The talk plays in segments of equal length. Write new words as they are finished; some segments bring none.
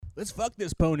let's fuck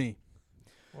this pony.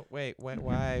 Wait,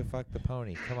 why fuck the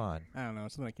pony? Come on. I don't know.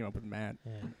 Something I came up with Matt.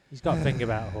 Yeah. He's got a thing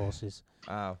about horses.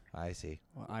 Oh, I see.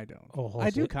 Well, I don't. Or horses. I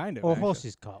do kind of. Or actually.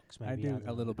 horses' cocks, maybe. I do don't a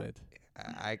know. little bit.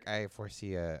 I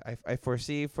foresee I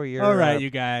foresee for your All right, you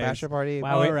guys. bachelor party.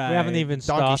 Wow, we All right. haven't even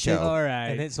Donkey started, show. All right.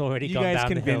 and it's already You gone guys down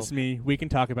the hill. convinced me. We can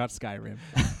talk about Skyrim.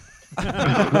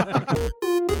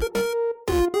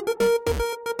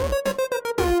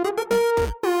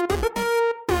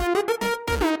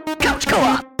 Couch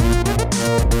Co-op.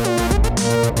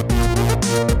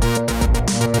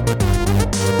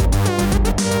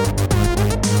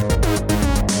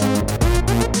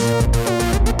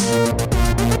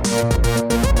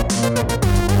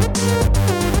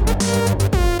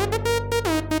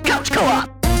 Couch Co-op.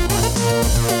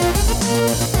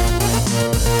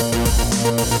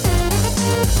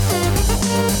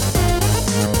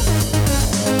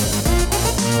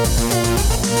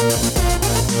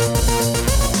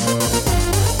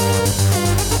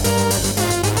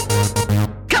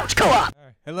 Couch Co-op.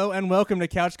 Hello and welcome to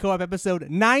Couch Co-op episode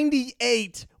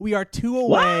 98. We are 2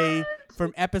 away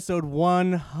from episode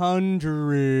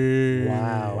 100.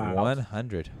 Wow.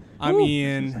 100. I'm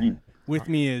Ian. With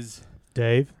me is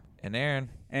Dave? And Aaron.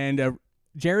 and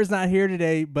Jared's not here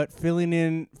today, but filling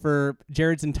in for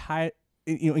Jared's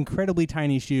incredibly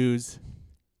tiny shoes.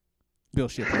 Bill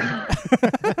Shipley.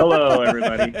 Hello,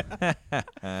 everybody.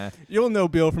 You'll know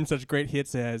Bill from such great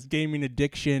hits as Gaming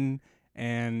Addiction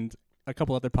and a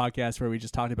couple other podcasts where we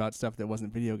just talked about stuff that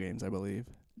wasn't video games, I believe.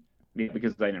 Yeah,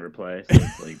 because I never play, so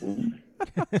it's like, ooh.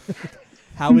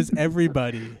 How is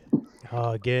everybody?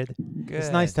 Oh, good. Good. It's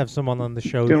nice to have someone on the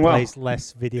show Doing who well. plays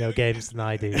less video games than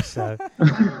I do. So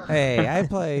Hey, I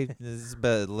play as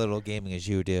little gaming as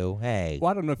you do. Hey.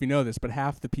 Well, I don't know if you know this, but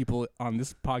half the people on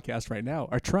this podcast right now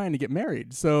are trying to get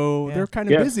married. So Yeah. they're kind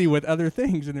of Yes. busy with other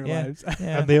things in their Yeah. lives.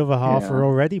 Yeah. and the other half Yeah. are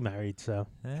already married. So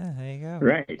Yeah, there you go.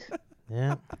 Right.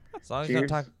 yeah. As long as you don't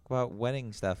Cheers. talk about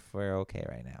wedding stuff, we're okay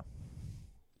right now.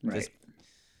 Right.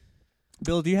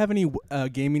 Bill, do you have any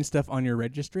gaming stuff on your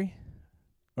registry?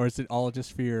 Or is it all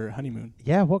just for your honeymoon?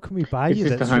 Yeah. What can we buy It's you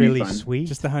just a that's honey really fund. sweet?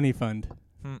 Just the honey fund.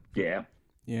 Yeah.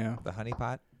 Yeah. The honey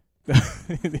pot.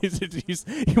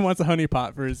 He wants a honey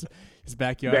pot for his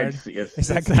backyard. Yes. Is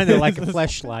that kind of like a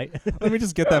fleshlight? Let me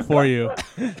just get that for you.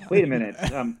 Wait a minute.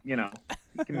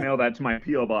 You can mail that to my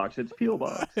P.O. box. It's P.O.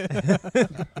 box.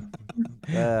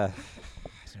 I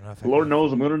don't know if I Lord can-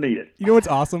 knows I'm going to need it. You know what's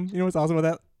awesome? You know what's awesome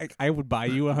about that? I would buy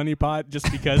you a honey pot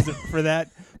just because for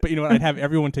that. But you know what? I'd have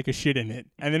everyone take a shit in it,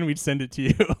 and then we'd send it to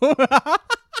you.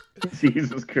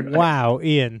 Jesus Christ. Wow,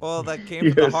 Ian. Well, that came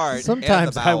from the Yes. heart.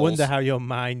 Sometimes and the I wonder bowels. how your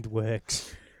mind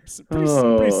works. Pretty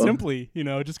Oh. simply,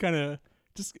 just kind of,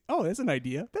 oh, that's an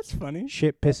idea. That's funny.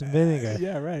 Shit, piss, and vinegar.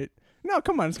 Yeah, right. No,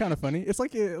 come on, it's kind of funny. It's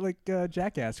like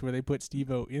Jackass, where they put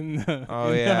Steve-O in the, Oh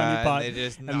in the yeah, honey pot. and they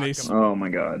just and knock they him. Oh, my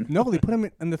God. No, they put him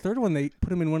in the third one. They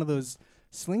put him in one of those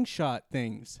slingshot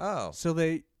things. Oh. So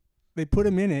they put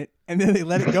him in it, and then they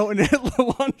let it go, and it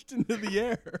launched into the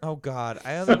air. Oh God!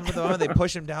 I remember the one they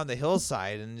push him down the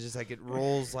hillside, and just like it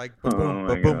rolls like Oh, boom,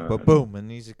 my boom, boom, God. boom, and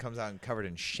he just comes out and covered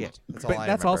in shit. That's all But I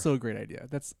that's remember. also a great idea.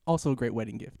 That's also a great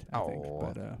wedding gift, I think.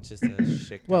 Oh, But it's just a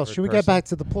shit. Well, should we get back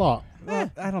to the plot? I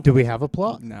don't. Do we have a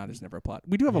plot? No, there's never a plot.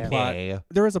 We do have a Yeah. plot. Yeah.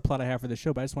 There is a plot I have for the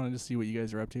show, but I just wanted to see what you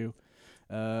guys are up to.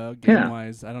 Game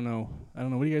wise, I don't know.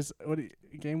 What do you guys?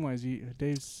 Game wise?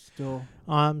 Dave's still.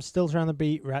 I'm still trying to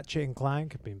beat Ratchet and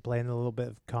Clank. I've been playing a little bit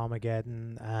of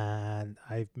Carmageddon, and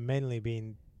I've mainly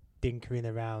been dinkering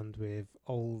around with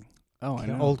old I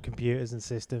know. old computers and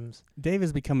systems. Dave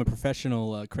has become a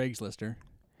professional Craigslister,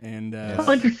 and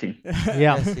Oh, interesting. Yeah.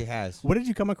 Yes, he has. what did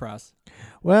you come across?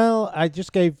 Well, I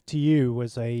just gave to you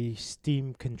was a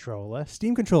Steam controller,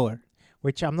 Steam controller.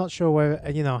 which I'm not sure where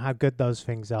how good those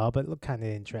things are, but look kind of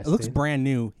It interesting. looks brand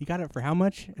new. You got it for how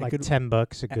much? At like Good-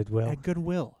 $10 at Goodwill. At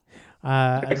Goodwill.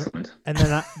 And, Excellent. and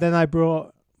then I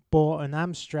bought an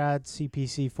Amstrad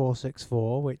CPC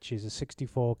 464, which is a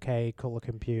 64K color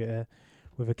computer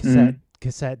with a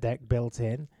cassette deck built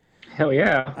in. Hell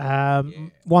yeah.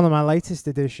 One of my latest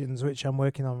editions, which I'm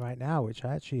working on right now, which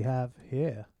I actually have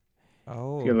here,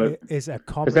 Oh, Yeah, but- is a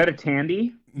Is that a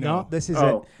Tandy? No, this is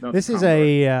Oh, no, this is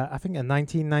Commodore. I think a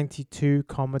 1992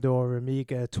 Commodore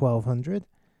Amiga 1200.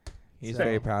 he's So-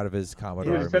 very proud of his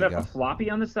Commodore Did it set up a Amiga. floppy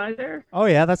on the side there? Oh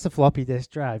yeah, that's a floppy disk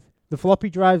drive. The floppy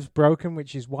drive's broken,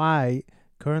 which is why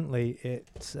currently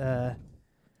it's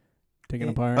Taken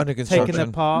It- apart. Under taken construction.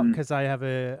 apart Mm. because I have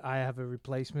a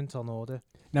replacement on order.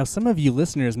 Now, some of you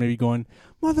listeners may be going,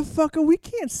 motherfucker, we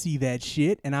can't see that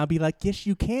shit. And I'll be like, yes,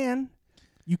 you can.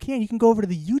 You can. You can go over to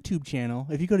the YouTube channel.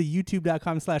 If you go to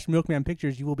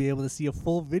youtube.com/milkmanpictures, you will be able to see a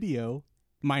full video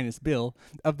minus Bill,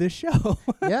 of this show.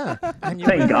 Yeah. And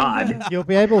Thank God. you'll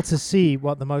be able to see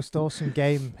what the most awesome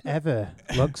game ever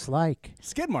looks like.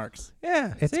 Skid marks.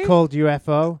 Yeah. It's see? called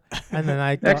UFO, and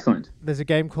then Excellent. there's a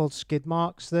game called Skid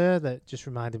Marks there that just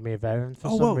reminded me of Aaron for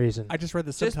some whoa. reason. I just read the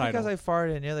Just subtitle. because I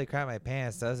farted and nearly crapped my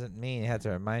pants doesn't mean it had to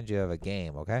remind you of a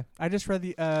game, okay? I just read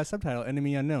the subtitle,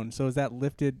 Enemy Unknown. So is that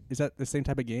lifted? Is that the same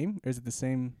type of game? Or is it the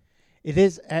same? It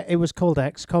is. It was called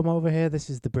XCOM over here. This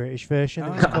is the British version. It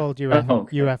was Ah. called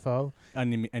Okay. UFO.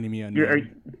 Enemy Unknown. Do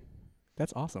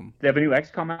That's awesome. they have a new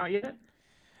XCOM out yet?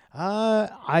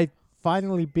 I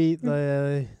finally beat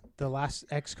the last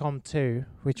XCOM 2,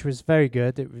 which was very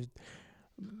good. It was,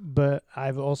 but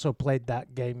I've also played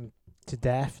that game to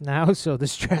death now, so the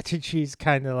strategy is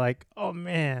kind of like, oh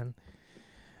man,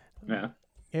 Yeah.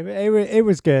 it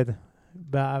was good,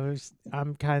 but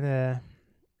I'm kind of.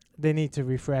 They need to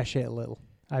refresh it a little.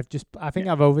 I think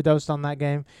I've overdosed on that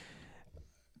game.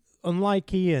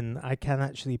 Unlike Ian, I can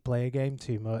actually play a game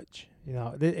too much. You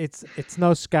know, it's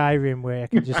no Skyrim where I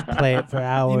can just play it for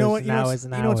hours and hours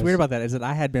and hours. You know what's weird about that is that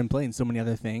I had been playing so many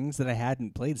other things that I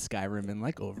hadn't played Skyrim in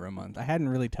like over a month. I hadn't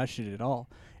really touched it at all.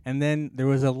 And then there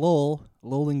was a lull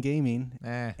in gaming.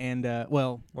 And,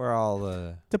 well, We're all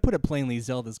to put it plainly,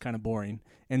 Zelda's kind of boring.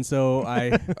 And so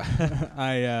I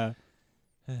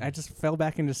just fell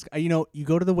back into, you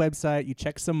go to the website, you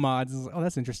check some mods, and it's like, oh,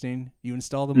 that's interesting. You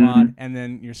install the mod, and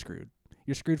then you're screwed.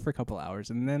 You're screwed for a couple hours,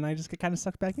 and then I just get kind of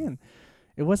sucked back in.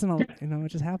 It wasn't all, it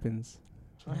just happens.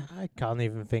 I can't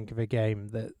even think of a game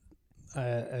that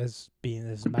has been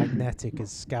as magnetic as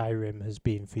Skyrim has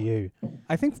been for you.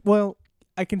 I think, well,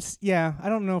 I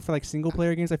don't know for like single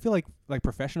player games. I feel like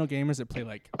professional gamers that play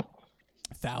like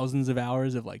thousands of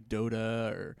hours of like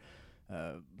Dota or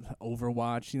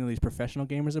Overwatch, these professional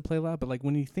gamers that play a lot. But like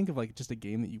when you think of like just a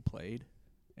game that you played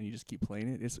and you just keep playing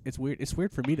it, it's weird. It's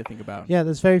weird for me to think about. Yeah,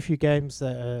 there's very few games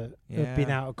that have been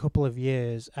Yeah. out a couple of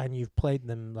years and you've played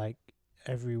them like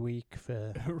every week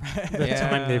for Right. the Yeah.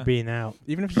 time they've been out.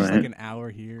 Even if it's just like Right. an hour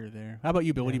here or there. How about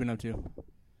you, Bill? What have you been up to?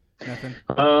 Nothing.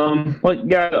 Well,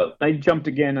 yeah, I jumped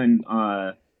again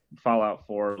on Fallout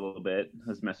 4 a little bit. I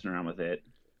was messing around with it,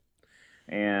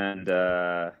 and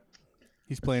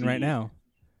He's playing right now.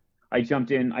 I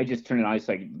jumped in. I just turned it on. It's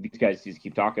like these guys just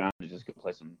keep talking. I'm just gonna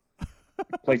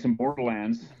play some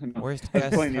Borderlands. Worst I was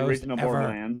guest playing the host original ever.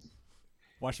 Borderlands.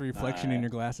 Watch the reflection in your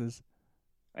glasses.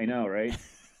 I know, right?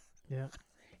 Yeah.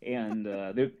 And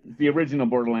the original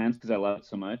Borderlands because I love it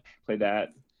so much. Played that.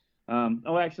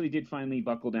 I actually did finally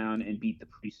buckle down and beat the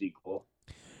pre-sequel.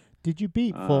 Did you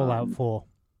beat Fallout 4?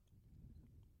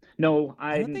 No,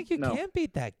 I don't think you no. can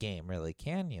beat that game, really,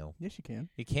 can you? Yes, you can.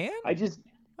 You can? I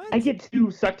get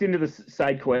too sucked into the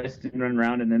side quest and run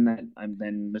around, and then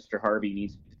then Mr. Harvey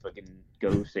needs to fucking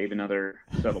go save another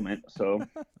settlement. So,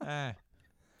 Ah.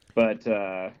 but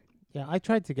Yeah, I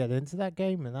tried to get into that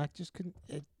game and I just couldn't.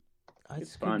 I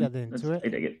it's just fun. couldn't get into I it.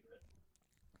 dig it.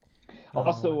 Oh.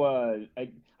 Also,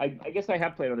 I guess I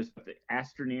have played other stuff.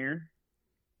 Astroneer.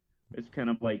 It's kind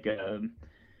of like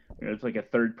it's like a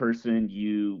third person.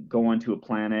 You go onto a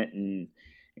planet and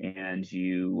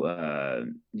you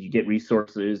get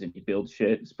resources and you build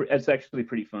shit. It's actually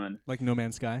pretty fun. Like No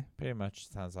Man's Sky. Pretty much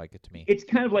sounds like it to me. It's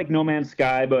kind of like No Man's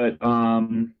Sky, but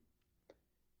and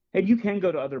you can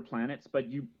go to other planets, but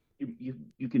you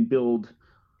can build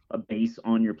a base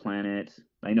on your planet.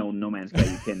 I know No Man's Sky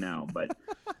you can now, but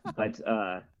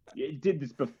it did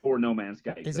this before No Man's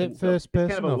Sky. Is so it first it's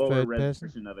kind of person a or lower third res person?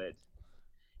 version of it.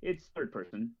 It's third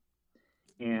person,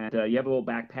 and you have a little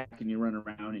backpack, and you run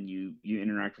around, and you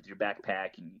interact with your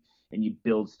backpack, and you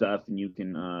build stuff, and you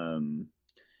can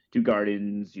do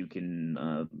gardens. You can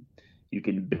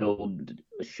build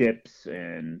ships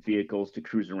and vehicles to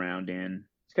cruise around in.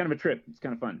 It's kind of a trip. It's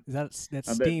kind of fun. That's The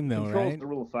Steam though, controls right? are a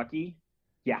little fucky.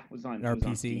 Yeah, it was on Or it was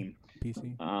on PC. Steam.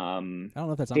 PC. I I don't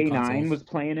know if that's on Day consoles. 9 was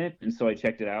playing it, and so I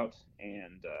checked it out.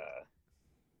 And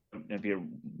have you ever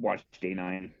watched Day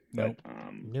 9? Nope. But,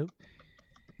 Nope.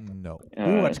 No.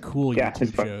 We watch cool yeah, it's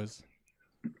YouTube fun. shows.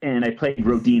 And I played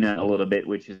Rodina a little bit,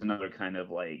 which is another kind of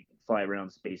like fly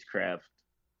around spacecraft.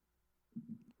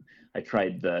 I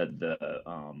tried the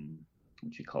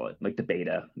what you call it, like the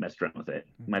beta, messed around with it.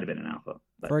 Might have been an alpha.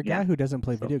 But For a guy yeah. who doesn't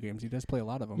play So- video games, he does play a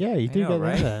lot of them. Yeah, you do know, get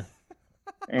right? in there.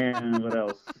 And what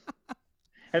else?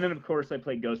 And then of course I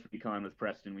played Ghost Recon with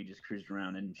Preston. We just cruised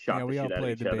around and shot Yeah, the we all shit out of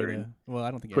played each the other beta. and Well, I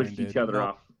don't think pushed Aaron each did. other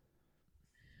off.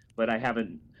 But I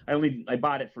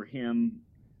bought it for him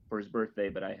for his birthday,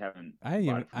 but I haven't. I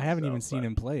bought it for haven't even myself, seen but-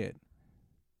 him play it.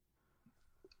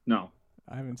 No,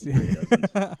 I haven't seen. He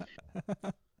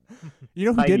You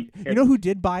know who I- did? You know who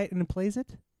did buy it and plays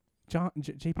it?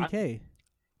 JPK.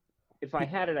 if I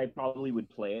had it, I probably would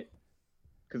play it.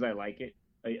 because I like it.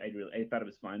 I thought it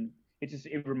was fun.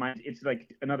 It's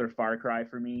like another Far Cry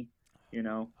for me, you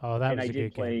know. Oh, that And was I a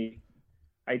did good game. play.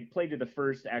 I played to the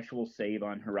first actual save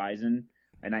on Horizon,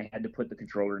 and I had to put the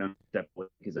controller down step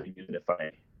because I knew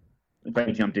that if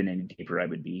I jumped in any deeper, I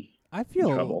would be I in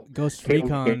feel trouble. Ghost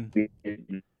Recon.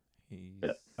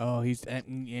 He's- Oh, he's.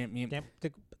 Yep.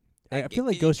 I feel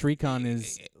like Ghost Recon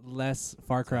is less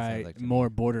Far Sounds Cry, like to me. more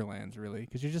Borderlands, really,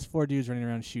 because you're just 4 dudes running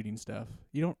around shooting stuff.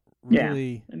 You don't Yeah.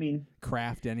 really I mean,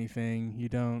 craft anything. You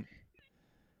don't.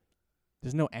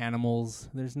 There's no animals.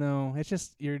 There's no. It's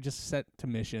just you're just set to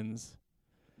missions.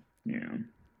 yeah.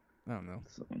 I don't know,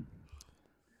 So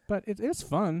but it's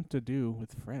fun to do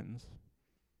with friends.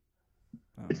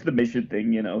 it's the mission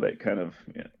thing, you know, that kind of.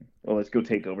 Yeah. Well, let's go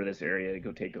take over this area.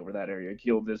 Go take over that area.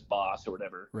 Kill this boss or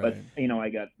whatever. Right. But you know, I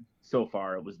got so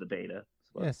far. It was the beta.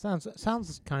 So Yeah,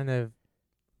 sounds kind of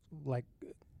like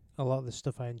a lot of the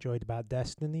stuff I enjoyed about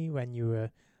Destiny when you were,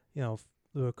 there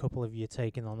were a couple of you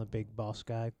taking on a big boss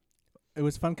guy. It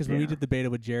was fun because when we Yeah. did the beta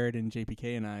with Jared and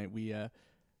JPK and I,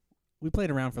 we played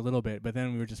around for a little bit, but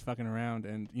then we were just fucking around,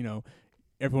 and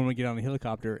everyone would get on the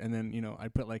helicopter, and then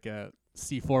I'd put like a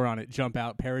C4 on it, jump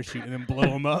out, parachute, and then blow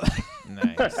them up.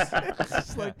 Nice. It's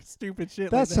just like stupid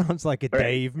shit. That like that. sounds like a Right.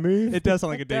 Dave move. It does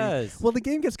sound like a It David. does. Well, the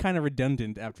game gets kind of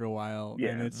redundant after a while, and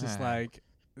Yeah. it's just Ah. like,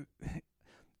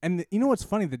 and you know what's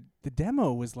funny? The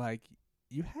demo was like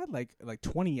you had like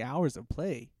 20 hours of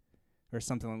play, or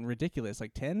something ridiculous,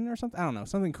 like 10 or something. I don't know,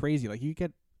 something crazy. Like you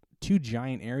get 2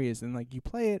 giant areas, and like you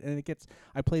play it, and it gets.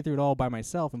 I played through it all by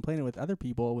myself, and playing it with other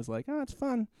people was like, oh, it's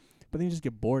fun. But then you just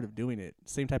get bored of doing it.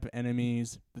 Same type of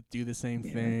enemies that do the same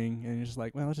Yeah. thing, and you're just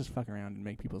like, well, let's just fuck around and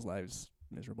make people's lives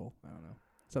miserable. I don't know.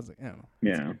 Sounds like I don't know.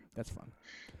 yeah. That's fun.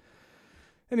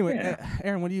 Anyway, Yeah.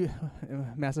 Aaron, what do you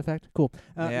Mass Effect? Cool.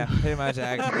 Yeah, pretty much.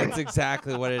 That's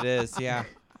exactly what it is. Yeah,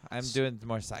 I'm doing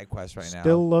more side quests right now.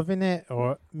 Still loving it,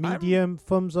 or medium,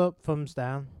 thumbs up, thumbs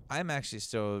down? I'm actually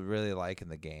still really liking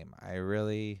the game. I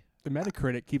really The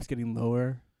Metacritic keeps getting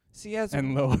lower see. As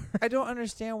and lower. I don't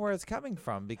understand where it's coming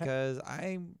from because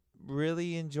I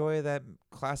really enjoy that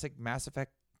classic Mass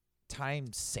Effect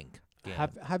time sync game.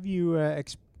 Have you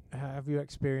have you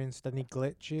experienced any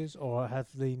glitches, or have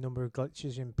the number of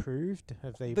glitches improved?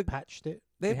 Have they The- patched it?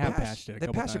 They have patched it a They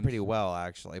couple patched it pretty times. well,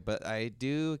 actually. But I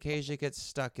do occasionally get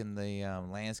stuck in the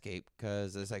landscape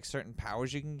because there's like certain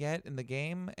powers you can get in the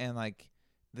game, and like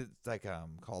it's like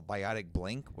called biotic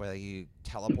blink, where you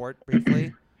teleport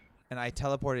briefly, and I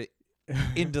teleported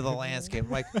into the landscape.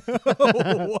 I'm like,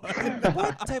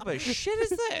 what type of shit is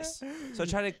this? So I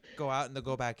try to go out and then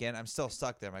go back in. I'm still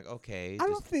stuck there. I'm like, okay. I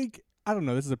don't think. I don't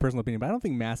know. This is a personal opinion, but I don't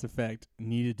think Mass Effect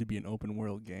needed to be an open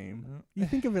world game. You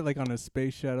think of it like on a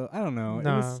space shuttle. I don't know.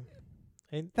 No.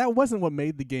 That wasn't what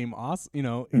made the game awesome. It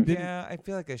didn't. Yeah, I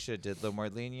feel like I should have did a little more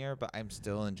linear, but I'm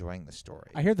still enjoying the story.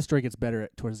 I hear the story gets better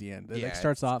towards the end. It Yeah, like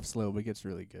starts off slow, but gets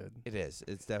really good. It is.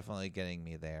 It's definitely getting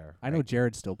me there. I know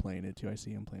Jared's still playing it too. I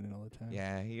see him playing it all the time.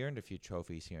 Yeah, he earned a few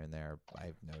trophies here and there.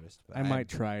 I've noticed. But I might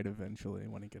try it eventually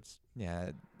when it gets.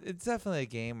 Yeah, it's definitely a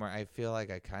game where I feel like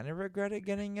I kind of regretted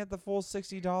getting it the full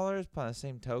 $60. But on the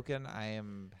same token, I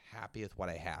am happy with what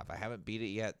I have. I haven't beat it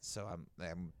yet, so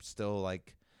I'm still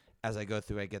like, as I go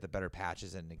through, I get the better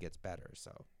patches and it gets better.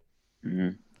 So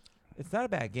Mhm. it's not a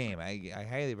bad game. I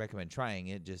highly recommend trying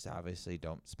it. Just obviously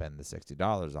don't spend the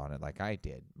 $60 on it like I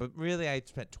did. But really, I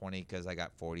spent 20 because I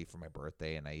got 40 for my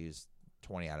birthday, and I used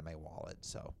 20 out of my wallet.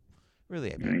 So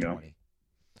really, I There you paid go. 20.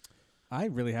 I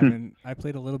really haven't. I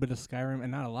played a little bit of Skyrim,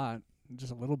 and not a lot,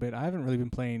 just a little bit. I haven't really been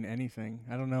playing anything.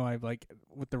 I don't know. I've like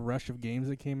with the rush of games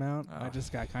that came out, I Ah.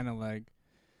 just got kind of like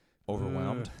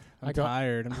Overwhelmed. I'm I got-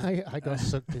 tired. I'm just- I got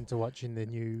sucked into watching the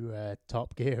new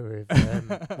Top Gear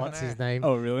with what's his name?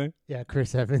 oh, really? Yeah,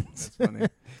 Chris Evans. That's funny.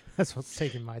 That's what's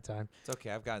taking my time. It's okay.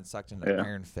 I've gotten sucked into Yeah.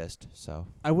 Iron Fist. So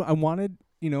I wanted,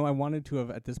 I wanted to have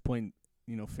at this point,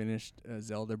 finished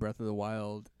Zelda Breath of the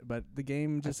Wild, but the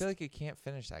game just I feel like you can't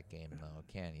finish that game though,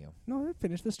 can you? no, I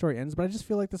finished. The story ends, but I just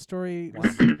feel like the story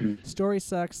story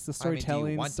sucks. The I mean, do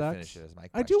storytelling you want sucks. to finish it? Is my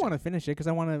question. I do want to finish it because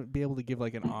I want to be able to give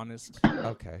like an honest.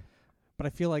 Okay. But I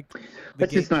feel like the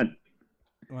Let's game. just not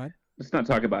What? let's not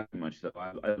talk about it much though.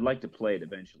 I'd like to play it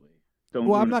eventually. Don't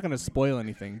Well, I'm ruin not it. going to spoil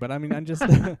anything, but I mean, I'm just.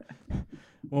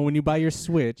 Well, when you buy your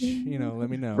Switch, let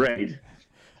me know. Right.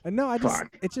 No, I just.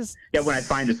 Fuck. It's just. Yeah, when I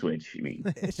find a Switch, you mean?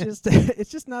 It's just. It's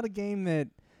just not a game that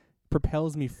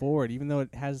propels me forward, even though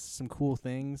it has some cool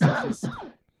things. It's just.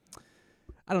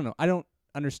 I don't know. I don't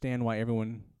understand why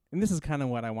everyone. And this is kind of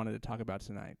what I wanted to talk about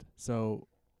tonight. So,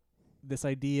 this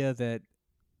idea that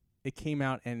it came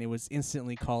out and it was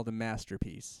instantly called a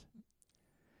masterpiece.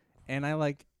 And I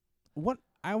like what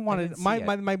I wanted didn't my, see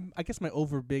my it. my I guess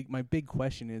my big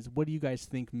question is, what do you guys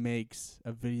think makes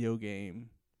a video game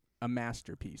a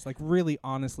masterpiece? Like really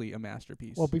honestly a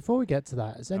masterpiece. Well, before we get to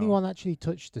that, has Oh. anyone actually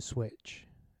touched the Switch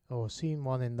or seen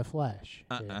one in the flesh?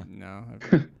 here? no.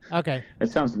 Okay. That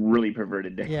sounds really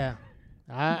perverted, Dave. Yeah.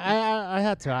 I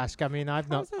had to ask. I mean, I've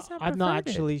not not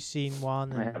actually seen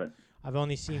one. I and haven't. I've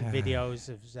only seen videos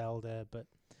of Zelda, but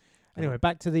anyway,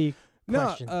 back to the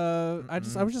question. No, I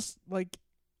was just like,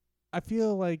 I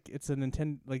feel like it's a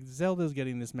Nintendo, like Zelda's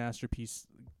getting this masterpiece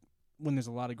when there's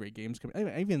a lot of great games coming.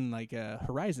 Even like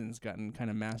Horizon's gotten kind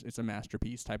of it's a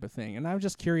masterpiece type of thing. And I was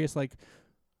just curious, like,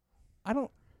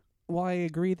 while I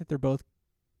agree that they're both,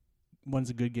 one's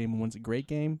a good game and one's a great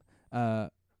game,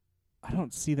 I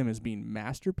don't see them as being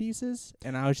masterpieces.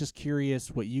 And I was just curious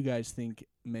what you guys think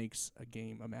makes a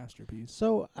game a masterpiece.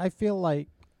 So I feel like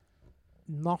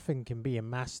nothing can be a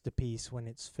masterpiece when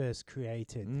it's first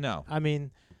created. No I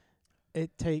mean,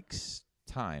 it takes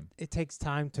time.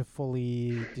 time to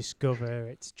fully discover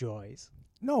its joys.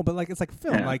 No, but like it's like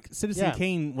film. Yeah. Like Citizen Yeah.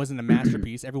 Kane wasn't a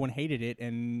masterpiece. Everyone hated it,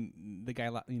 and the guy,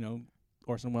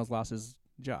 Orson Welles lost his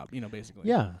job. Basically.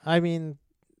 Yeah, I mean,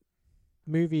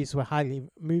 movies are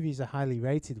highly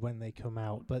rated when they come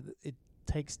out, but it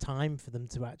takes time for them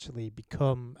to actually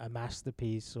become a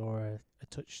masterpiece or a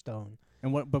touchstone.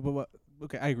 And what? But what?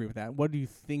 Okay, I agree with that. What do you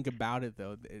think about it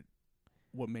though?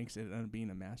 What makes it being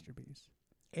a masterpiece?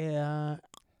 I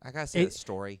gotta say the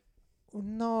story.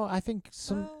 No, I think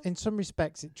Well- in some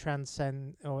respects it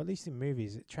transcends, or at least in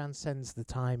movies, it transcends the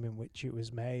time in which it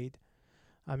was made.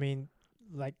 I mean,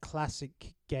 like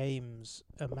classic games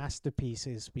are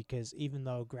masterpieces because even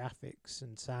though graphics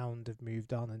and sound have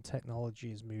moved on and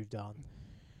technology has moved on,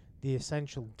 the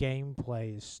essential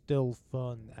gameplay is still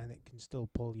fun and it can still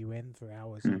pull you in for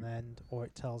hours on end, or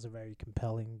it tells a very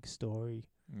compelling story.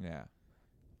 Yeah.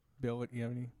 Bill, do you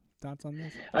have any thoughts on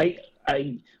this? I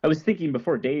was thinking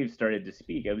before Dave started to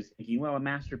speak. I was thinking, well, a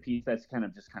masterpiece that's kind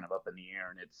of up in the air,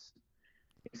 and it's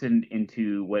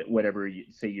into whatever you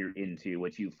say you're into,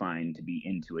 what you find to be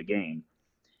into a game.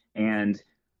 And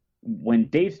when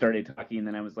Dave started talking,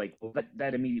 then I was like, well,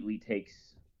 that immediately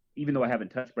takes, even though I haven't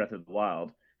touched Breath of the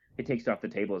Wild, it takes off the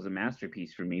table as a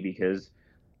masterpiece for me, because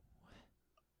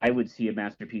I would see a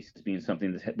masterpiece as being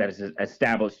something that has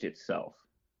established itself.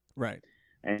 Right.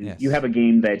 And Yes. you have a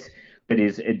game that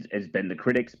has been, the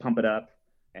critics pump it up,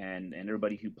 and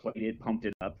everybody who played it pumped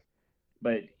it up.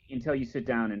 But until you sit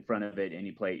down in front of it and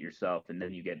you play it yourself, and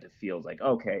then you get to feel like,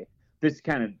 okay, this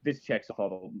checks off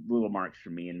all the little marks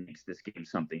for me and makes this game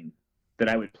something that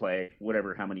I would play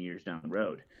how many years down the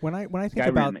road. When I think Skyrim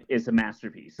about is a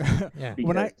masterpiece. Yeah. Because,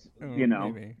 when I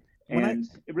maybe. When and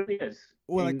it really is.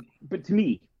 Well, And- but to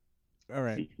me, all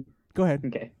right, go ahead.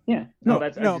 okay, yeah, no, No,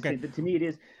 that's no, I was just okay. saying that to me it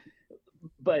is.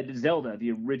 But Zelda,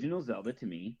 the original Zelda, to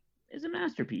me is a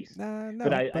masterpiece. No,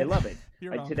 But I love it.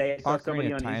 You're wrong. Today I saw Ocarina somebody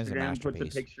of on Time's a Instagram put the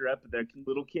masterpiece. picture up of their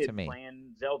little kid To me.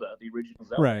 playing Zelda, the original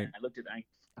Zelda. Right. And I looked at it, I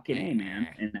fucking A, man,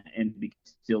 and we can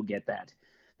still get that.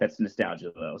 That's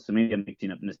nostalgia though. So maybe I'm mixing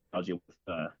up nostalgia with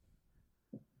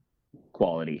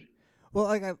quality. Well,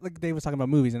 like Dave was talking about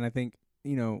movies, and I think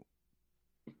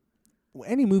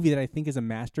any movie that I think is a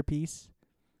masterpiece,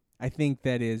 I think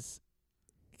that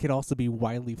could also be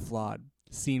widely flawed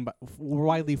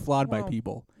by Well-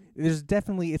 people. There's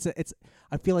definitely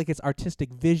I feel like it's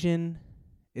artistic vision.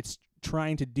 It's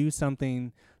trying to do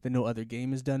something that no other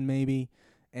game has done, maybe,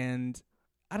 and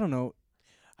I don't know.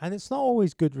 And it's not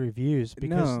always good reviews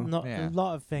because No. Yeah. a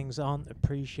lot of things aren't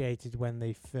appreciated when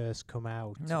they first come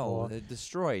out. No, or they're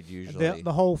destroyed usually.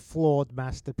 the whole flawed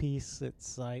masterpiece.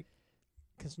 It's like,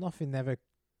 because nothing ever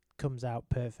comes out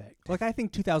perfect. Like I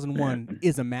think 2001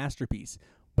 is a masterpiece,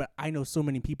 but I know so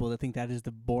many people that think that is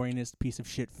the boringest piece of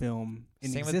shit film in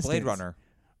Same existence. with Blade Runner.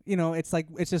 It's like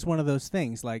it's just one of those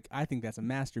things. Like I think that's a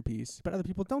masterpiece, but other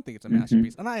people don't think it's a Mhm.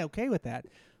 masterpiece, and I'm okay with that.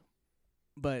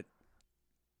 But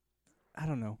I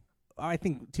don't know. I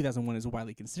think 2001 is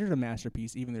widely considered a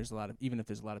masterpiece, even if there's a lot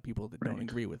of people that don't Right.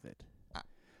 agree with it. I-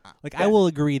 Like I will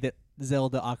agree that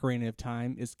Zelda: Ocarina of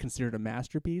Time is considered a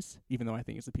masterpiece, even though I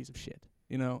think it's a piece of shit.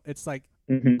 It's like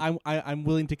Mhm. I'm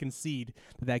willing to concede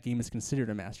that game is considered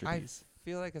a I masterpiece.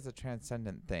 feel like it's a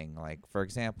transcendent thing. Like, for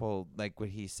example, like what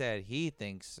he said, he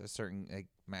thinks a certain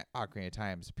Ocarina of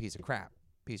Time is a piece of crap,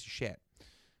 piece of shit.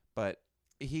 But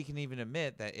he can even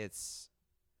admit that it's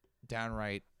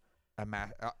downright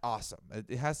awesome.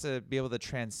 It has to be able to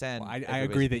transcend. Well, I everybody's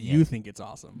agree that opinion. you think it's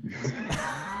awesome,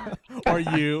 or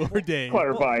you or Dave.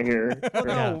 Clarify here. Well,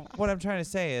 Yeah. no, what I'm trying to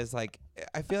say is, like,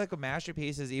 I feel like a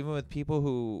masterpiece is even with people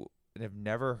who have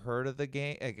never heard of the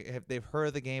game, like, they've heard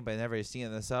of the game but never seen it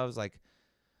themselves, like,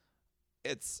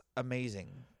 it's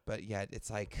amazing but yet it's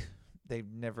like they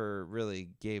never really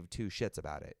gave two shits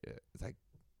about it. It's like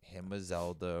him with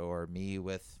Zelda or me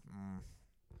with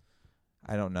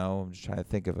I don't know. I'm just trying to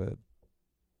think of a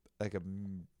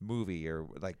movie or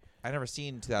like I never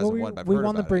seen 2001. but I've we heard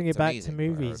want to about bring It's it back to amazing, what I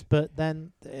movies, heard. but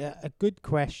then a good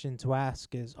question to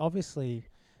ask is obviously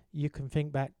you can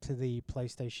think back to the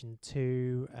PlayStation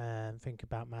 2 and think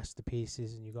about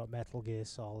masterpieces, and you got Metal Gear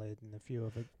Solid and a few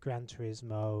other Gran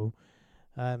Turismo.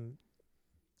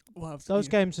 Well, Those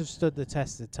games have stood the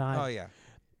test of time. Oh yeah,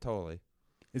 totally.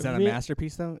 is that a Re-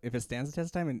 masterpiece though? If it stands the test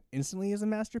of time and instantly is a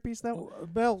masterpiece though?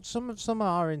 Well, some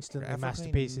are instantly Graphically,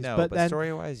 masterpieces, no, but then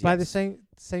story-wise, by yes. the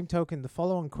same token, the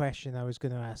following question I was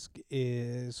going to ask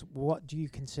is, what do you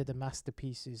consider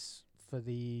masterpieces for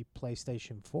the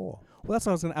PlayStation 4? Well, that's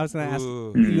what I was gonna ask.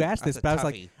 Ooh, You asked that's this, a but I was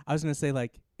like, toughie. I was gonna say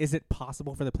like, is it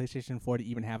possible for the PlayStation 4 to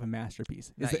even have a masterpiece?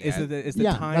 Not Is yet. the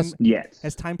Yeah, time that's- Yes.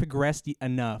 has time progressed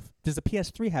enough? Does the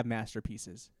PS3 have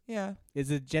masterpieces? Yeah. Is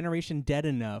the generation dead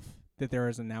enough that there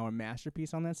is now a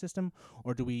masterpiece on that system,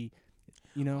 or do we,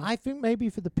 you know? I think maybe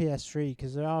for the PS3,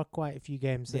 because there are quite a few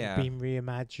games that Yeah. have been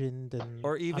reimagined, and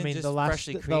Or even I mean, just the last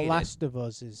freshly the created. Last of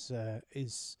Us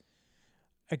is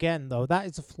again though that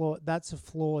is a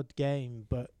flawed game,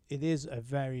 but it is a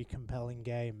very compelling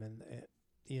game, and it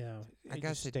I it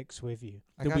guess just it- sticks with you.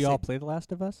 I Did gotta we say- all play The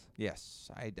Last of Us? Yes,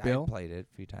 I Bill? played it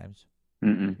a few times.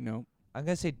 Mm-mm. No. I'm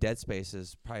gonna say Dead Space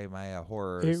is probably my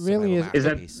horror. It really survival Is that-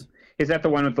 masterpiece. Is that the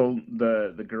one with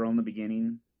the girl in the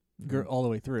beginning? Girl, all the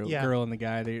way through. Yeah. Girl and the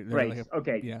guy. They're Right. Like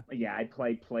Okay. yeah. Yeah. I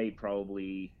played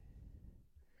probably.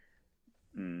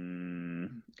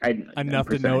 enough to know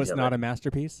percentage it's of not it. a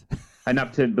masterpiece.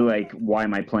 Enough to be like, why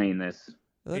am I playing this?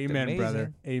 It looked Amen,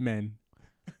 brother. amazing. Amen.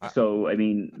 So I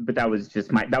mean, but that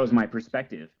was my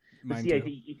perspective. But Mine see, I too.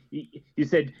 think you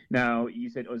said no. You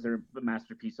said, "Was there a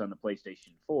masterpiece on the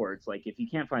PlayStation 4?" It's like if you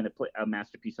can't find a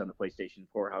masterpiece on the PlayStation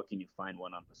 4, how can you find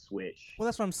one on the Switch? Well,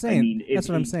 that's what I'm saying. I mean, That's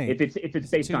what I'm saying. If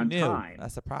it's based too on new. time,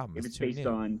 That's the problem. if it's too based new.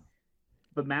 on,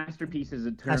 but masterpiece is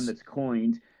a term That's- that's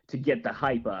coined to get the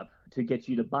hype up, to get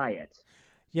you to buy it,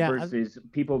 Yeah, versus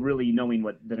people really knowing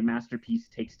that a masterpiece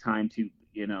takes time to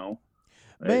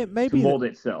to maybe mold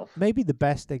itself. maybe the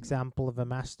best example of a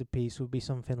masterpiece would be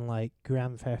something like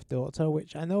Grand Theft Auto,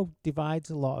 which I know divides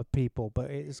a lot of people,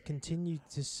 but it has continued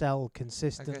to sell Like I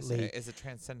consistently say, it's a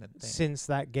transcendent thing. since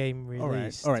that game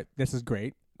released. All right. This is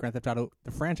great. Grand Theft Auto,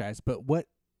 the franchise. But what,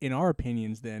 in our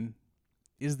opinions, then,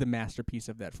 is the masterpiece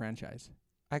of that franchise?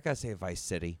 I gotta say Vice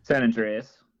City. San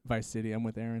Andreas, Vice City. I'm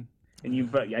with Aaron.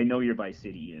 and I know you're Vice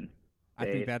City, Ian. I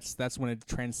think Dave. that's when it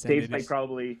transcended. Dave's like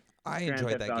probably. I Grand enjoyed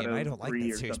Theft that game. Auto I don't like 3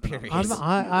 that or series. something. Period.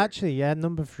 I actually,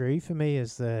 number 3 for me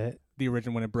is the the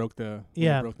original when it broke the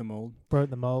broke the mold.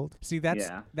 broke the mold. See, that's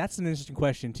Yeah. that's an interesting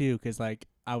question too, because like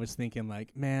I was thinking,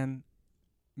 like, man,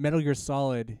 Metal Gear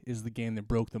Solid is the game that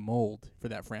broke the mold for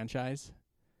that franchise,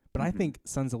 but I Mhm. think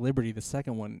Sons of Liberty, the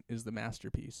second one, is the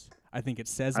masterpiece. I think it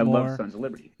says I more. love Sons of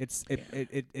Liberty.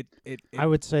 It I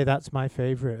would say that's my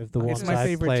favorite of the It's ones my I've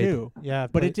favorite played. too. Yeah,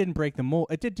 But it didn't break the mold.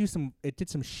 It did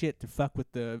some shit to fuck with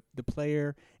the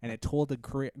player, and it told a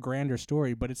grander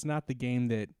story. But it's not the game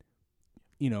that,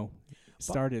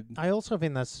 started. I also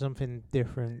think that's something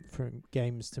different from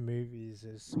games to movies.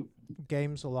 Is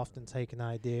games will often take an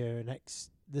idea and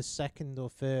the second or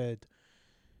third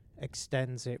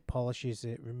extends it, polishes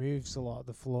it, removes a lot of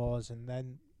the flaws, and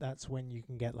then that's when you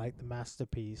can get like the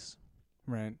masterpiece.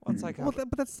 Right. Well, it's like Well,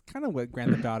 but that's kind of what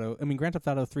Grand Theft Auto. I mean, Grand Theft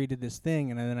Auto 3 did this thing,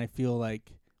 and then I feel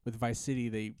like with Vice City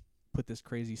they put this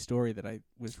crazy story that I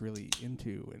was really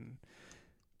into,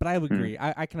 but I would agree.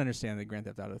 I can understand that Grand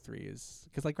Theft Auto 3 is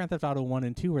because like Grand Theft Auto 1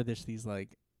 and 2 were just these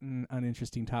like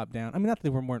uninteresting top down. I mean, not that they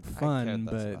weren't I cared fun,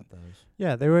 less but about those.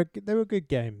 Yeah, they were good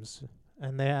games,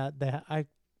 and I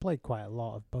played quite a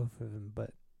lot of both of them,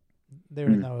 but there are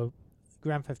no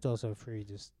Grand Theft Auto 3.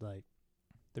 Just like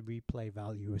the replay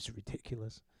value is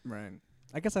ridiculous. right.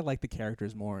 I guess I like the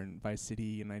characters more in Vice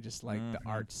City, and I just like the Mhm.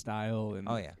 art style, and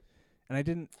Oh yeah, and I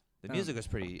didn't. the Oh. music was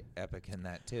pretty epic in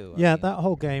that too. I Yeah, mean, that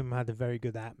whole game had a very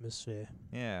good atmosphere.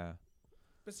 Yeah.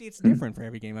 But see, it's different for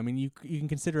every game. I mean, you can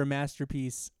consider a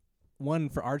masterpiece one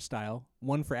for art style,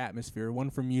 one for atmosphere, one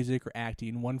for music or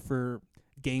acting, one for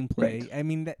gameplay. Right. I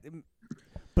mean,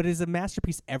 but is a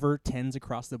masterpiece ever tens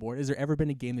across the board? Has there ever been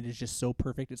a game that is just so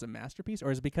perfect it's a masterpiece, or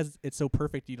is it because it's so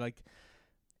perfect you like?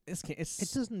 It's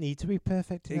It doesn't need to be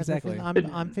perfect. In Exactly.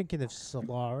 everything. I'm thinking of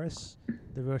Solaris,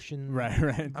 the Russian right. I'm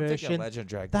thinking version. Legend of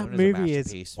Dragoon That is a movie is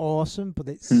masterpiece. awesome, but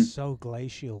it's Hmm. so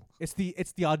glacial. It's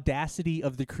the audacity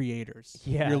of the creators.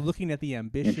 Yeah. You're looking at the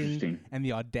ambition Interesting. and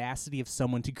the audacity of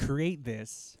someone to create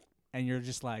this, and you're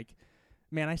just like,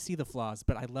 man, I see the flaws,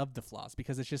 but I love the flaws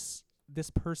because it's just this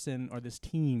person or this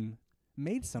team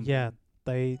made something. Yeah,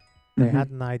 they Mhm. had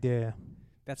an idea.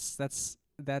 That's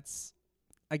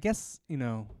I guess, I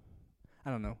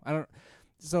don't know.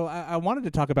 So I wanted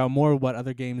to talk about more what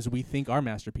other games we think are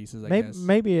masterpieces, I guess.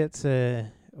 Maybe it's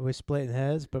we're splitting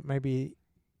hairs, but maybe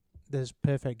there's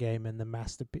perfect game and the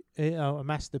a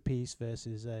masterpiece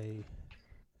versus a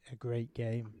great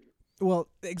game. Well,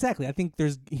 exactly. I think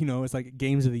there's, it's like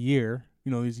games of the year.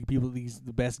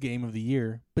 The best game of the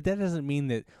year. But that doesn't mean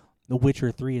that The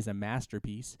Witcher 3 is a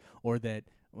masterpiece or that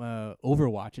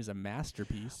Overwatch is a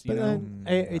masterpiece. But then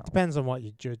No. it depends on what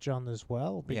you judge on as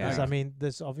well. Because, Yeah. I mean,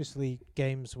 there's obviously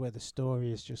games where the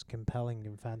story is just compelling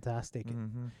and fantastic.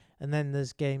 Mm-hmm. And then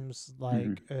there's games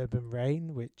like Urban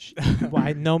Reign, which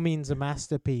by no means a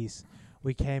masterpiece.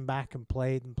 We came back and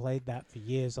played that for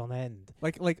years on end.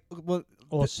 well,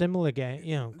 Or similar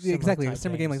game, exactly. A type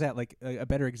similar game like games. that. Like a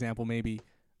better example, maybe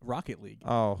Rocket League.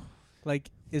 Oh, Like,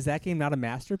 is that game not a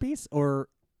masterpiece, or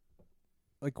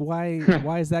like why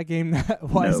is that game is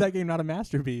No. that game not a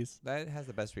masterpiece? that has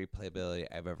the best replayability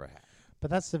I've ever had.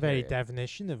 But that's the very Period.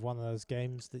 definition of one of those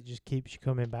games that just keeps you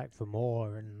coming back for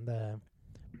more. And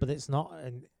but it's not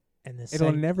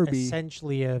It'll never be.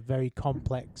 essentially a very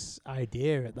complex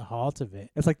idea at the heart of it.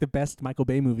 It's like the best Michael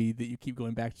Bay movie that you keep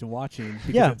going back to watching because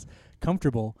Yeah. it's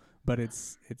comfortable, but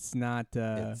it's not.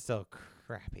 It's so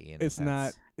crappy. In a It's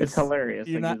not. sense. It's hilarious.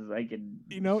 you're Like, not- I can,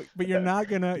 But you're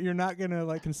not gonna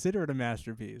like consider it a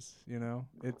masterpiece.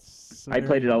 It's. So I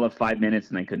played it all of 5 minutes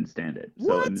and I couldn't stand it. So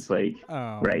What? I'm just like,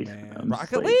 Oh right. man.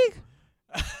 Rocket like-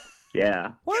 League?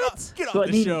 yeah. What? Get off So, I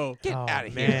the mean- show. Get Oh, out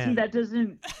of here. man. See,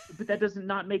 that doesn't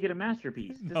not make it a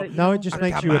masterpiece. Does No. it, you No, know? it just Oh,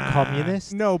 makes come you a on.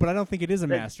 communist. No, but I don't think it is a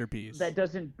That- masterpiece. that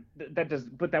doesn't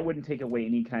but that wouldn't take away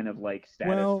any kind of like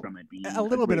status Well, from it being a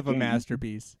little bit great of a game.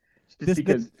 masterpiece. Just This-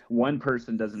 because one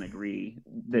person doesn't agree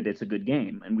that it's a good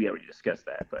game, and we already discussed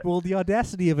that. But Well, the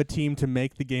audacity of a team to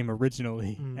make the game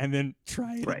originally Mm. and then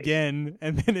try it Right. again,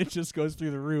 and then it just goes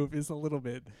through the roof is a little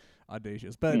bit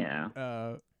audacious. But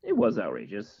yeah, it was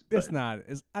outrageous. it's but not.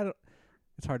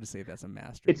 It's hard to say that's a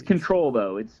masterpiece. It's control,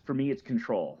 though. For me, it's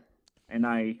control, and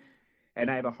I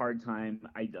have a hard time.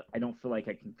 I don't feel like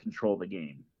I can control the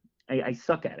game. I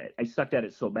suck at it. I sucked at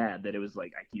it so bad that it was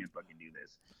like I can't fucking do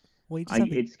this. Well, you just have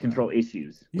to, It's control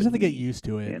issues. You just have to with get me, used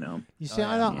to it. You know. You see, yeah.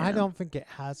 I Yeah. don't think it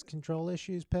has control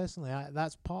issues personally.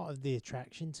 That's part of the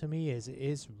attraction to me. Is it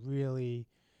is really,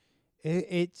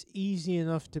 it's easy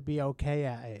enough to be okay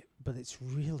at it, but it's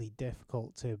really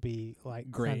difficult to be like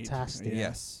Great, fantastic. yeah.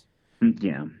 Yes.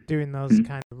 Yeah. Doing those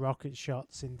kind of rocket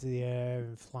shots into the air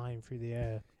and flying through the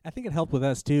air. I think it helped with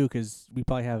us too because we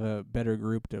probably have a better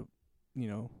group to,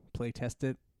 play test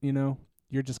it.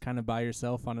 You're just kind of by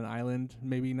yourself on an island,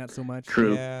 maybe not so much.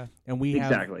 True. Yeah. And we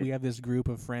Exactly. have this group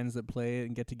of friends that play it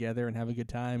and get together and have a good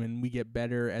time, and we get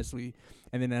better as we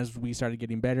started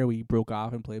getting better, we broke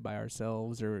off and played by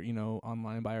ourselves or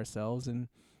online by ourselves, and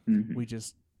Mhm. we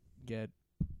just get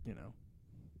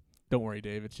Don't worry,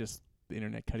 Dave. It's just the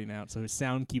internet cutting out, so his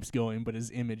sound keeps going, but his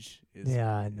image is.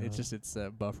 Yeah, I know. It's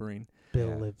buffering. Bill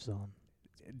Yeah. lives on.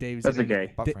 Dave's. That's internet-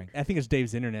 okay. Buffering. I think it's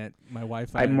Dave's internet. My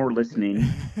Wi-Fi. I'm more listening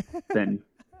than.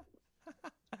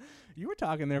 You were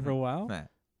talking there for a while. Nah.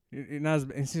 You're not.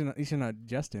 You're not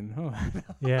Justin. Oh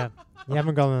Yeah, you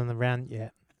haven't gone on the rant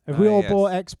yet. Have we all yes.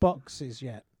 bought Xboxes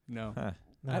yet? no. Huh.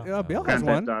 No. Bill has Grand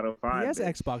one. Theft Auto 5. He has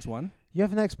bitch. Xbox One. You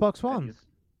have an Xbox One?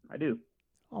 I do.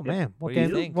 Oh Yeah. man, What do you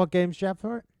think? What games do you have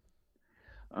for it?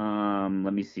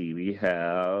 Let me see. We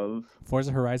have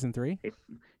Forza Horizon 3.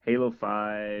 Halo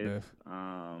 5.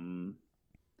 Ugh.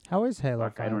 How is Halo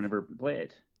Fuck, 5? I don't ever play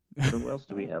it. What else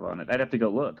do we have on it? I'd have to go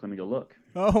look. Let me go look.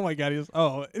 Oh my God!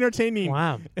 Entertaining,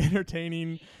 Wow.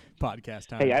 entertaining podcast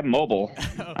time. Hey, I'm mobile.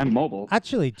 I'm mobile.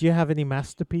 Actually, do you have any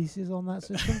masterpieces on that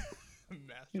system?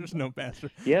 There's no master.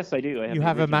 Yes, I do. I have You the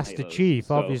have a original Master Halos, Chief,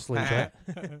 so obviously, but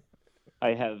I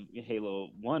have Halo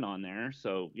 1 on there,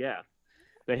 so yeah.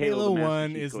 The Halo Halo, the Master 1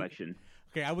 Chief is- collection.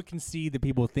 Okay, I would concede that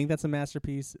people think that's a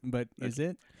masterpiece, but is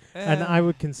it? and I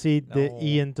would concede that no,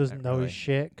 Ian doesn't not know really. his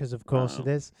shit because, of course, No. it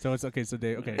is. So it's okay. So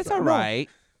Dave. Okay, It's so, all right.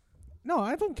 No,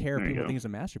 I don't care if There you people go. think it's a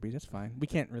masterpiece. That's fine. We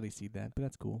can't really see that, but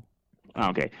that's cool.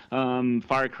 Okay.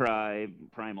 Far Cry,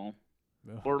 Primal,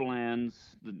 Ugh.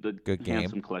 Borderlands, the Good game.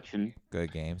 Handsome Collection,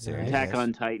 Good game. Nice. Serious. Attack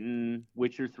on Titan,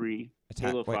 Witcher 3,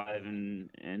 Halo wait, 5, and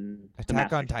the Attack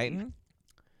Master on Chief. Titan?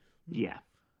 Yeah.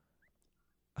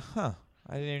 Huh.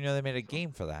 I didn't even know they made a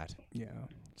game for that. Yeah.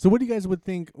 So what do you guys would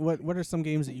think? What are some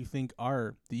games that you think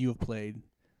that you have played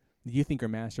that you think are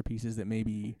masterpieces that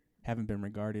maybe haven't been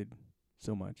regarded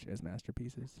so much as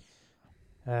masterpieces?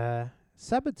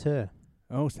 Saboteur.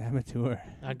 Oh, Saboteur.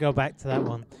 I go back to that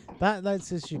one. That's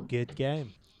just a good game.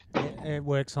 It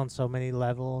works on so many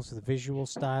levels. The visual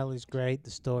style is great.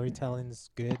 The storytelling is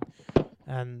good,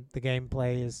 and the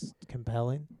gameplay is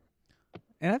compelling.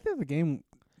 And I think the game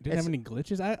didn't have It's- any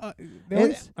glitches.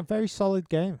 It's a very solid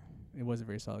game. It was a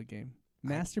very solid game.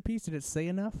 Masterpiece. Did it say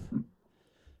enough?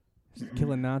 Just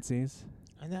killing Nazis.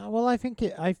 I know. Well, I think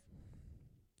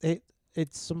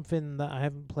it's something that I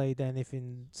haven't played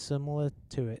anything similar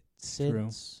to it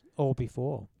since or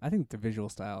before. I think the visual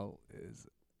style is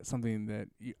something that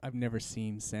I've never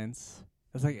seen since.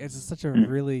 It's such a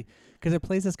really, because it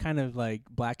plays this kind of like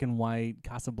black and white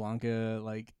Casablanca,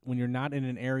 like when you're not in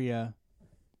an area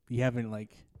you haven't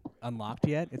like unlocked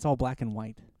yet, it's all black and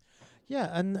white. Yeah,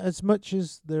 and as much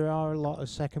as there are a lot of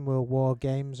Second World War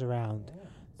games around,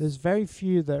 there's very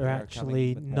few that are They are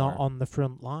actually coming with not more. on the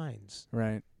front lines.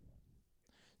 Right.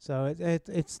 So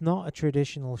it's not a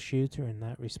traditional shooter in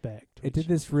that respect. It did which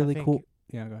this I really think cool.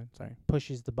 Yeah, go ahead. Sorry.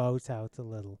 pushes the boat out a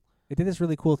little. It did this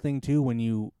really cool thing too when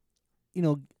you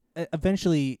know,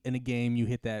 eventually in a game you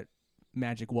hit that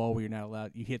magic wall where you're not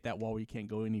allowed. You hit that wall where you can't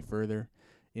go any further.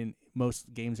 In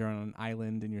most games are on an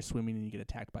island and you're swimming and you get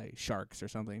attacked by sharks or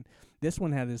something. This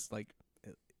one had this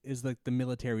is like the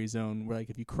military zone where like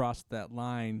if you cross that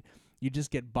line, you just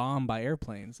get bombed by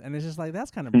airplanes, and it's just like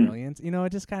that's kind of brilliant. You know, it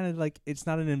just kind of like it's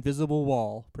not an invisible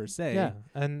wall per se. Yeah,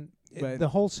 and But- the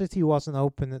whole city wasn't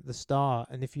open at the start,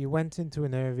 and if you went into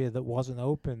an area that wasn't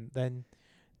open, then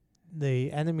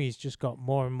the enemies just got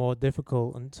more and more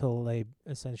difficult until they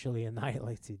essentially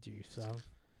annihilated you. So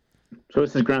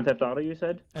this is Grand Theft Auto, you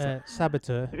said?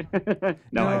 Saboteur.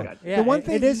 No, I No. got you. Yeah, one it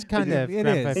thing- is kind it of is-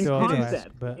 Grand it Theft is. In Auto,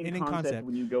 concept, but in in concept, concept.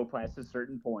 when you go past a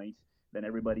certain point, then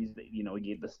everybody's,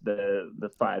 gave this the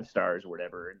 5 stars or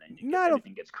whatever, and then No, I don't-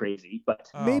 everything gets crazy.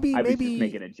 But Oh. maybe I was just maybe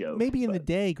making a joke. maybe in the but-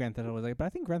 day Grand Theft Auto was like, but I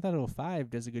think Grand Theft Auto 5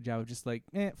 does a good job of just like,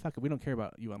 fuck it, we don't care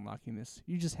about you unlocking this.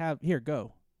 You just have here,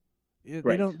 go. They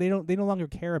Right. they no longer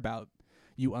care about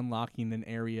you unlocking an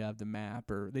area of the map,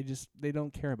 or they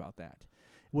don't care about that,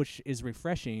 which is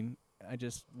refreshing. I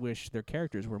just wish their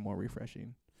characters were more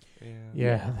refreshing.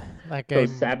 yeah, that game.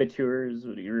 Those saboteurs,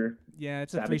 you're Yeah,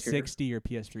 it's a Saboteur. 360 or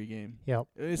PS3 game. Yep.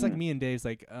 It's like me and Dave's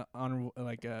like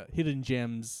hidden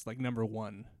gems like number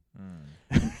 1.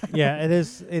 Yeah, it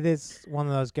is. It is one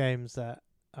of those games that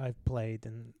I've played,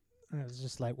 and it was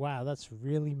just like, wow, that's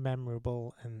really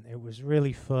memorable, and it was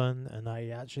really fun, and I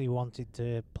actually wanted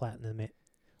to platinum it.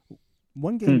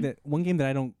 One game that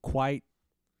I don't quite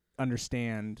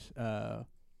understand.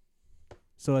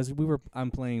 So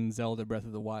I'm playing Zelda Breath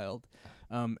of the Wild,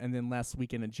 and then last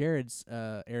weekend at Jared's,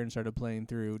 Aaron started playing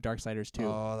through Darksiders 2.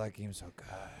 Oh, that game's so good.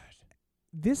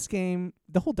 This game,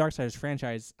 the whole Darksiders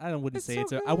franchise, I wouldn't It's say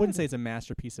so I wouldn't good. say it's a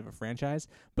masterpiece of a franchise,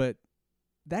 but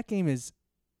that game is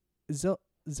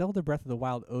Zelda Breath of the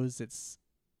Wild owes its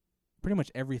pretty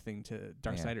much everything to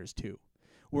Darksiders 2.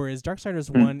 Whereas Darksiders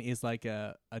 1 is like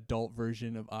a adult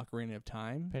version of Ocarina of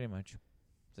Time. Pretty much.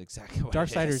 It's exactly what it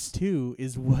Darksiders is. 2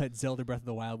 is what Zelda Breath of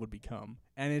the Wild would become.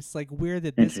 And it's like weird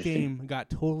that this Interesting. game got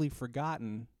totally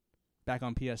forgotten back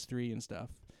on PS3 and stuff.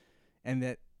 And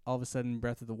that all of a sudden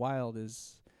Breath of the Wild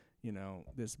is,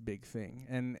 this big thing.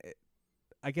 And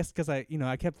I guess because I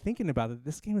kept thinking about it,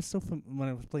 this game is so when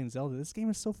I was playing Zelda, this game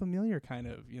is so familiar kind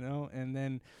of, and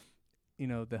then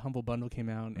the Humble Bundle came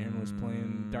out and Aaron was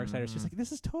playing Darksiders. She's like,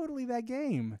 this is totally that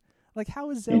game. Like, how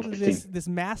is Zelda this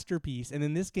masterpiece, and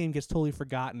then this game gets totally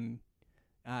forgotten?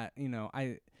 I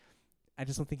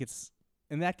just don't think it's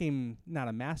in that game not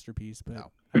a masterpiece, but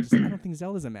No. I don't think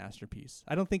Zelda's a masterpiece.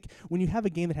 I don't think when you have a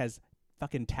game that has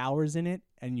fucking towers in it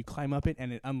and you climb up it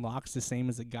and it unlocks the same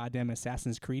as a goddamn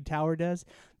Assassin's Creed tower does,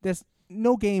 there's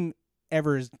no game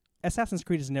ever is. Assassin's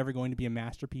Creed is never going to be a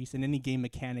masterpiece, and any game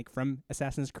mechanic from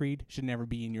Assassin's Creed should never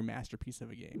be in your masterpiece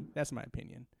of a game. That's my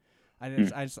opinion.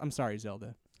 I'm sorry,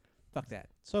 Zelda. Fuck that.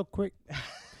 So a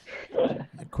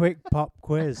quick pop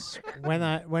quiz. When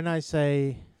I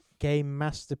say game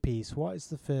masterpiece, what is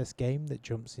the first game that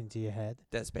jumps into your head?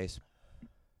 Dead Space.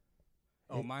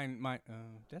 Oh,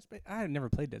 Dead Space. I had never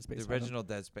played Dead Space. The original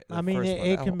Dead Space. I mean,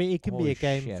 it can be holy a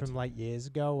game shit. from like years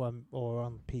ago, or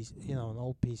on PC, an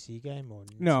old PC game, or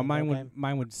No, Nintendo game.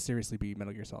 mine would seriously be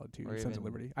Metal Gear Solid 2, Or Sons of even-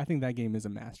 Liberty. I think that game is a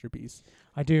masterpiece.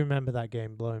 I do remember that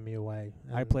game blowing me away.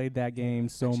 I and played that game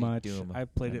so Actually, much. Doom. I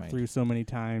played Never it mind. through so many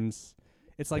times.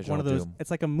 It's like one of Original those. Doom.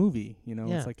 It's like a movie, Yeah.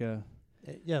 It's like a.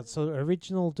 Yeah, so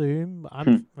original Doom. Hmm.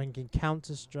 I'm thinking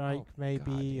Counter Strike, Oh,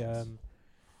 maybe. God, yes.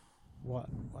 What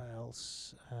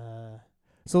else?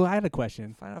 So I had a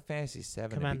question. Final Fantasy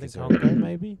 7. Command and Conquer,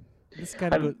 maybe. This guy.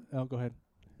 Go ahead.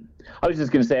 I was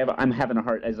just gonna say I'm having a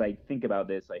hard as I think about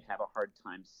this. I have a hard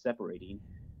time separating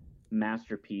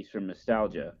masterpiece from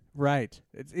nostalgia. Right.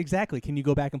 It's exactly. Can you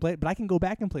go back and play it? But I can go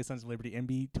back and play Sons of Liberty and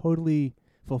be totally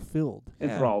fulfilled.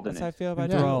 Enthralled in That's how I it. feel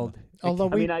about Enthralled. Although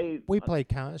I mean, I we played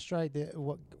Counter Strike,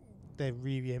 the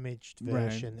re-imaged Right.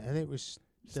 version, and it was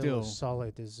still Still, as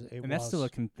solid as it was. and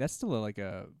that's still like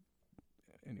a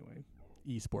anyway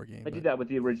e-sport game. I but- did that with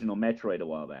the original Metroid a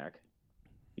while back.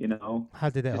 You know, How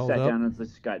did it just hold sat up? down and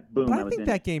just got boom. But I I was think in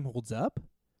that it. game holds up.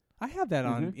 I have that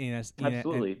on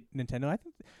Absolutely. Nintendo. I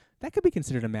think that could be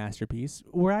considered a masterpiece.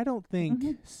 Where I don't think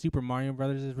Mhm. Super Mario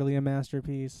Brothers is really a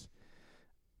masterpiece.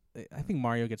 I think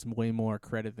Mario gets way more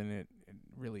credit than it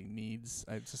really needs.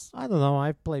 I don't know.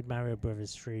 I've played Mario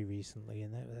Brothers 3 recently,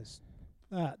 and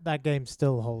that game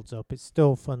still holds up. It's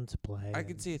still fun to play. I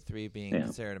could and see 3 being Yeah.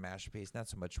 considered a masterpiece, not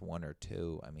so much 1 or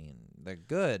 2. I mean, they're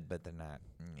good, but they're not.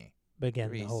 again,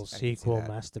 the Three's- whole I can see sequel that.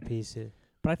 masterpiece.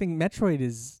 But I think Metroid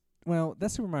is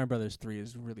that Super Mario Brothers 3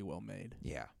 is really well made.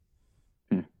 Yeah.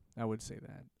 I would say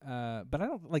that. But I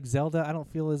don't like Zelda. I don't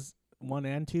feel as 1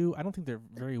 and 2. I don't think they're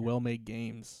very well made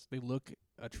games. They look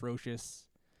atrocious.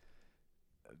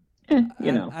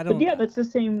 You know, I but don't- yeah, that's the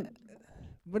same.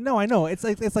 But no, I know it's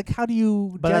like how do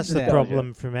you But judge that's the that?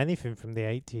 problem from anything from the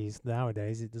 80s.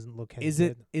 Nowadays, it doesn't look any Is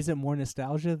good. it more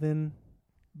nostalgia than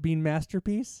being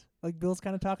masterpiece? Like Bill's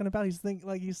kind of talking about. He's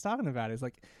talking about it. It's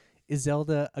like, is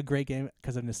Zelda a great game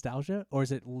because of nostalgia, or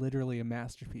is it literally a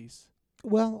masterpiece?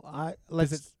 Well,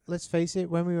 it's- let's face it.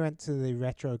 When we went to the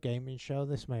retro gaming show,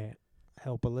 this may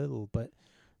help a little, but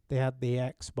they had the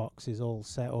Xboxes all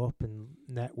set up and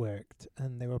networked,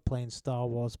 and they were playing Star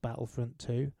Wars Battlefront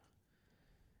 2.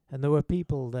 And there were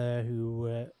people there who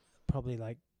were probably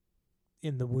like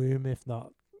in the womb, if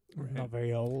not Right. not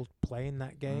very old, playing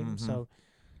that game. Mhm. So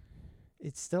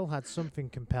it still had something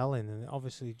compelling, and it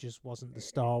obviously just wasn't the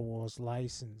Star Wars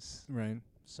license. Right.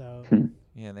 So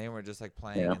Yeah, they were just like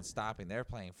playing Yeah. and stopping. They're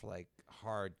playing for like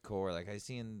hardcore. Like I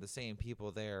seen the same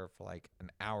people there for like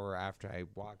an hour after I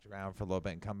walked around for a little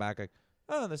bit and come back like,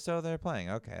 oh, they're playing.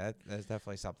 Okay, there's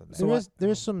definitely something there. there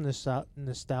is some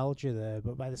nostalgia there,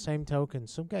 but by the same token,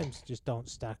 some games just don't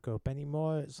stack up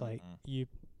anymore. It's like Mm-mm. you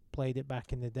played it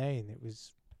back in the day, and it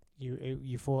was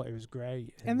you thought it was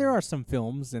great. And there are some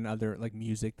films and other like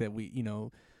music that we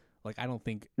like I don't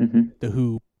think Mm-hmm. the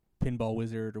Who, Pinball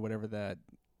Wizard or whatever that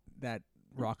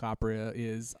rock opera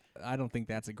is. I don't think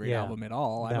that's a great Yeah. album at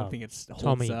all. I No. don't think it holds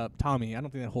Tommy. up. Tommy, I don't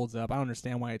think that holds up. I don't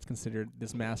understand why it's considered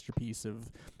this masterpiece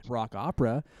of rock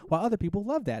opera, while other people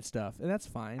love that stuff, and that's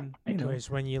fine. You know, Whereas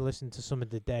when you listen to some of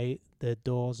the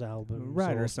Doors albums,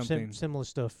 Right, or something. similar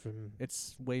stuff from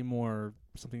it's way more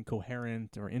something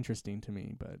coherent or interesting to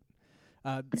me. But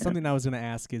something I was going to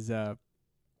ask is, I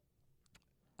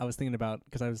was thinking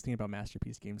about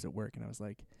masterpiece games at work, and I was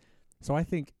like, so I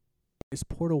think, is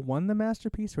Portal 1 the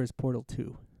masterpiece or is Portal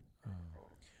 2?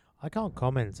 I can't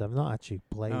comment. I've not actually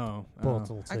played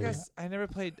Portal 2. I guess I never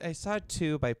played. I saw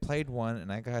 2, but I played 1,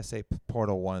 and I gotta say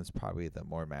Portal 1 is probably the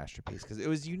more masterpiece because it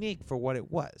was unique for what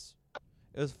it was.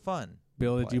 It was fun.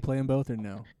 Bill, did you play them both or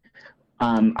no?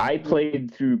 I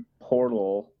played through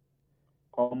Portal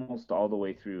almost all the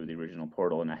way through the original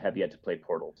Portal, and I have yet to play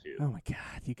Portal 2. Oh my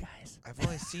God, you guys! I've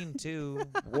only seen 2.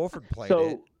 Wolford played so,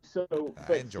 it. So, I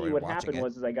but enjoyed see, what watching happened it.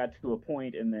 was I got to a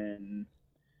point, and then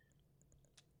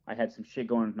I had some shit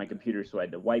going with my computer, so I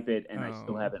had to wipe it, and I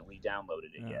still Oh. haven't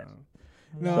re-downloaded it yet.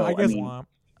 No, So, I I guess. mean-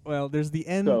 Well, there's the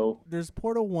end. So- There's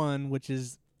Portal 1, which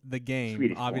is the game,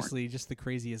 Swedish porn. obviously just the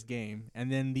craziest game,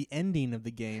 and then the ending of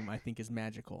the game I think is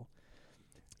magical.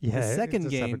 yeah, the second it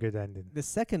does have game- a good ending. The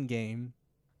second game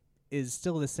is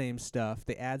still the same stuff.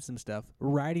 They add some stuff.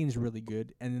 Writing's really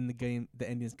good, and then the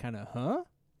ending's kind of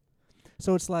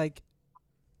So it's like,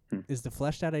 is the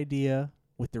fleshed out idea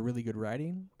with the really good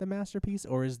writing the masterpiece,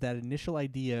 or is that initial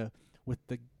idea with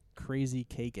the crazy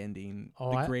cake ending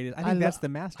Oh, the greatest? I I think lo- that's the I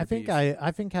masterpiece.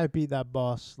 think I beat that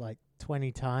boss like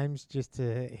 20 times just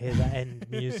to hear that end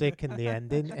music and the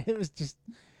ending. It was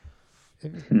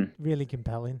Hmm. really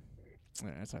compelling.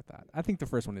 Yeah, that's what I thought. I think the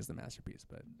first one is the masterpiece,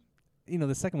 but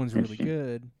the second one's really Interesting.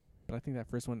 good. But I think that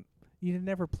first one, you had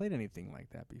never played anything like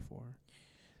that before.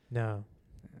 No.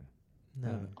 Yeah.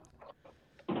 No.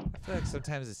 I feel like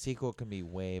sometimes the sequel can be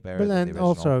way better But than the then original.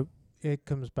 also, it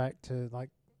comes back to like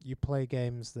you play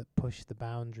games that push the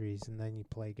boundaries, and then you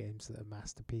play games that are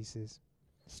masterpieces.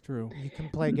 It's true. You can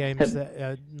play games that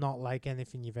are not like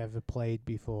anything you've ever played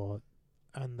before,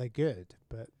 and they're good,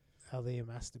 but are they a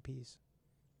masterpiece?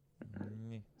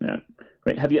 Mm, Yeah.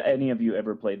 Right. Have any of you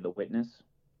ever played The Witness?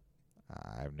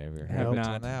 I've never Have heard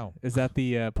not. until now. Is that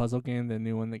the puzzle game, the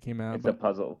new one that came out It's a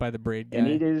puzzle. by the Braid guy?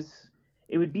 And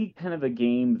it would be kind of a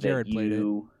game that Jared played it.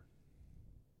 you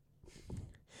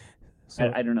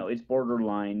So I don't know. It's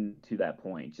borderline to that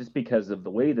point, just because of the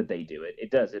way that they do it.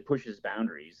 It pushes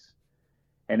boundaries,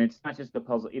 and it's not just a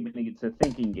puzzle. I mean, it's a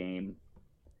thinking game,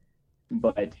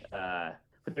 but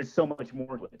there's so much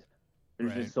more to it.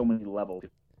 There's Right. just so many levels.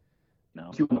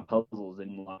 You unlock puzzles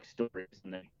and unlock stories,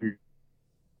 and then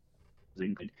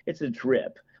it's a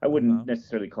trip. I wouldn't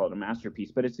necessarily call it a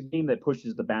masterpiece, but it's a game that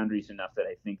pushes the boundaries enough that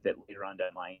I think that later on down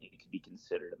the line it could be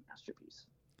considered a masterpiece.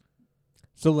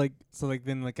 So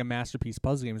then like a masterpiece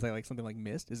puzzle game is that like something like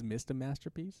Myst? Is Myst a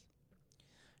masterpiece?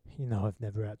 I've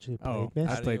never actually played Oh,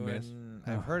 Myst. I played Myst.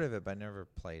 I've Oh. heard of it, but never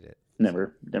played it.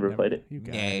 Never played it. You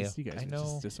guys, Yay. you guys I are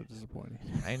know. just so disappointing.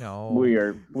 I know.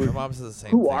 We're My mom says the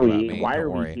same who thing are about we? me. Why Don't are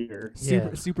we worry. here?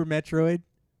 Yeah. Super Metroid.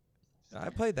 I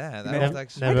played that. Never- That was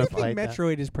actually never I fun. think played that.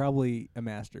 Metroid is probably a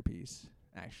masterpiece.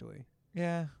 Actually,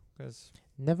 Yeah, because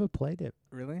Never played it.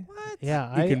 really? what?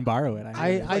 Yeah, You I can borrow it. I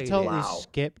played it. totally Wow.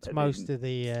 skipped That most didn't- of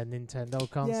the Nintendo Yeah,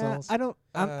 consoles. I don't.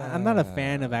 I'm not a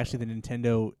fan of actually the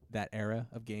Nintendo that era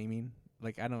of gaming.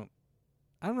 Like I'm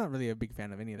not really a big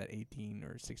fan of any of that 18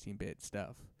 or 16-bit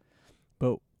stuff.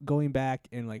 But going back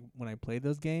and like when I played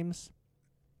those games,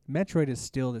 Metroid is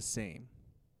still the same.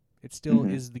 It still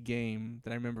Mhm. is the game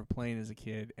that I remember playing as a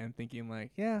kid and thinking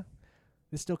like, yeah,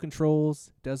 this still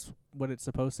controls, does what it's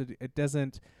supposed to do. It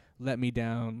doesn't let me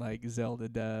down like Zelda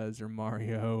does or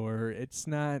Mario, or it's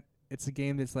not. It's a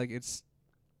game that's like it's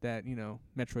that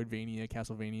Metroidvania,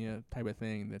 Castlevania type of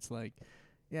thing. That's like,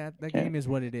 yeah, that Yeah. game is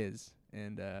what it is,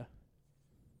 and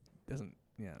doesn't.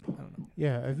 Yeah, I don't know.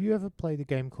 Yeah, have you ever played a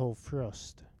game called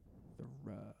Thrust? The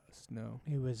Rust, no.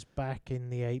 It was back in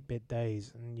the 8-bit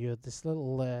days, and you're this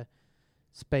little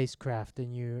spacecraft,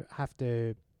 and you have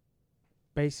to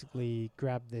basically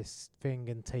grab this thing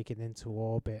and take it into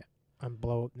orbit and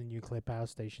blow up the nuclear power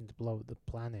station to blow up the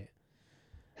planet.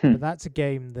 Hmm. But that's a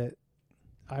game that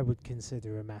I would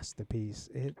consider a masterpiece.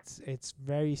 It's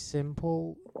very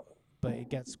simple, but it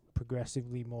gets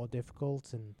progressively more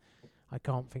difficult, and I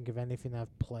can't think of anything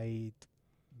I've played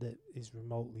that is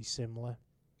remotely similar.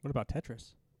 What about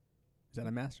Tetris? Is that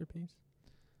a masterpiece?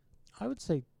 I would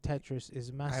say Tetris is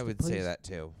a masterpiece. I would say that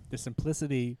too. The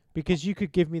simplicity because you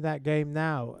could give me that game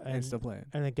now and and still play it.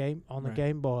 a game on Right. a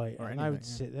Game Boy, Or and I would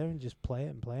anything, yeah. sit there and just play it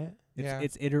and play it. Yeah.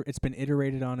 It's been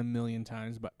iterated on a million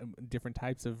times, but different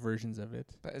types of versions of it.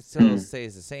 But it still Hmm.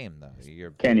 stays the same though.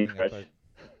 You're Candy picking up Crush.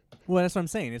 Well, that's what I'm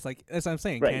saying. It's like that's what I'm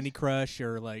saying. Right. Candy Crush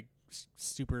or like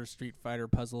Super Street Fighter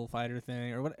Puzzle Fighter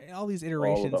thing or what? All these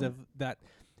iterations them. of that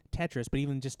Tetris, but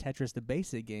even just Tetris, the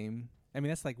basic game. I mean,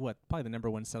 that's like what probably the number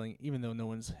one selling. Even though no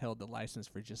one's held the license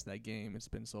for just that game, it's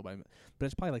been sold by. But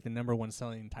it's probably like the number one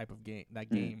selling type of game. That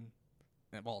Mm. game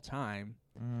of all time.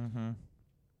 Mm-hmm.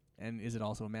 And is it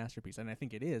also a masterpiece? And I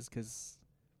think it is because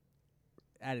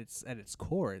at its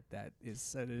core, that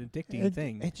is an addicting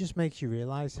thing. It just makes you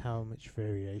realize how much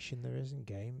variation there is in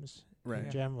games Right.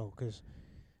 in general. Because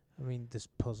I mean, there's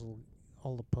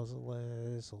all the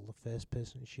puzzlers, all the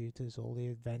first-person shooters, all the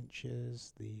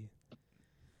adventures,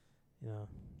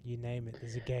 you name it.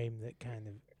 There's a game that kind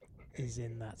of is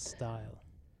in that style.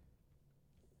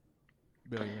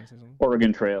 Billy, you want to say something?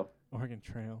 Oregon Trail. Oregon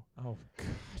Trail. Oh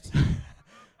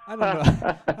I don't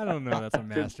know. I don't know. That's a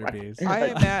masterpiece.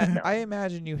 I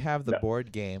imagine you have the No.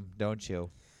 board game, don't you?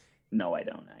 No, I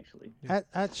don't actually.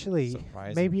 Actually,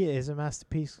 Surprising. maybe it is a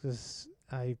masterpiece because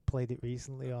I played it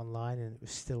recently online and it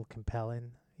was still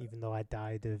compelling, even though I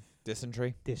died of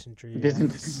Dysentery. dysentery.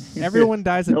 Everyone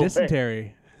dies of No way.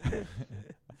 dysentery.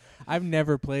 I've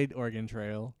never played Oregon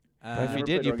Trail. But if you never did,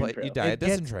 played you Oregon play, you Trail. died of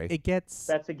dysentery. It gets.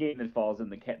 That's a game that falls in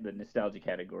the nostalgia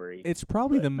category. It's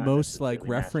probably but the not most like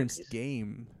necessarily referenced masterpiece.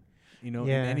 game, in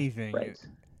Yeah. anything. Right.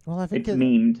 Well, I think It's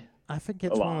memed. I think a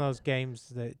it's one of lot. those games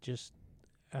that just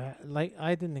like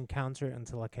I didn't encounter it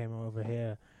until I came over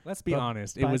here. Let's be But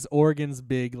honest. It back- was Oregon's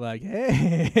big like,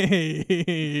 hey.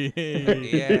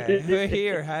 Yeah, we're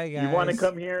here. Hi guys. You want to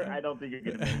come here? I don't think you're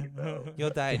gonna make it though.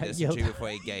 You'll die of Yeah, dysentery you'll- before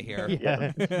you get here.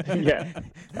 Yeah. Yeah,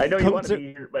 I know you Come want to- to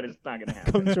be here, but it's not gonna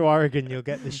happen. Come to Oregon, you'll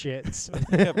get the shits.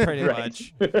 Yeah, pretty Right.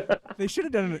 much. They should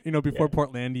have done it, before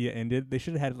Portlandia ended. They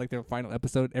should have had like their final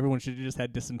episode. Everyone should have just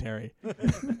had dysentery. Oh,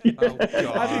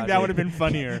 I think that would have been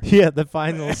funnier. Yeah, the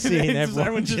final scene, Just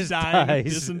everyone just dying of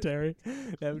dies. dysentery.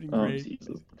 That would be Oh great.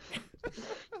 Jesus!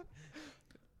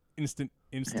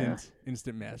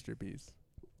 Instant masterpiece.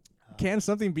 Can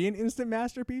something be an instant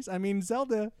masterpiece? I mean,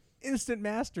 Zelda, instant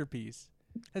masterpiece.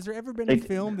 Has there ever been a It-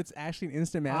 film that's actually an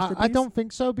instant masterpiece? I don't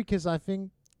think so because I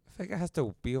think I think it has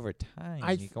to be over time.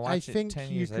 I you can watch it think 10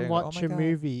 you years can later and go, watch oh my a God.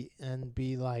 movie and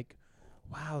be like,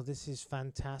 "Wow, this is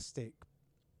fantastic,"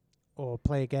 or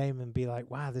play a game and be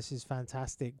like, "Wow, this is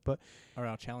fantastic." But Or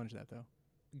I'll challenge that though.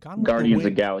 Gone with Guardians the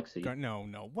of Wind. Galaxy.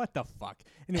 No. What the fuck?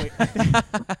 Anyway,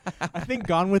 I think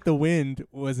Gone with the Wind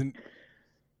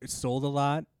it sold a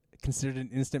lot, considered an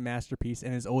instant masterpiece,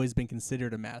 and has always been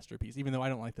considered a masterpiece, even though I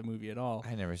don't like the movie at all.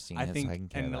 I never seen I it, think, so I can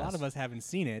care and a lot less. of us haven't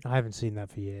seen it, I haven't seen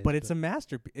that for years. but it's a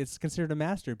masterpiece. It's considered a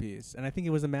masterpiece, and I think it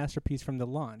was a masterpiece from the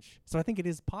launch. So I think it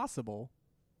is possible.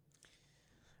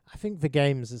 I think for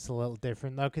games it's a little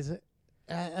different though, because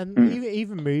and Mm.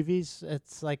 even movies,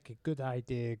 it's like a good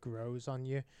idea grows on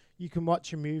you. You can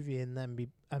watch a movie and then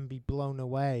be blown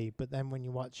away, but then when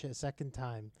you watch it a second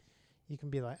time, you can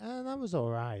be like, "Oh, that was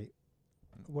all right."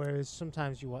 Whereas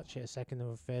sometimes you watch it a second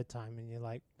or a third time and you're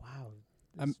like, "Wow,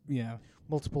 there's Yeah.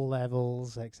 multiple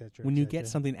levels, etc." When you get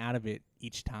something out of it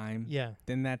each time, yeah,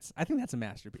 then I think that's a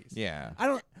masterpiece. Yeah. I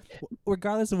don't,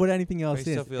 regardless of what anything But else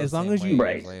you still is, feel as the long same as way you years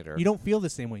Right. later. you don't feel the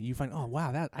same way. You find, oh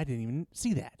wow, that I didn't even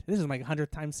see that. This is my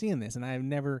 100th time seeing this, and I've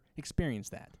never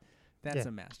experienced that. That's Yeah.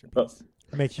 a masterpiece.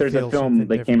 makes you There's feel a film something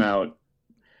that different. came out.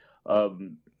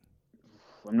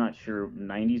 I'm not sure,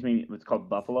 90s maybe. It's called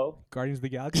Buffalo. Guardians of the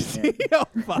Galaxy. oh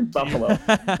fuck Buffalo. you.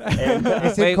 And,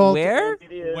 Is it Wait, called- where?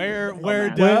 It is Where- a where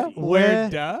masterpiece. duh? Where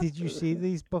duh? did you see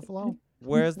these buffalo?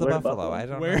 Where's the Where the buffalo? buffalo? I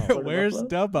don't Where know. where's Buffalo?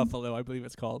 the Buffalo? I believe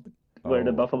it's called, Where the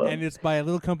Oh. Buffalo? and it's by a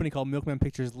little company called Milkman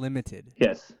Pictures Limited.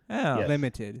 Yes. Oh. Yes.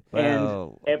 Limited.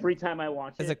 Well, And every time I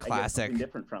watch It's it, a classic. I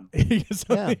get something different from.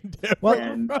 Something different. Well-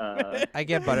 And I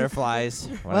get butterflies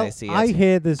when Well, I see it. I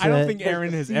hear there's I don't a- think there's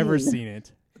Aaron a has ever scene. seen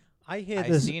it. I hear I've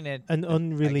there's seen it. an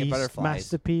unreleased butterflies.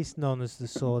 masterpiece known as The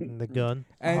Sword and the Gun.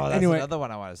 And Oh, that's anyway, another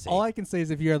one I want to see. all I can say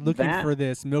is if you're looking That- for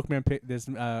this Milkman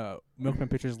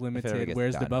Pictures Limited, gets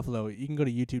Where's the done. Buffalo, you can go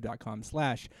to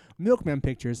youtube.com/Milkman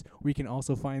Pictures, where you can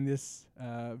also find this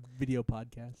video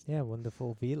podcast. Yeah,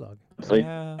 wonderful vlog.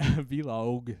 yeah.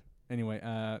 Vlog. Anyway,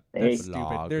 Hey. that's stupid.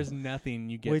 Vlog. There's nothing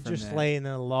you get We're from just that laying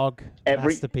a log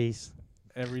Every- masterpiece.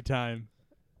 every time.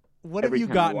 What Every have you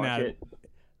time I gotten watch out of it, it?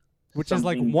 Which is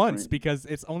like something once different. because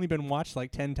it's only been watched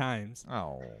like 10 times.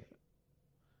 Oh.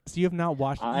 So you have not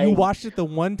watched I- you watched it the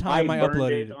one time I, burned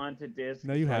uploaded it it. onto disc.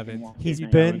 No, you so I can haven't. watch He's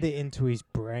it burned now. it into his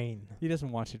brain. He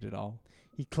doesn't watch it at all.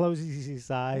 He closes his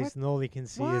eyes What? and all he can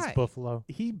see Why? is buffalo.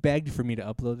 He begged for me to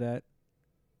upload that,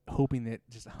 hoping that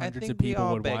just I hundreds think of we people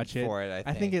all would begged watch it. for it.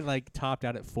 I think it like topped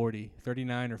out at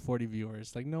 39 or 40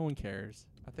 viewers. Like no one cares.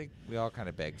 I think we all kind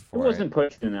of begged It for wasn't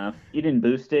pushed enough. You didn't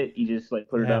boost it. You just like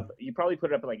put it Yeah. up. You probably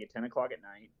put it up at like at 10 o'clock at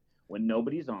night when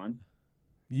nobody's on.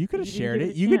 You could have You didn't shared give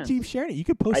it. it a You could chance. keep sharing it. You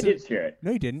could post I it. did share it.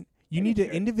 No, you didn't. You I need did to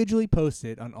share it. individually post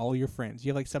it on all your friends.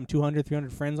 You have like some 200,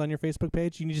 300 friends on your Facebook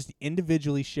page. You need to just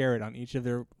individually share it on each of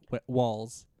their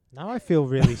walls. Now I feel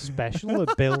really special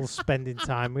that Bill's spending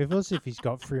time with us if he's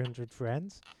got 300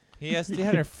 friends. He has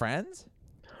 300 friends?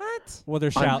 What? Well,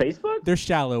 they're On shallow. Facebook? They're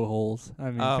shallow holes.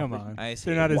 I mean, Oh, come on. I see.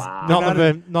 They're not as Wow. they're None not of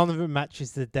as- them, none of them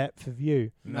matches the depth of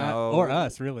you. not- No. or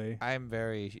us really. I'm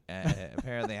very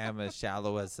apparently I'm as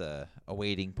shallow as a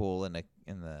wading pool in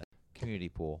the community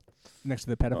pool. Next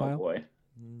to the Oh pedophile. boy.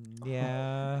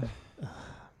 Yeah.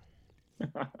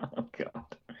 Oh god.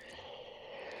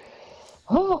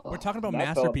 Oh, We're talking about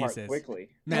that fell apart masterpieces. Quickly.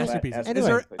 Masterpieces. That- Is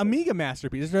there quickly. Amiga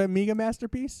masterpiece? Is there Amiga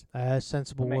masterpiece?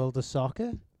 Sensible Ama- World of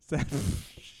Soccer,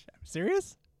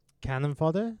 Serious? Cannon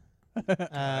Fodder, I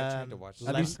tried to watch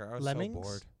Lem- soccer. I was Lemmings? so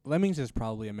bored. Lemmings is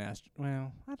probably a master.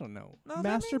 Well, I don't know. No, Lemmings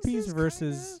Masterpiece is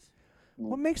versus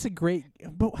what makes a great?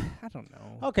 But I don't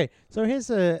know. Okay, so here's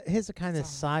a kind of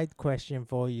side question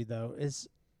for you though: is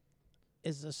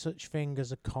there such thing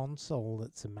as a console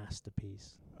that's a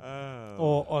masterpiece,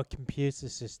 or a computer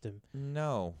system?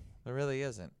 No, there really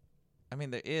isn't. I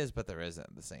mean, there is, but there isn't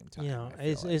at the same time. You know,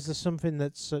 I feel like. is there something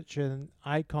that's such an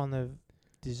icon of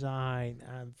design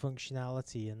and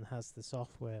functionality and has the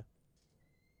software?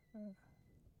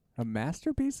 A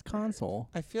masterpiece console.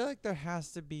 I feel like there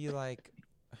has to be like,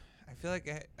 I feel like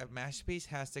a masterpiece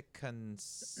has to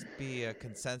be a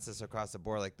consensus across the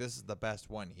board. Like, this is the best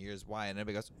one. Here's why, and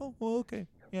everybody goes, "Oh, well, okay,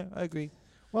 yeah, I agree."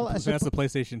 Well, I So that's the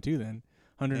PlayStation 2 then.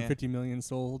 150 Yeah. million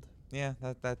sold. Yeah,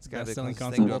 that's got to be the Best-selling closest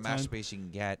console thing of to all a time. masterpiece you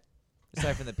can get,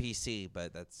 aside from the PC.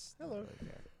 But that's Hello.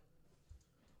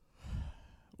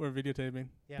 We're videotaping.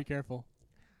 Yeah. Be careful.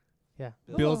 Yeah.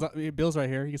 Bill's Bill's right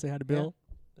here. You can say hi to Bill.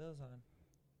 Bill's on.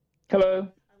 Hello.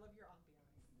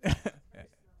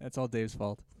 That's all Dave's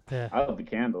fault. Yeah. I love the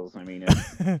candles. I mean,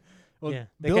 Well, Yeah.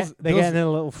 Bill's, They're Bill's, getting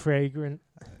a little fragrant.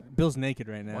 Bill's naked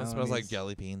right now. One and smells like he's-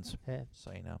 jelly beans, Yeah.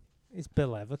 so you know. Is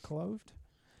Bill ever clothed?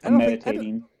 I'm I don't think-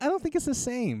 meditating. I don't think it's the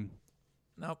same.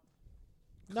 Nope.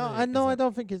 No, Clearly I know. I isn't.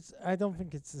 don't think it's. I don't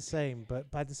think it's the same.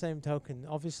 But by the same token,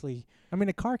 obviously, I mean,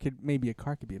 a car could be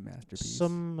a masterpiece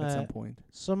Some, at some uh, point.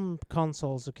 some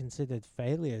consoles are considered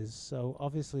failures. So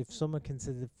obviously, if some are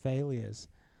considered failures,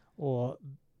 or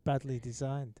badly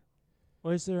designed?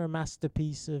 Or is there a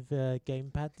masterpiece of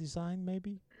gamepad design,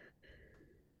 maybe?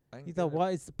 You thought,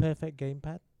 what is the perfect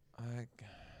gamepad?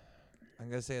 I'm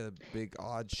gonna say the big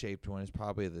odd-shaped one is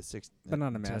probably the But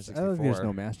not a Nintendo masterpiece. I don't think there's 64.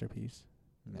 no masterpiece.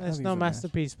 No. There's think no it's a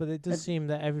masterpiece, but it does seem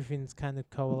that everything's kind of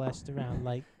coalesced around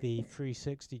like the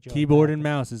 360 joypad. Keyboard and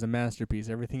mouse is a masterpiece.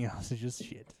 Everything else is just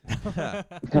shit.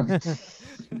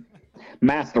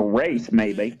 Master Race,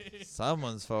 maybe.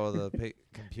 Someone's for the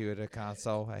computer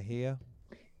console. I hear.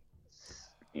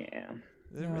 Yeah.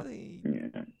 It really.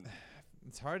 Yeah.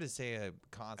 It's hard to say a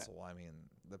console. I mean,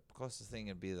 the closest thing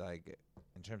would be like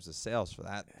in terms of sales for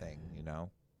that thing, you know.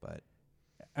 But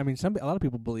I mean, a lot of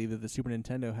people believe that the Super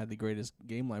Nintendo had the greatest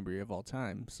game library of all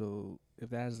time. So if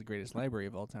that has the greatest library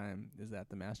of all time, is that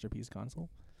the masterpiece console?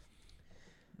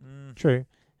 True.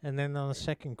 And then on the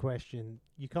second question,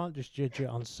 you can't just judge it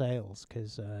on sales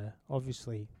because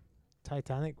obviously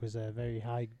Titanic was a very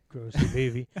high-grossing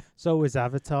movie. So was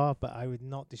Avatar, but I would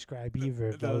not describe either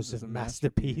of those as a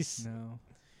masterpiece. No.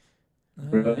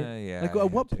 Really? Yeah. Like, I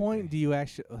at what have to point agree. do you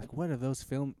actually like? What of those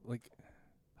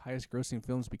highest grossing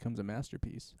films becomes a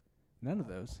masterpiece? None of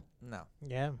those. No.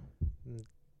 Yeah.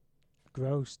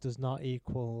 Gross does not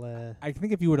equal... I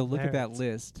think if you were to look at that Merit.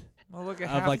 list, Well, look at Of,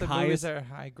 half like, the highest- movies that are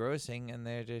high grossing and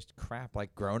they're just crap.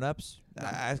 Like Grown Ups,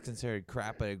 I considered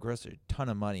crap, but it grossed a ton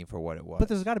of money for what it was. but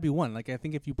there's got to be one. Like, I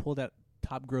think if you pull that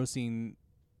top grossing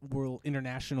world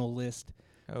international list,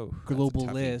 that's a global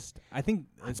toughie. list, I think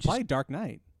I'm it's just- probably Dark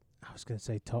Knight. I was going to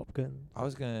say Top Gun. I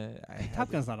was gonna. Top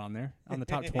Gun's not on there on the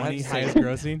top I'd 20 say- highest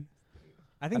grossing.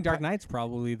 I think I'd Dark pro- Knight's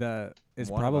probably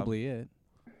One of 'em. it.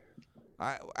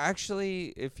 I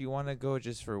actually, if you want to go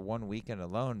just for one weekend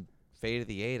alone, Fate of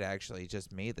the Eight actually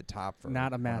just made the top for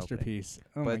Not a one opening. masterpiece.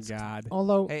 Oh But my it's- god.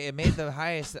 Although, Hey, it made the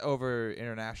highest over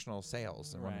international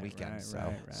sales in one Right, weekend. right, so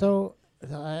right. so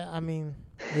I mean,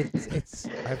 it's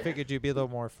I figured you'd be a little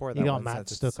more for that. You got one Matt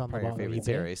since stuck it's on the probably your bottom of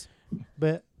favorite your series.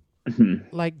 but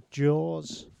Mhm. like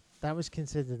Jaws, that was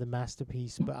considered a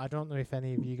masterpiece. But I don't know if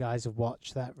any of you guys have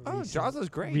watched that. Oh, Jaws was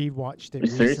great. Rewatched it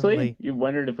Seriously? recently. You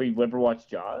wondered if we've ever watched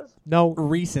Jaws? No,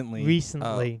 Recently.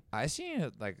 recently. I seen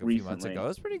it like a few months Recently. ago. It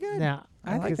was pretty good. Now,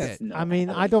 I liked it's- it. I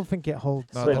mean, I don't think it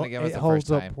holds. No, then up, again, it was it the holds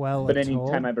first up time. well But at any all.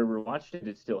 time I've ever watched it,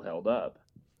 it still held up.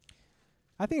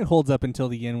 I think it holds up until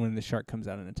the end when the shark comes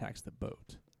out and attacks the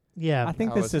boat. Yeah, I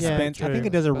think Oh, the it's- suspense. yeah, I think true.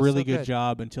 it does a But really still good good.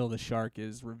 job until the shark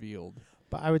is revealed.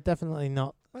 but I would definitely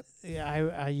not. What? Yeah,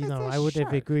 I you It's know, a I would have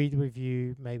shark. agreed with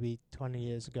you maybe 20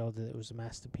 years ago that it was a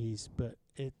masterpiece, but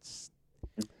it's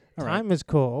All right. time has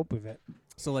caught up with it.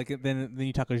 So like then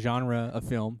you talk a genre of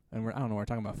film, and I don't know, we're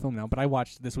talking about film now. But I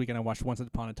watched this weekend. I watched Once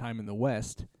Upon a Time in the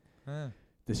West, the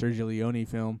Sergio Leone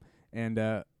film, and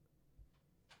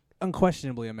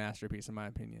unquestionably a masterpiece in my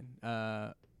opinion.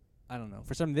 I don't know.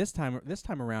 For some this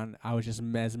time around, I was just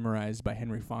mesmerized by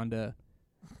Henry Fonda,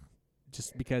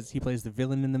 just because he plays the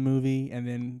villain in the movie, and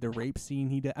then the rape scene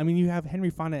he does. I mean, you have Henry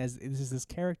Fonda as this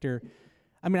character.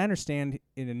 I mean, I understand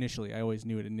it initially. I always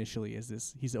knew it initially as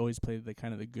this. He's always played the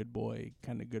kind of the good boy,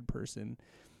 kind of good person.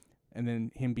 And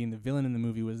then him being the villain in the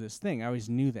movie was this thing. I always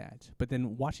knew that. But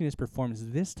then watching his performance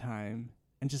this time,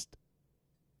 and just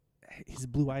his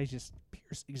blue eyes just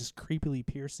creepily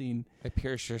piercing. It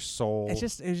pierced your soul. It's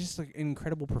just like an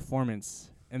incredible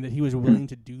performance, and that he was willing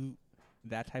to do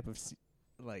that type of to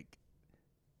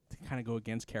kind of go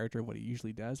against character of what he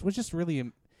usually does was just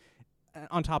really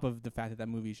on top of the fact that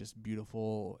movie is just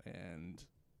beautiful and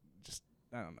just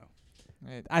I don't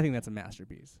know. I think that's a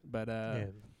masterpiece. But Yeah.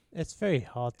 It's very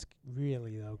hard to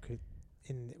really though,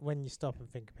 when you stop and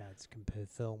think about it, to compare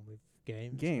film with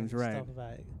games. Games, when you right. stop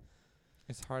about it.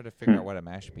 It's hard to figure out what a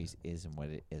masterpiece is and what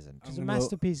it isn't. Because I'm a gonna go-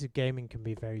 masterpiece of gaming can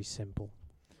be very simple.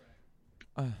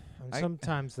 And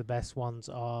sometimes the best ones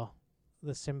are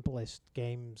the simplest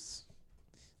games,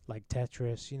 like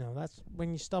Tetris. You know, that's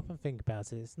when you stop and think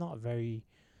about it. It's not a very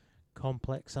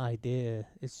complex idea.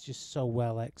 It's just so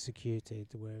well executed.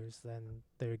 Whereas then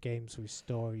there are games with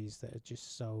stories that are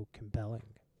just so compelling.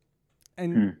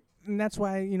 and that's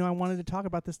why I wanted to talk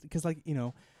about this because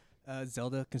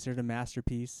Zelda considered a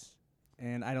masterpiece.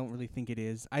 And I don't really think it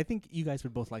is. I think you guys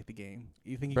would both like the game.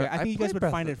 I think you guys would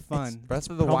find it fun. Breath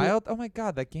of the probably- Wild? Oh my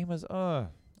god, that game was It's oh,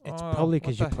 probably what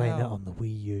because you're the playing it hell? on the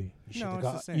Wii U. You No, should it's the have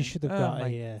got. same. You should have Oh got my-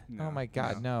 a. No, Oh my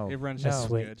God, no. It runs No. just as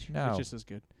good. Switch. No. It's just as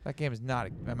good. That game is not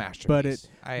a masterpiece. But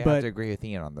I have but- to agree with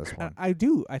Ian on this one. I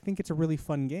do. I think it's a really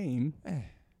fun game, All right.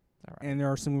 and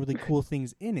there are some really cool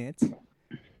things in it.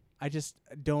 I just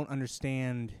don't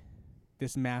understand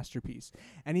this masterpiece.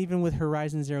 And even with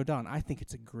Horizon Zero Dawn, I think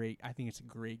it's a great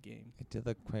game. It did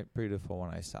look quite beautiful when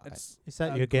I saw it. It's Is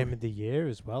that a your game gr- of the year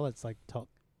as well? It's like top.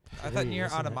 I thought three, Nier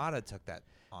isn't it? Automata took that.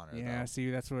 honor. Yeah, though. see,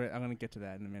 that's what I'm gonna get to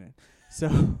that in a minute.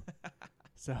 So,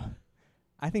 so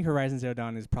I think Horizon Zero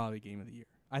Dawn is probably game of the year.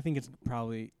 I think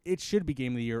it should be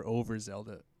game of the year over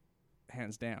Zelda,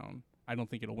 hands down. I don't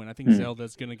think it'll win. I think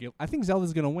Zelda's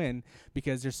gonna win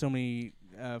because there's so many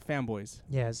fanboys.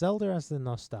 Yeah, Zelda has the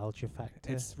nostalgia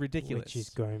factor. It's ridiculous. Which is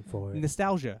going for it.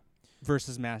 Nostalgia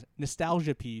versus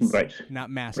nostalgia piece, Right. not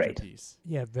masterpiece.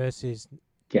 Yeah, versus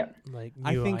Yeah. like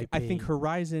I new think IP.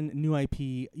 Horizon new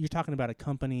IP. You're talking about a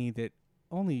company that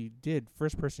only did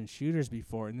first-person shooters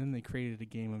before, and then they created a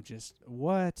game of just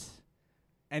what?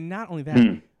 And not only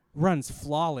that, runs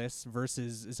flawless.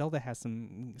 Versus Zelda has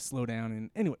some slowdown and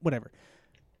anyway, whatever.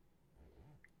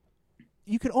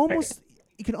 You could almost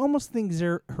think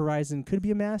Horizon could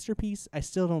be a masterpiece. I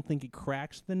still don't think it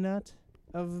cracks the nut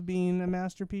of being a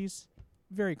masterpiece.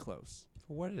 Very close.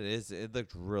 For what it is, it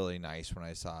looked really nice when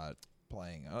I saw it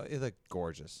playing. Oh, it looked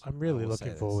gorgeous. I'm really I will say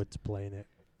looking this. forward to playing it.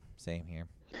 Same here.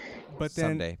 But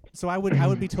then, Someday. so I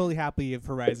would be totally happy if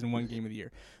Horizon won Game of the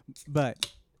Year.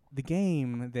 But the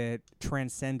game that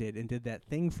transcended and did that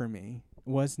thing for me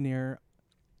was Nier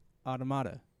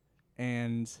Automata,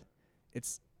 and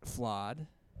it's flawed,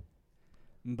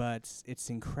 but it's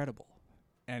incredible,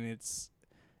 and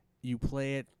you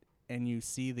play it and you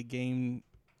see the game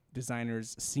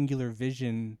designer's singular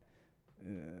vision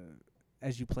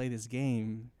as you play this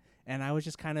game. And I was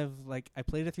just kind of like, I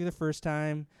played it through the first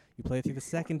time, you play it through the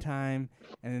second time,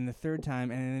 and then the third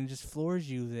time, and then it just floors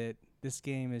you that this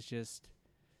game is just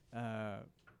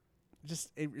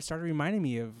it started reminding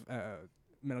me of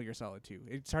Metal Gear Solid 2.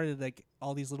 It started like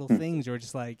all these little things were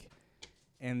just like,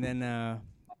 and then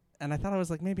and I thought I was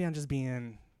like, maybe I'm just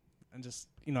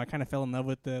I kind of fell in love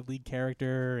with the lead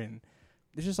character, and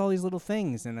there's just all these little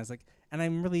things, and I was like, and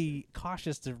I'm really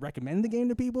cautious to recommend the game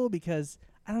to people because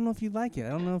I don't know if you like it. I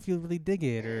don't know if you really dig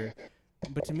it,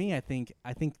 but to me, I think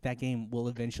that game will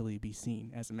eventually be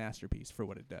seen as a masterpiece for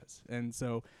what it does. And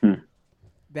so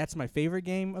that's my favorite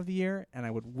game of the year, and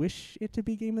I would wish it to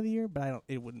be game of the year, but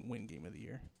it wouldn't win game of the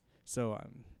year. So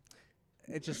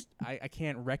it just I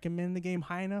can't recommend the game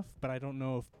high enough, but I don't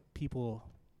know if people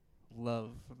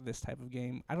love this type of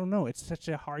game. I don't know. It's such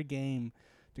a hard game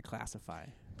to classify.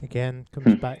 Again,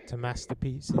 comes back to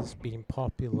masterpieces being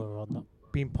popular or not.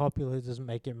 Being popular doesn't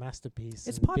make it a masterpiece.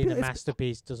 It's and popular. Being a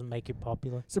masterpiece doesn't make it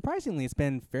popular. Surprisingly, it's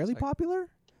been fairly It's like- popular,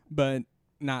 but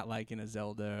not like in a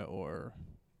Zelda or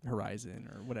Horizon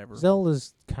or whatever.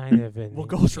 Zelda's kind of an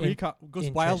Ghost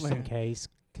interesting Wildland. case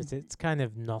because it's kind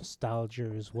of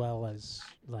nostalgia as well as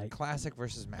like Classic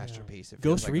versus masterpiece. It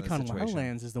Ghost feels like in this Recon situation.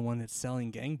 Wildlands is the one that's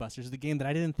selling gangbusters. The game that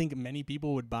I didn't think many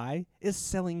people would buy is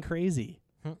selling crazy.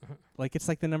 Like, it's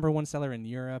like the number one seller in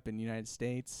Europe and United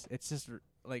States. It's just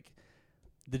like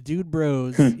the Dude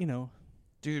Bros,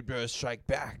 Dude, bro, strike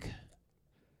back.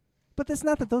 But that's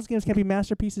not that those games can't be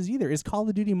masterpieces either. Is Call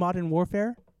of Duty Modern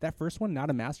Warfare, that first one, not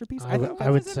a masterpiece? I would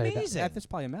was say that. amazing. That's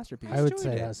probably a masterpiece. I would doing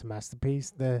say it. that's a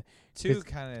masterpiece. The Two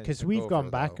kind of because we've gone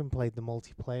back and played the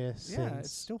multiplayer Yeah, since.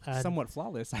 it's still and somewhat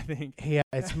flawless, I think. Yeah,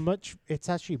 it's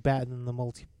actually better than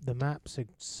the maps are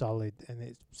solid, and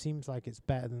it seems like it's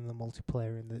better than the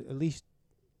multiplayer in at least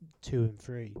 2 and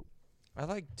 3. I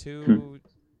like 2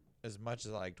 as much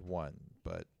as I liked 1,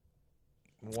 but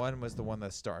 1 was the one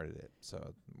that started it,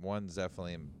 so 1's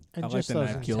definitely. And I like just the those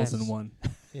 9 kills in intense- one.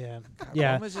 Yeah, God,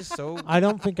 yeah. 1 was just so. I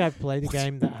don't think I've played a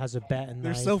game that has a better.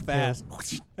 They're knife so kill. fast.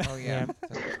 Oh yeah.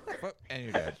 And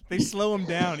you're dead. They slow them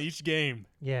down each game.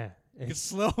 Yeah, It's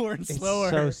slower and it's slower.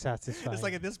 so satisfying. It's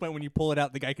like at this point when you pull it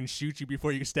out, the guy can shoot you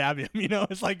before you can stab him.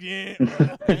 It's like, yeah.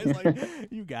 It's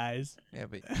like, you guys. Yeah,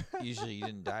 but usually you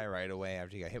didn't die right away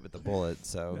after you got hit with the bullet,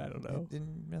 so I don't know. it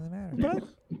didn't really matter.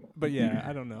 But yeah,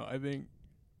 I don't know. I think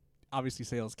obviously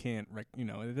sales can't,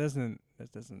 it doesn't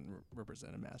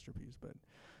represent a masterpiece. But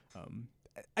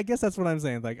I guess that's what I'm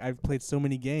saying. Like, I've played so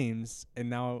many games, and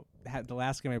now the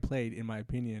last game I played, in my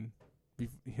opinion,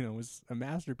 was a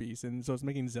masterpiece, and so it's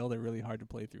making Zelda really hard to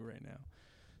play through right now.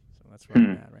 So that's where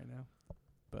I'm at right now.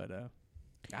 But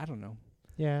I don't know.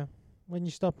 Yeah, when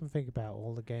you stop and think about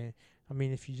all the game, I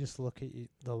mean, if you just look at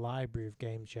the library of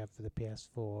games you have for the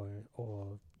PS4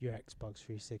 or your Xbox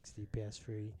 360,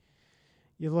 PS3,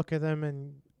 you look at them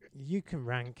and you can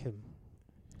rank them.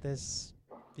 There's,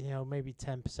 maybe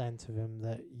 10% of them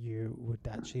that you would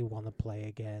actually want to play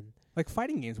again. Like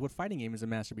fighting games. What fighting game is a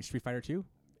masterpiece? Street Fighter 2?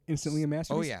 Instantly a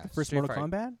masterpiece? Oh, yeah. The first Street Mortal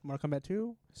Kombat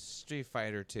 2? Street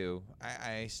Fighter 2.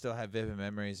 I still have vivid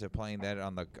memories of playing that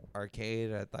on the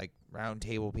arcade at like Round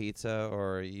Table Pizza,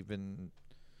 or even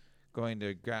going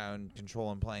to Ground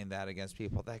Control and playing that against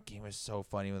people. That game was so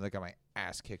funny when I got my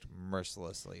ass kicked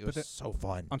mercilessly. It was so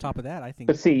fun. On top of that, I think.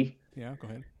 But see, Yeah, go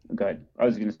ahead. go ahead. I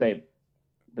was going to say,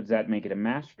 But does that make it a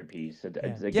masterpiece? Yeah.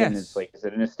 Again, Yes. it's like, is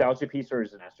it a nostalgia piece or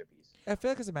is it a masterpiece? I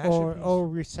feel like it's a Or masterpiece.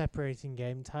 we're separating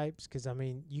game types, because I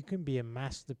mean, you can be a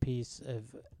masterpiece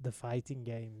of the fighting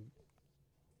game,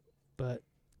 but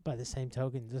by the same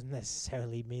token, it doesn't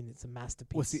necessarily mean it's a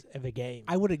masterpiece see, of a game.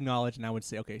 I would acknowledge and I would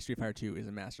say, okay, Street Fighter 2 is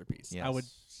a masterpiece. I would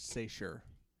Yes. say sure.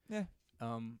 Yeah.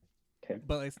 Okay.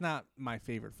 But it's not my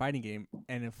favorite fighting game,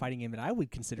 and a fighting game that I would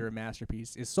consider a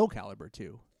masterpiece is Soul Calibur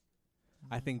 2.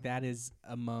 I think that is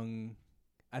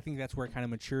I think that's where it kind of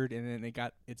matured, and then it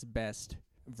got its best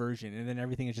version, and then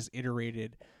everything is just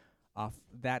iterated off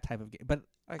that type of game. But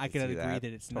I could agree that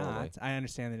it's totally. not. I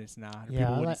understand that it's not. Yeah, People I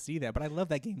wouldn't like- see that, but I love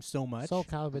that game so much. Soul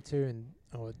Calibur 2 and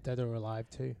Dead or Alive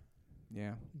 2.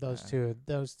 Yeah. Those Yeah.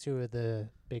 two are the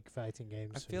big fighting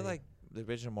games. I for feel me. like the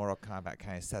original Mortal Kombat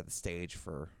kind of set the stage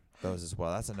for those as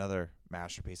well. That's another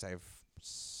masterpiece. I've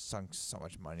sunk so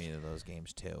much money into those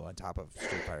games too, on top of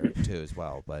Street Fighter 2 as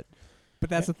well. But But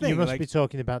that's the thing. You must like, be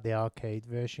talking about the arcade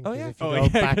version. Oh, 'cause yeah. if you Oh, go yeah,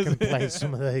 back 'cause- and play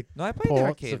some of the no, I played the ports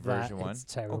arcade of that, version one. it's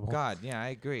terrible. Oh God, yeah, I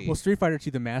agree. well, Street Fighter 2,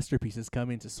 the masterpiece, is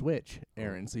coming to Switch,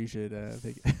 Aaron. So you should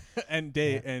take it. And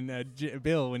Dave and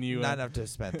Bill, when you Not enough to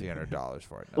spend $300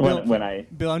 for it. No. Well, When I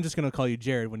Bill, I'm just gonna call you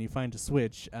Jared. When you find a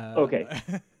Switch, Okay.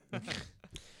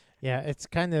 Yeah, it's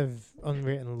kind of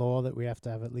unwritten law that we have to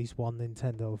have at least one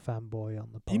Nintendo fanboy on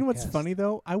the podcast. You know what's funny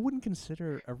though? I wouldn't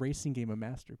consider a racing game a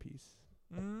masterpiece.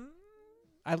 Mm,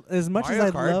 As much Mario as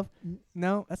I Kart? love,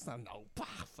 no, that's not. No,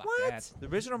 fuck what? that. The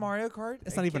original Mario Kart?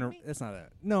 It's Are not you even. kidding me? It's not a.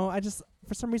 No, I just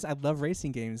for some reason I love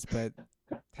racing games, but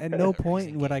at no point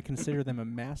Racing would I game. consider them a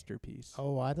masterpiece.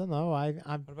 Oh, I don't know. I'm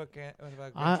What about Gran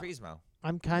I- Turismo?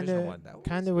 I'm kind original of one, that was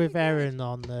kind of with really good. Aaron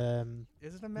on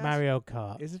Is it a Mario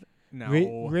Kart, Is it?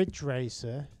 No. Ridge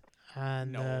Racer,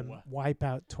 and No.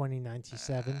 Wipeout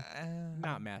 2097.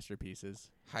 Not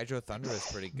masterpieces. Hydro Thunder is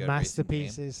pretty good. racing game.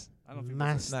 Masterpieces. I don't think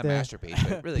It's not a masterpiece,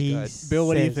 but really good. Bill,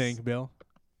 what do you Pieces. think, Bill?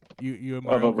 You a of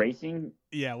Mario a racing.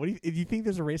 Yeah, what do you think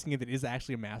there's a racing game that is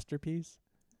actually a masterpiece?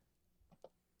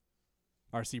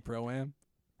 RC Pro Am?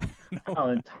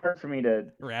 Oh, it's hard for me to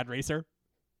Rad Racer?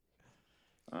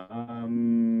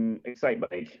 Excite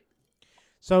Bike.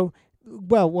 So,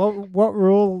 well, what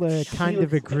we're all kind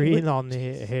of agreeing on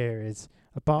here is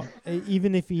about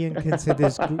even if Ian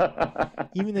considers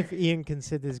even if Ian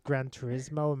considers Gran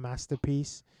Turismo a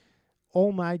masterpiece,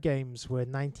 all my games were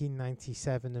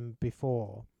 1997 and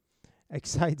before.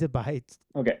 Excitebike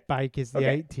Okay. Bike is the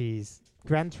Okay. 80s.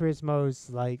 Gran Turismo's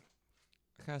like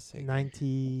I gotta say,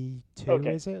 92,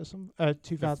 Okay. is it, or something? The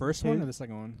 2002. first one or the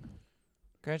second one?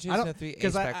 Gran I don't- Turismo 3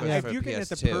 Because A-Spec was if for you're getting at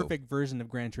the PS2. perfect version of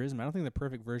Gran Turismo, I don't think the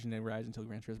perfect version arrives until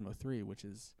Gran Turismo 3, which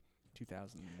is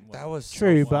 2000. That was so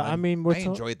True, but I fun. mean, I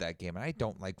enjoyed that game, and I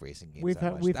don't like racing games. we've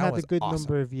that much. we've That had a was good awesome.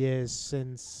 number of years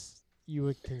since you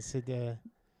would consider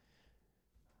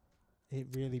it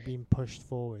really being pushed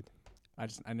forward.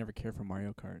 I never cared for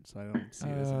Mario Kart, so I don't see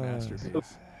it as a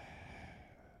masterpiece.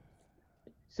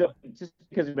 So just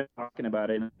because we've been talking about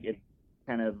it, it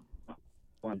kind of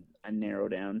want a narrow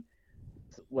down.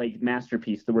 Like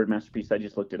masterpiece, the word masterpiece, I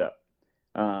just looked it up.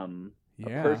 A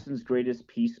Yeah. person's greatest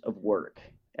piece of work,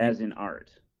 as in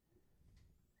art.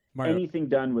 Mario, Anything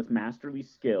done with masterly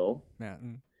skill, a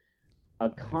figured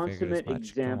as consummate much. Go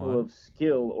example on. of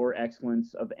skill or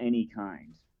excellence of any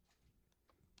kind.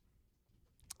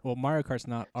 well, Mario Kart's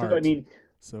not art. So I mean,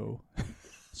 so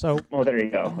So oh, there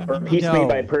you go. Or a piece No. made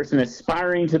by a person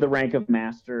aspiring to the rank of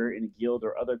master in a guild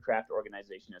or other craft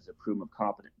organization as a proof of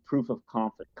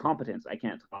competence. I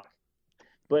can't talk.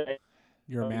 But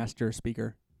you're a master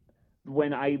speaker.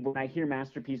 when I hear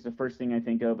masterpiece, the first thing I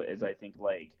think of is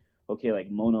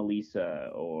like Mona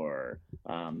Lisa or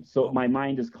so my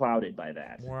mind is clouded by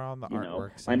that. We're on the You know,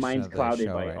 artwork my section mind's of the clouded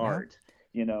show by right now. art.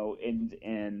 You know, and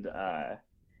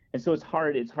so it's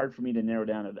hard for me to narrow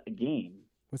down a game.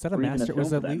 Was that a or even a master? Was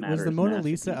film the for that was matter the is Mona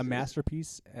Lisa a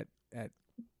masterpieces. masterpiece at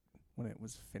when it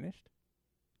was finished?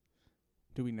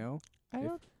 Do we know? I If-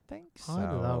 don't think so. I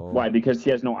don't know. Why? Because she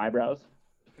has no eyebrows.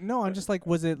 No, I'm just like,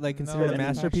 was it like considered I a mean,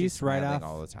 masterpiece right smiling off?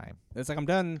 all the time. It's like I'm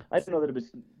done. I don't know that it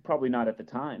was probably not at the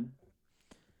time.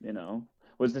 You know,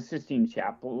 was the Sistine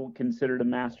Chapel considered a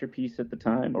masterpiece at the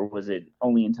time, or was it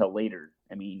only until later?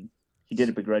 I mean, he did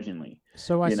it begrudgingly.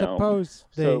 I you know, suppose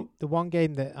so- the one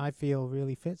game that I feel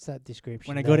really fits that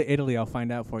description When I go to Italy, I'll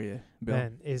find out for you, Bill.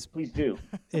 then is Please do.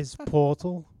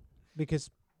 Portal, because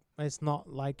it's not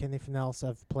like anything else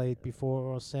I've played before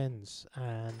or since,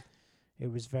 and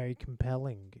it was very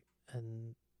compelling.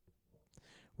 And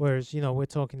whereas we're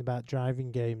talking about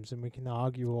driving games, and we can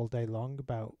argue all day long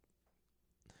about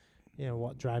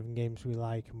what driving games we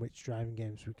like and which driving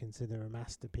games we consider a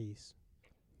masterpiece.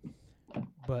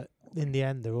 But in the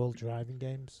end, they're all driving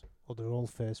games, or they're all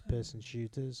first-person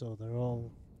shooters, or they're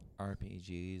all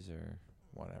RPGs or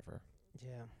whatever.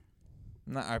 yeah.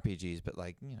 Not RPGs, but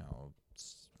like,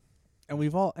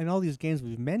 And all these games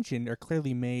we've mentioned are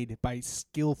clearly made by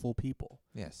skillful people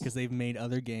yes. because they've made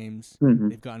other games. Mhm.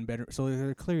 They've gotten better. So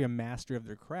they're clearly a master of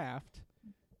their craft,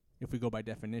 if we go by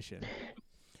definition.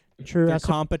 True, They're that's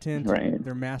competent. Right.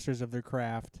 They're masters of their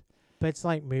craft. but it's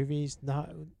like movies.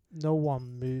 No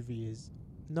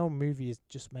movie is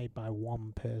just made by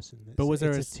one person. But was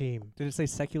there it's a team? Did it say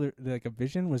secular, like a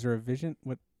vision? Was there a vision?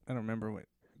 What, I don't remember what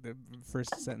the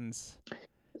first sentence.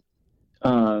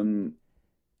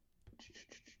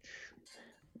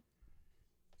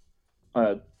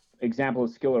 Example of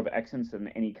skill or of excellence of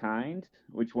any kind.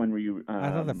 Which one were you?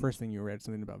 I thought the first thing you read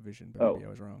something about vision, but maybe I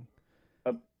was wrong.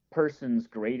 A person's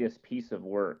greatest piece of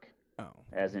work, Oh,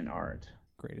 as in art.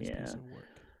 greatest piece Yeah. of work.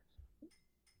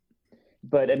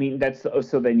 But I mean, that's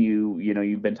so. Then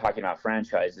you've been talking about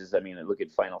franchises. I mean, look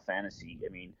at Final Fantasy. I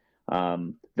mean,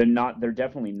 they're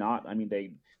definitely not. I mean,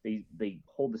 they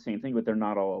hold the same thing, but they're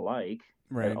not all alike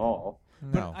Right. at all.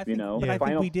 No. I think, know, but I think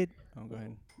Final- we did. Oh, go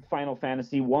ahead. Final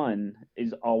Fantasy 1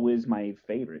 is always my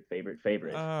favorite.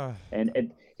 And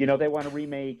they want to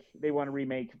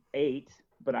remake 8,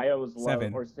 but I always love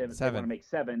 7. or 7. They Seven. want to make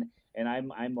 7, and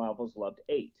I'm always loved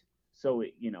 8. So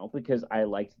because I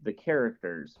liked the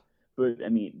characters. But I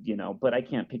mean, but I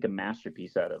can't pick a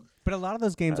masterpiece out of. But a lot of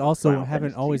those games Final also haven't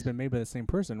Fantasies. always been made by the same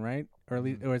person, right? Or at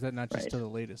least, or is that not just Right. to the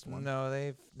latest one? No,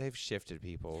 they've shifted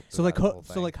people. So like throughout the whole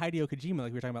so thing. like Hideo Kojima,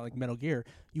 like we were talking about, like Metal Gear,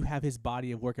 you have his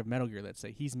body of work of Metal Gear. Let's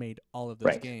say he's made all of those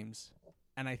Right. games,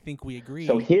 and I think we agree.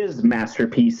 So his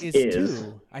masterpiece is is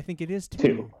 2. I think it is 2.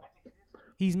 2.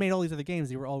 He's made all these other games;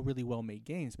 they were all really well made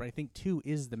games, but I think 2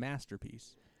 is the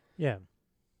masterpiece. Yeah.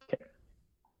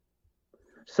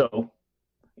 So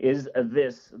is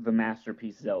this the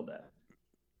masterpiece Zelda?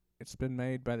 It's been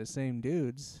made by the same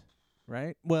dudes,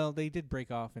 right? Well, they did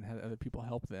break off and had other people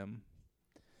help them.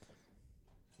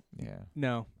 yeah.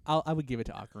 No, I would give it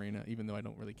to Ocarina, even though I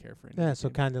don't really care for it. Yeah, so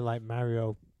kind of like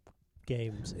Mario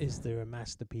games. Is there a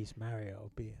masterpiece Mario?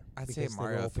 I'd say Because they've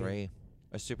Mario all been- 3,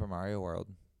 a Super Mario World.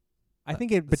 I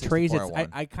think it the betrays its. 64 one,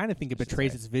 I kind of think it I should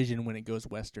betrays say. its vision when it goes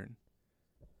Western.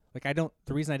 Like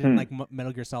the reason I didn't Hmm. like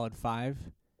Metal Gear Solid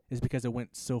 5 is because it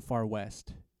went so far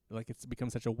west. Like it's become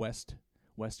such a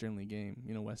westernly game,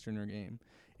 Westerner game.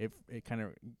 It kind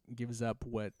of gives up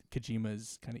what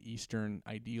Kojima's kind of Eastern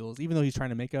ideals. Even though he's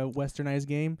trying to make a westernized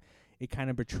game, it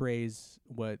kind of betrays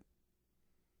what.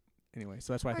 Anyway,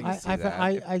 so that's why I think. can see that.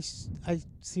 I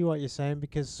see what you're saying,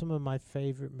 because some of my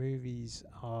favorite movies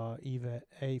are either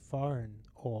A, foreign,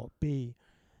 or B,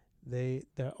 they're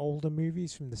older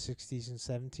movies from the 60s and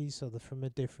 70s, so they're from a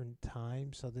different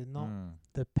time, so they're not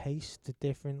they're paced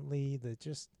differently.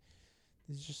 There's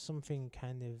just something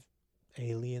kind of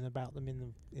alien about them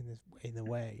in a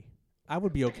way. I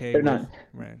would be okay. They're with, not.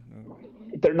 Right.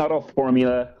 They're not all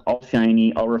formula, all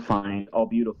shiny, all refined, all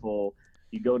beautiful.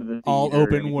 You go to the theater, All open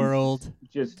everything's world.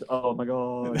 Just oh my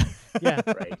god, Yeah,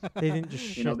 right? they didn't just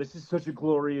shit. This is such a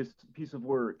glorious piece of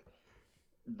work.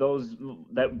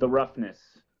 The roughness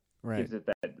Right. gives it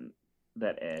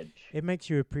that edge. It makes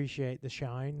you appreciate the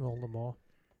shine all the more.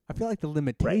 I feel like the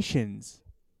limitations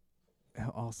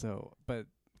also, but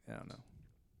I don't know.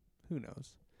 Who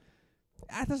knows?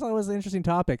 I just thought it was an interesting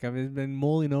topic. I've been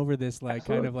mulling over this, like,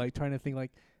 kind of like trying to think,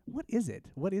 like, what is it?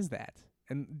 What is that?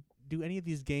 And do any of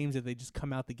these games, if they just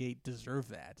come out the gate, deserve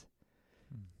that?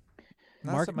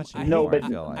 Not so much I anymore, hate, I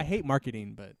feel like. I hate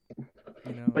marketing, but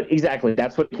But exactly,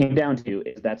 that's what it came down to.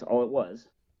 Is that's all it was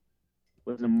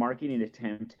a marketing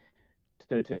attempt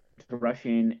to rush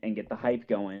in and get the hype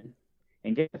going,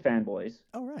 and get the fanboys,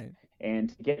 oh right,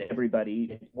 and to get everybody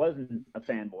that wasn't a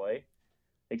fanboy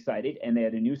excited. And they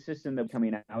had a new system that was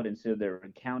coming out, and so they're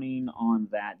counting on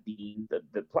that being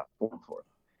the platform for it.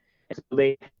 And so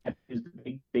they had to use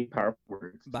the big powerful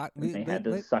words, and they had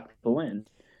to suck people in.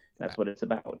 That's what it's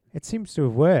about. It seems to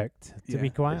have worked, to Yeah, be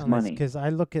quite it's honest, money. because I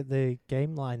look at the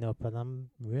game lineup and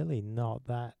I'm really not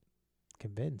that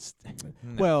convinced.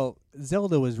 No. Well,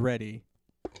 Zelda was ready.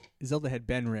 Zelda had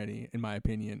been ready, in my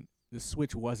opinion. The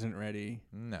Switch wasn't ready,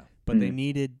 No. but they Mhm.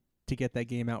 needed to get that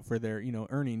game out for their,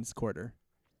 earnings quarter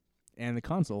and the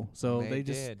console. So they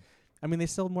just, did. I mean, they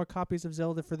sold more copies of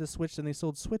Zelda for the Switch than they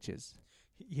sold Switches.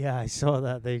 Yeah, I saw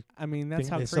that. They I mean, that's think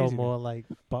how they crazy. sold more like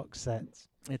box sets.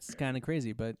 It's kind of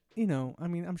crazy, but I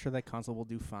mean, I'm sure that console will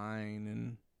do fine,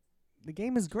 and the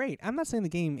game is great. I'm not saying the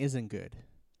game isn't good.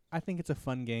 I think it's a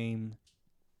fun game.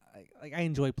 I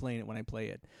enjoy playing it when I play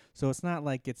it. So it's not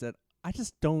like it's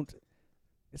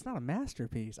it's not a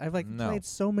masterpiece. I've No. played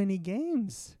so many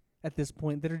games at this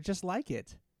point that are just like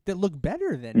it, that look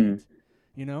better than Mm. it.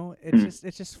 You know, it's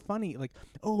just funny. Like,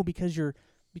 oh, because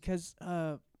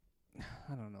I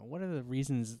don't know, what are the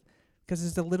reasons? Because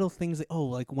it's the little things that,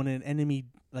 like when an enemy,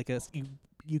 like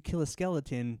you kill a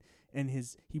skeleton and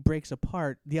he breaks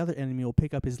apart, the other enemy will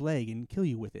pick up his leg and kill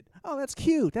you with it. Oh, that's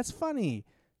cute. That's funny.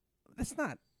 That's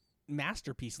not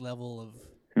masterpiece level of,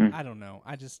 I don't know.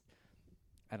 I don't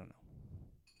know.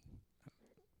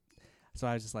 So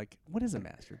I was just like, what is a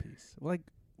masterpiece? Well, like,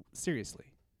 seriously.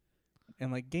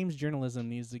 And like, games journalism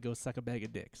needs to go suck a bag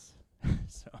of dicks.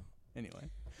 So anyway.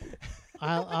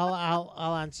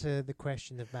 I'll answer the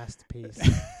question of masterpiece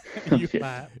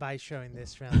by showing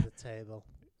this round the table.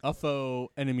 UFO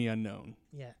Enemy Unknown.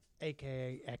 Yeah,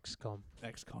 aka XCOM.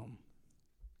 XCOM.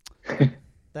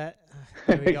 There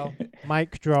we go.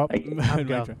 Mic drop. I'm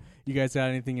gone. You guys got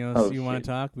anything else you want to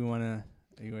talk? You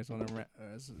guys want to?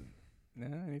 No,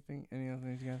 anything? Any other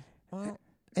things, you guys? Well,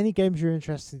 any games you're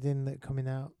interested in that are coming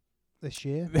out this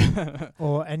year,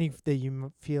 or any that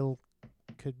you feel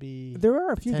could be There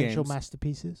are a few potential games.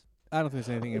 masterpieces? I don't think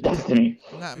there's anything. Destiny.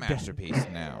 not masterpiece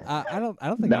now. I don't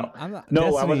think. No. I'm not.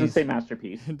 No, I wasn't Destiny's- saying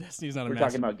masterpiece. Destiny's not a We're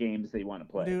masterpiece. talking about games that you want to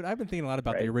play. Dude, I've been thinking a lot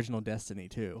about the Right. original Destiny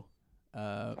too.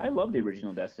 I love the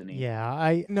original Destiny.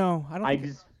 Yeah, No, I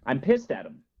don't. I'm pissed at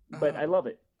them, but I love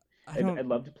it. I I don't.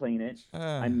 loved playing it.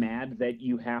 I'm mad that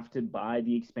you have to buy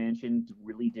the expansion to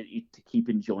really to keep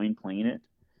enjoying playing it,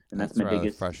 and that's my rather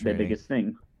biggest frustrating. biggest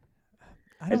thing.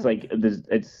 I don't. It's like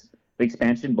it's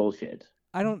expansion bullshit.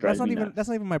 I don't. drives That's not me even. nuts. That's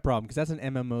not even my problem because that's an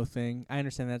MMO thing. I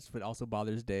understand that's what also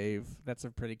bothers Dave. That's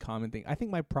a pretty common thing. I think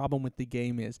my problem with the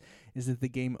game is that the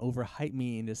game overhyped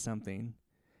me into something,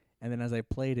 and then as I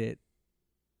played it,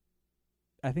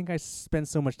 I think I spent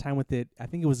so much time with it. I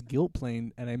think it was guilt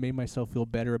playing, and I made myself feel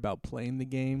better about playing the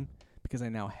game because I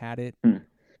now had it.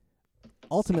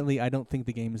 Ultimately, I don't think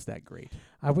the game is that great.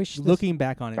 I wish Looking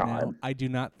back on it now, God. I do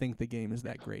not think the game is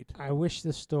that great. I wish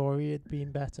the story had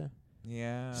been better.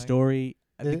 Yeah. Story,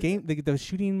 the The- game, the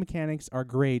shooting mechanics are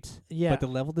great, Yeah, but the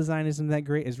level design isn't that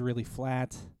great. It's really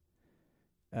flat.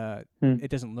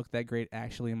 It doesn't look that great,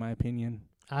 actually, in my opinion.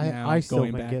 now, I still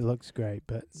going think back. it looks great,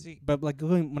 but See, But like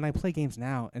when I play games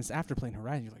now, and it's after playing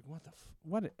Horizon, you're like,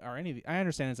 what are any of the? I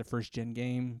understand it's a first gen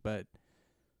game, but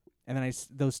and then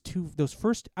those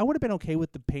first, I would have been okay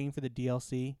with the paying for the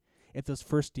DLC if those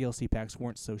first DLC packs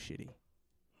weren't so shitty.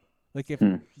 Like if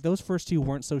those first two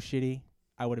weren't so shitty,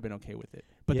 I would have been okay with it.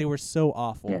 But they Yeah. were so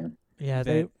awful. Yeah. yeah,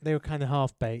 That- they were kind of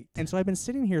half baked. And so I've been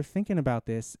sitting here thinking about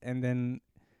this, and then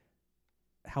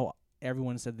how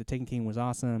everyone said the Taken King was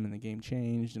awesome and the game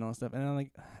changed and all that stuff. And I'm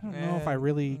like, I don't know if I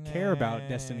really care about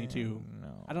Destiny 2.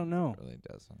 No, I don't know. It really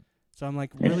doesn't. So I'm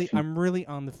like, Interesting. I'm really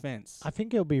on the fence. I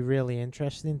think it'll be really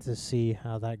interesting to see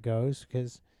how that goes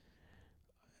because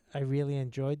I really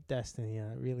enjoyed Destiny.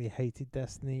 I really hated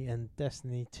Destiny, and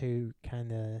Destiny 2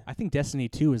 kind of. I think Destiny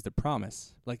 2 is the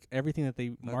promise. Like everything that they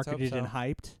hope marketed and so.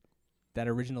 hyped that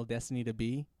original Destiny to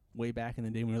be way back in the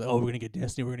day when we were like, oh, we're going to get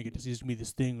Destiny, we're going to get Destiny, it's going to be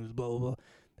this thing, blah, blah, blah.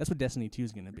 That's what Destiny 2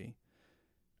 is going to be.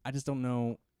 I just don't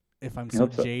know if I'm so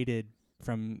hope so. jaded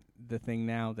from the thing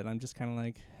now that I'm just kind of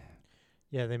like,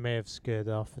 Yeah, they may have scared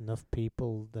off enough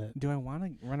people that. do I want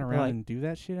to run around like, and do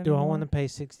that shit Do I anymore? want to pay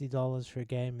 $60 for a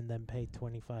game and then pay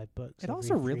 $25? It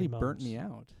also every 3 really burnt months? me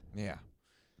out. Yeah.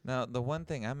 Now, the one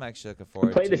thing I'm actually looking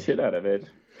forward Play to. the shit out of it.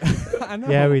 I know.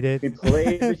 Yeah, we We did.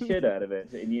 played the shit out of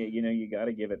it, and you got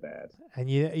to give it that. And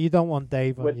you don't want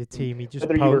Dave on With- your team. He just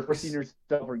Whether you were pokes. forcing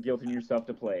yourself or guilting yourself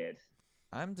to play it,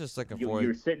 I'm just looking you're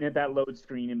forward. sitting at that load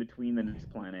screen in between the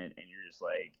next planet, and you're just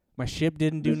like, My ship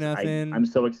didn't do nothing. I'm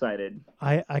so excited.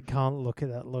 I can't look at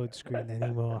that load screen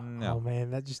anymore. No. Oh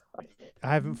man,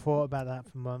 I haven't thought about that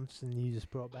for months, and you just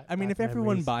brought back. I mean, bad if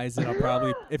everyone memories.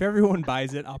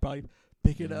 buys it, I'll probably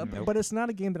pick it up. Nope. But it's not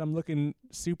a game that I'm looking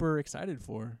super excited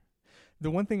for. The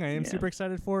one thing I am Yeah. super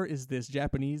excited for is this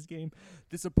Japanese game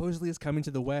that supposedly is coming to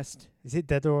the West. Is it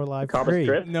Dead or Alive Cobra 3?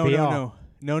 Strip? No, VR.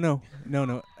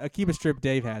 no. Akiba Strip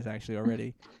Dave has actually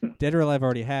already. Dead or Alive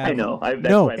already has. I know. That's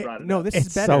No, why I brought it no, up. this It's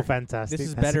is better. so fantastic. This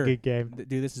is That's better. a good game.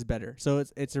 Dude, this is better. So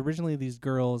it's originally these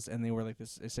girls, and they were like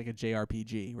this. It's like a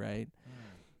JRPG, right?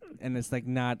 And it's like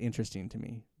not interesting to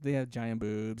me. They have giant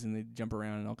boobs and they jump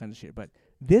around and all kinds of shit. But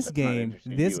this That's not game,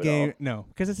 interesting to you at all. no,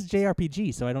 because it's a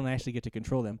JRPG, so I don't actually get to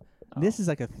control them. This is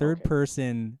like a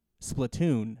third-person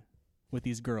Splatoon with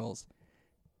these girls.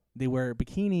 They wear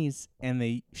bikinis and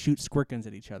they shoot squirt guns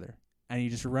at each other, and you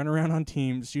just run around on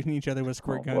teams shooting each other with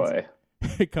squirt Oh, guns. boy.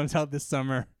 It comes out this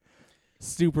summer.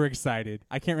 Super excited.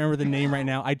 I can't remember the name right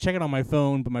now. I check it on my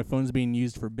phone, but my phone's being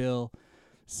used for Bill,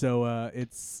 so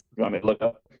it's You want me to look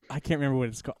up? I can't remember what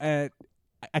it's called.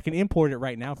 I can import it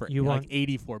right now for You like want-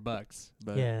 $84,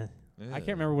 but Yeah. I can't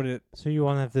remember what it. So you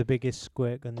want to have the biggest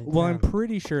squirt gun in Well, I'm town?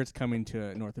 pretty sure it's coming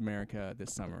to North America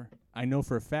this summer. I know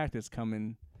for a fact it's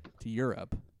coming to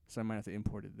Europe, so I might have to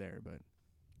import it there. But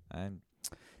I'm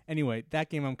anyway, that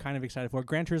game I'm kind of excited for.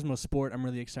 Gran Turismo Sport I'm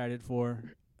really excited for.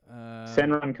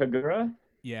 Senran Kagura,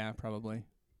 Yeah, probably.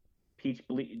 Peach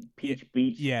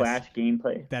Beach yes. Flash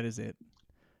gameplay. That is it.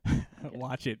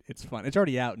 Watch it. It's fun. It's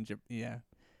already out in yeah.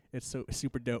 It's so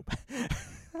super dope.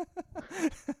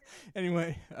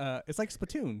 Anyway, it's like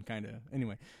Splatoon kind of.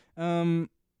 Anyway, I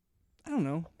don't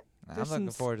know. I'm There's looking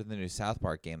some forward to the new South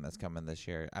Park game that's coming this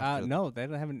year. after No, they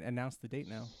haven't announced the date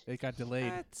now. It got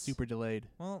delayed. What? Super delayed.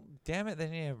 Well, damn it, they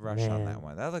need to rush on that Man.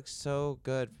 one. That looks so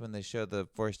good when they showed the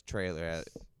first trailer at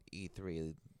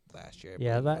E3 last year. I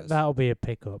Yeah, believe it was. that'll be a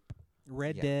pickup.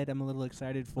 Red Yeah. Dead I'm a little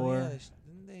excited Oh, for. yeah,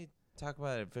 didn't they talk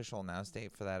about an official announce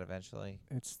date for that eventually?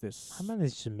 It's this. I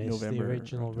managed to miss November, the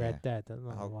original yeah. Red Dead. I don't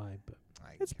know I'll- why, but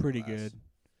It's I pretty care less. good.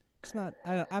 It's not.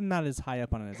 I'm not as high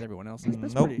up on it as everyone else is. But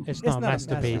it's Nope. pretty. It's not a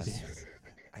masterpiece. masterpiece.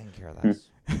 I can care less.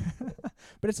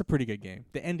 But it's a pretty good game.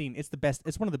 The ending, it's the best.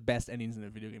 It's one of the best endings in a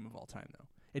video game of all time, though.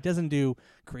 It doesn't do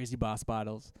crazy boss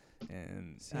battles,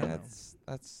 and See, I don't know.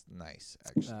 that's nice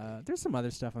actually. There's some other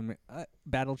stuff.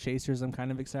 Battle Chasers. I'm kind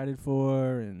of excited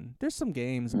for, and there's some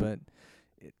games, but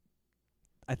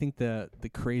I think the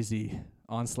crazy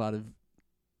onslaught of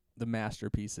the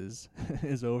masterpieces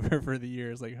is over for the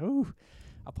year. It's like, oh,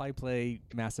 I'll probably play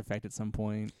Mass Effect at some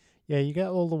point. yeah, you get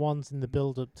all the ones in the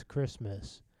build up to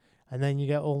Christmas, and then you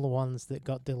get all the ones that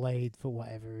got delayed for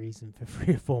whatever reason for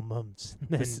 3 or 4 months. And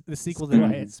then The sequel it's to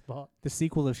quiet spot. the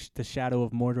sequel of the Shadow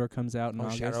of Mordor comes out in Oh,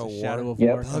 August. Shadow The of Shadow War. of Yep.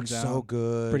 War That comes looks out. so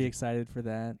good. Pretty excited for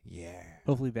that. Yeah.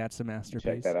 Hopefully that's a Check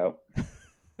masterpiece. that out.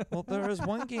 Well, there was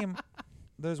one game.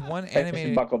 There's one I should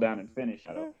animated. buckle down and finish.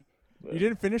 You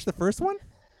didn't finish the first one?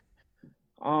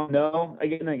 No.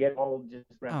 Again, I get all just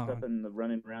wrapped Oh. up in the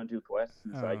running around do quests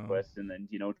and side Oh. quests, and then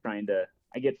trying to.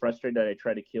 I get frustrated. I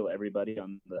try to kill everybody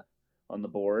on the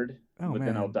board, Oh, but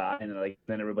then I'll man. die, and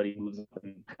then everybody moves up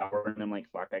in power, and I'm like,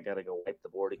 fuck, I gotta go wipe the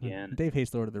board again. Dave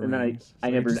hates Lord of the And then Rings. I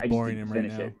so you're never, just I just boring didn't him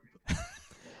right finish now. it.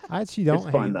 I actually don't It's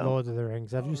fun, hate though. Lord of the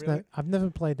Rings. I've Oh, just really? I've never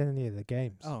played any of the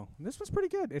games. Oh, this was pretty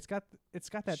good. It's got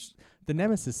that the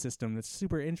Nemesis system that's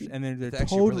super interesting, and then It's they're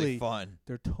actually totally really fun.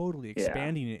 they're totally Yeah.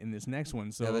 expanding it in this next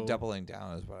one. So Yeah, the doubling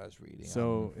down is what I was reading.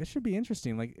 So it should be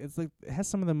interesting. Like it has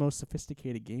some of the most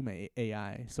sophisticated game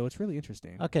AI, so it's really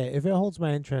interesting. Okay, if it holds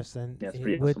my interest, then Yeah, it's it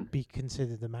pretty would awesome. be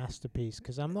considered a masterpiece.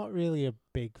 Because I'm not really a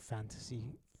big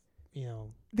fantasy,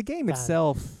 The game Fun.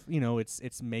 itself,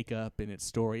 its makeup and its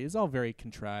story is all very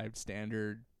contrived,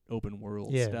 standard open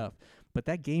world Yeah. stuff. But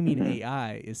that gaming Mhm.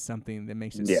 AI is something that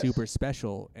makes it Yes. super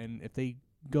special. And if they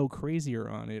go crazier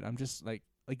on it, I'm just like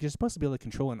you're supposed to be able to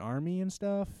control an army and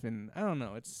stuff. And I don't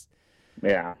know.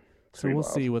 Yeah. So Pretty we'll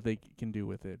wild. see what they can do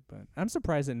with it. But I'm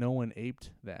surprised that no one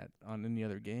aped that on any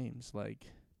other games. Like,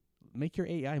 make your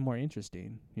AI more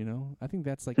interesting. I think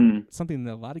that's like Hmm. something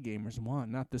that a lot of gamers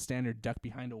want, not the standard duck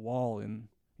behind a wall and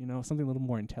something a little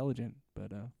more intelligent.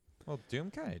 But Well, Doom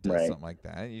kind of does Right. something like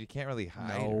that. You can't really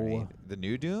hide. No. Right? The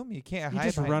new Doom, you can't you hide.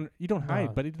 just behind- run. You don't hide,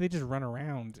 No. but they just run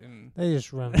around and they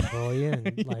just run for you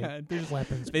and Yeah, like they just-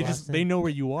 weapons. they blasting. know where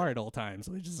you are at all times.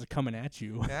 So they're just coming at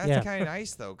you. That's Yeah. kind of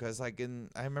nice though, because I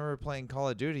remember playing Call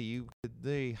of Duty. You could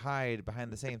literally hide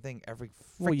behind the same thing every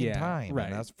freaking Well, yeah, time, right.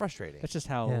 and that's frustrating. That's just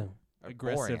how Yeah. Or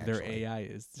aggressive boring, their actually. AI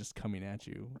is, just coming at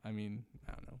you. I mean,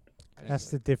 I don't know.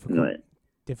 That's the Right.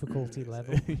 difficulty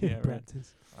level. Yeah, right.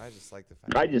 Practice. I just like the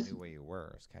fact I that you just- knew where you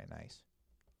were. It's kind of nice.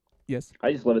 Yes.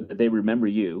 I just love it that they remember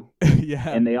you, Yeah.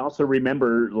 and they also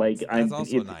remember That's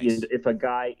also nice. if a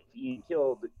guy he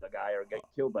killed a guy or got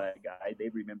killed by a guy, they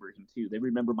remember him too. They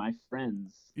remember my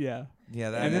friends. Yeah. Yeah,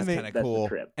 And that's then they- kind of That's cool. the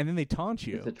trip. And then they taunt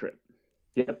you. It's a trip.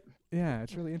 Yep, Yeah,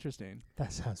 it's really interesting.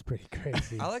 That sounds pretty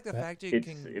crazy. I like the but fact you it's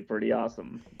can. pretty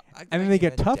awesome. I like the And then fact they you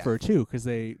get can tougher death- too, 'cause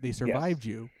they survived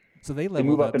you, so they They leveled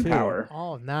move up in too. power.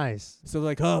 Oh, nice. So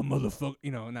like, oh motherfucker,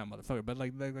 not motherfucker, but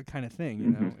like that kind of thing. You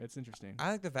know, Mhm. it's interesting.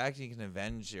 I like the fact you can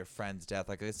avenge your friend's death.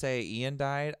 Like, let's say Ian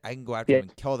died, I can go after Yeah. him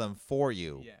and kill them for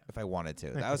you Yeah. if I wanted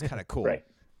to. That was kind of cool. Right.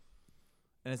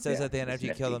 And it says Yeah, at the end, it's after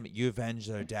you kill them, nifty. you avenge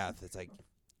their death. It's like,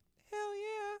 hell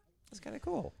yeah, that's kind of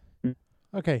cool.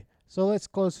 Okay, so let's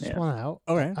close this Yeah. one out.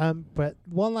 All right. But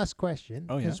one last question,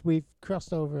 Oh, yeah. because we've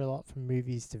crossed over a lot from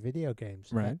movies to video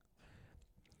games. Right.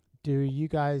 Do you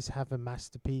guys have a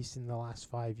masterpiece in the last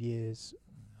 5 years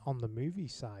on the movie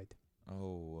side?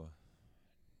 Oh,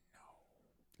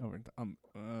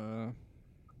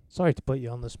 Sorry to put you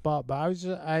on the spot, but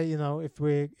if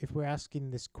we're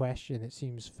asking this question, it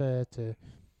seems fair to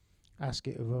ask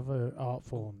it of other art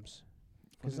forms.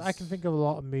 Because I can think of a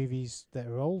lot of movies that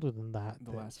are older than that.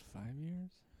 the that- last 5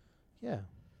 years. Yeah,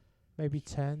 maybe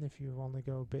 10 if you want to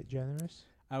go a bit generous.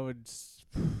 I would.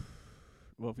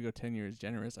 Well, if we go 10 years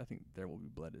generous, I think There Will Be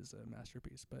Blood is a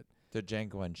masterpiece. But The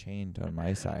Django Unchained on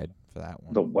my side for that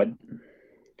one. The what?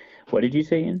 What did you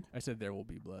say, Ian? I said There Will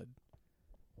Be Blood.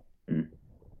 Mm.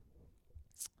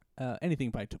 Anything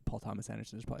by Paul Thomas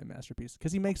Anderson is probably a masterpiece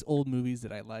because he makes old movies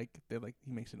that I like. They like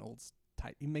he makes an old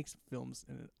type. He makes films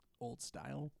in an old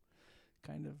style,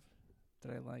 kind of,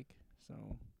 that I like. So,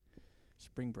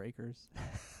 Spring Breakers.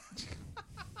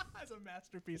 That's a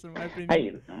masterpiece in my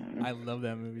opinion. I love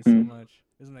that movie so much.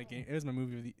 Isn't that game? It was my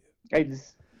movie of the.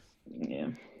 Yeah.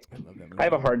 I love that movie. I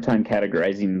have a hard time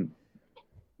categorizing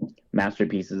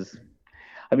masterpieces.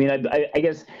 I mean, I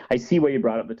guess I see why you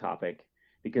brought up the topic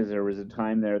because there was a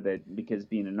time there that because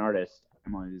being an artist,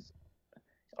 I'm always.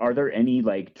 Are there any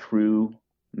like true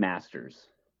masters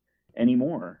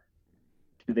anymore?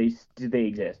 Do they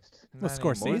exist? Well, Not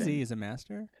anymore. Scorsese is a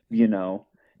master. You know,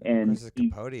 and Chris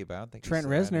Capote, but I don't think Trent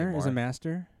he's still Reznor is a anymore.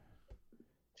 master.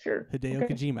 sure, Hideo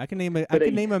okay. Kojima. I can name a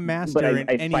But name a master but I in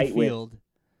any fight with- field.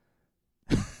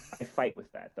 I fight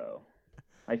with that though.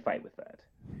 I fight with that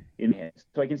in my head.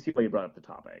 So I can see why you brought up the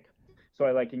topic. So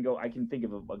I can think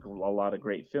of a lot of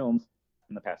great films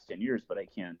in the past 10 years, but I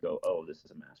can't go, oh, this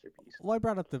is a masterpiece. Well, I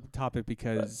brought up the topic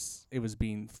because it was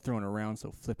being thrown around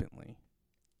so flippantly.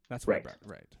 That's why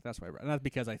Right. That's why I brought. Not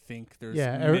because I think there's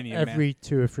Yeah, many every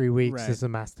 2 or 3 weeks Right. is a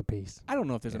masterpiece. I don't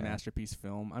know if there's a Yeah. masterpiece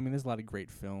film. I mean, there's a lot of great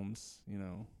films. You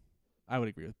know, I would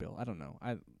agree with Bill. I don't know.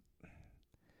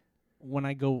 When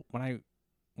I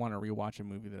want to rewatch a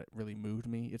movie that really moved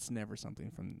me, it's never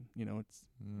something from it's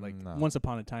like No. Once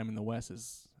Upon a Time in the West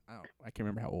is I can't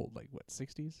remember how old, like what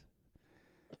 60s.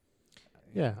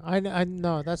 Yeah, I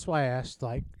know. That's why I asked,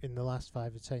 like, in the last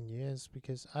 5 or 10 years,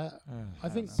 because I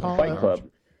think know. part Fight of- Club.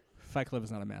 Fight Club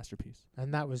is not a masterpiece.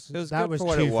 and that was It was that good was for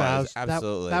what it 2000. was,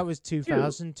 absolutely. That was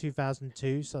 2000,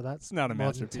 2002. So that's It's not a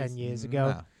more than masterpiece. 10 years No.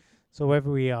 ago. So whether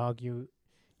we argue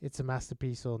it's a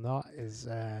masterpiece or not is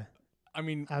I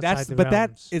mean, Outside the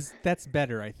realms. that's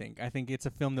better. I think it's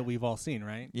a film that we've all seen,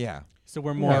 right? Yeah. So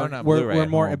we're Yeah. more I own it on we're Blu-ray at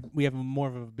more home. we have more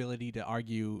of an ability to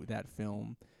argue that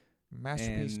film.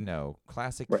 Masterpiece, And- no.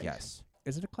 Classic, Right. yes.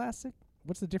 Is it a classic?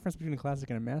 What's the difference between a classic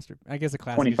and a master? I guess a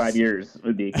classic. 25 is years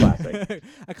would be a classic.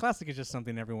 A classic is just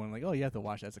something everyone like. Oh, you have to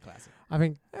watch. That's a classic. I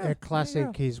think Yeah, a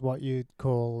classic is what you'd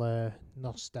call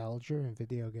nostalgia in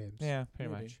video games. Yeah,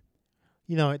 pretty Maybe. much.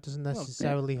 You know, it doesn't yeah.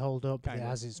 necessarily hold up. It Kinda.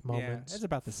 has its Yeah, moments. it's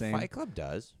about the same. Fight Club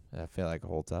does. I feel like it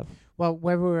holds up. Well,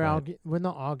 whether Right. we're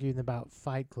not arguing about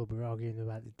Fight Club, we're arguing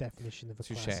about the definition of a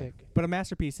Touche. classic. But a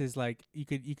masterpiece is like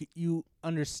you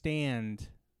understand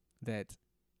that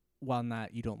while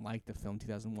not you don't like the film,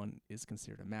 2001 is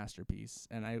considered a masterpiece,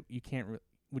 and you can't.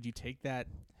 Would you take that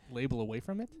label away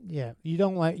from it? Yeah, you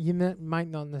don't like might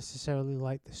not necessarily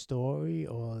like the story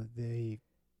or the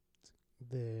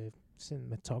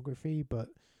cinematography, but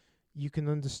you can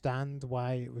understand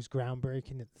why it was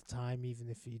groundbreaking at the time, even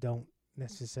if you don't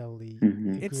necessarily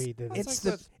Mhm. agree that It's It's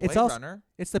the- like with it's Blade also- Runner.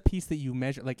 It's the piece that you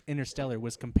measure. Like Interstellar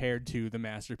was compared to the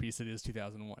masterpiece that is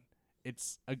 2001.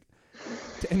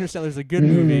 Interstellar is a good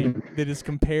movie that is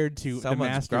compared to the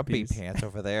Someone's grumpy masterpiece. pants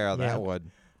over there on Yeah. that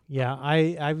one. Yeah,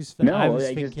 I was No, I was I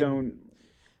thinking just don't.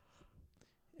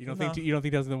 You don't No. think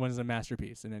 2001 is a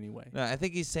masterpiece in any way? No, I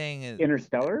think he's saying it.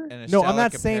 Interstellar? No, I'm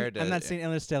not saying compared to- I'm not saying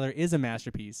Interstellar is a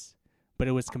masterpiece, but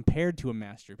it was compared to a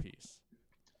masterpiece.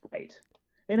 Right.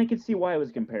 And I can see why it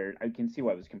was compared. I can see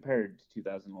why it was compared to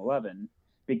 2011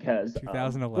 because of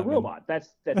 2011. the robot.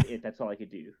 That's it. That's all I could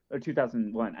do. Or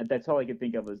 2001. That's all I could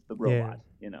think of was the robot.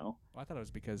 You know. Well, I thought it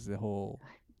was because the whole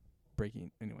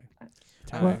breaking. Anyway, Well,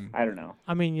 time. I don't know.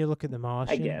 I mean, you look at The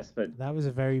Martian. I guess, but That was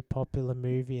a very popular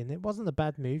movie, and it wasn't a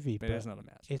bad movie, but but it's not a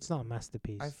masterpiece. it's not a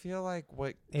masterpiece. I feel like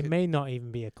what It could- may not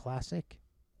even be a classic.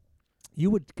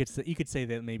 You could say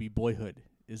that maybe Boyhood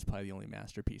is probably the only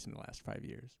masterpiece in the last 5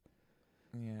 years.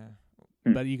 Yeah.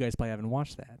 Hmm. But you guys probably haven't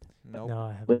watched that. Nope. No,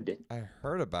 I haven't. lived it. I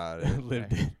heard about it.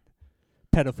 Lived it.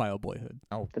 Pedophile Boyhood.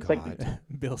 Oh That's God.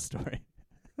 like- Bill's story.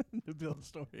 The Bill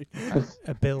story.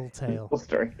 A Bill tale. Full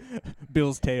story.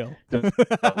 Bill's tale.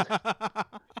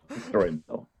 Story.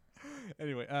 Bill.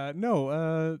 Anyway,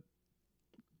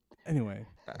 anyway,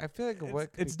 I feel like what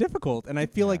it's difficult, and I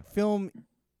feel Yeah. like film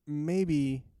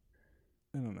maybe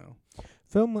I don't know.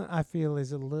 Film, I feel,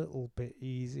 is a little bit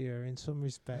easier in some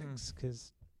respects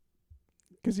because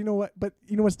Because you know what? But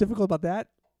you know what's difficult about that?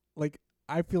 Like,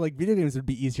 I feel like video games would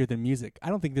be easier than music. I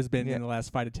don't think there's been Yeah. in the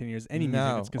last 5 to 10 years any no.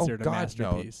 music that's considered oh, God, a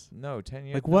masterpiece. No, 10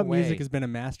 years. Like, no what way. music has been a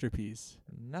masterpiece?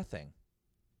 Nothing.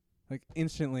 Like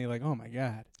instantly, like oh my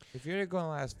god. If you're to go in the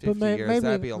last But 50 years,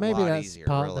 that'd be a maybe lot that's easier,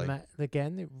 part really. of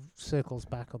again, it circles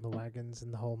back on the wagons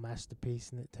and the whole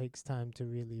masterpiece, and it takes time to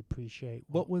really appreciate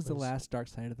What was the last Dark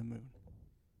Side of the Moon?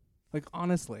 Like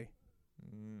honestly,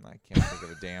 I can't think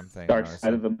of a damn thing. Dark honestly.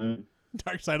 Side of the Moon.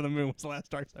 Dark Side of the Moon was the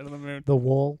last Dark Side of the Moon. The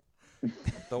Wall.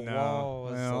 The Wall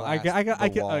was the no, last. I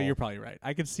The oh, Wall. you're probably right.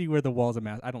 I can see where the Wall's a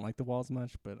master. I don't like the Walls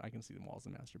much, but I can see the Wall's a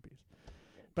masterpiece.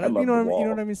 But I love you know The what you know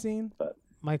Wall. what I'm seeing?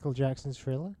 Michael Jackson's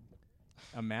Thriller.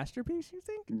 A masterpiece, you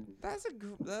think? That's a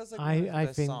that's like one of the I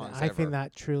best think songs I ever. think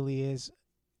that truly is.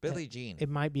 Billie Jean. It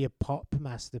might be a pop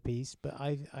masterpiece, but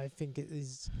I think it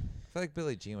is. I feel like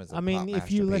Billie Jean was. A I mean, pop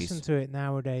if you masterpiece. listen to it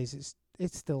nowadays,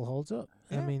 it still holds up.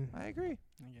 Yeah, I mean, I agree.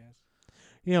 I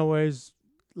guess. whereas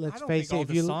I let's don't face think all it, if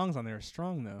the you songs on there are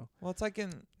strong though. Well, it's like in.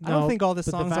 I don't No, think all the but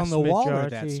the songs on vast the Wall are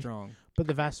that majority- strong. but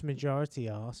the vast majority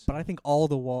are. But I think all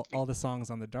the songs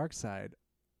on the Dark Side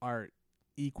are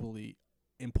equally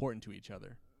important to each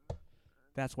other.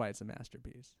 That's why it's a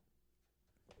masterpiece.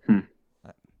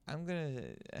 I'm gonna.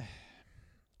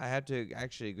 I have to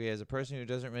actually agree, as a person who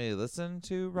doesn't really listen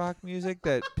to rock music,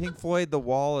 that Pink Floyd, The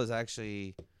Wall is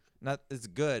actually not as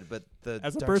good, but the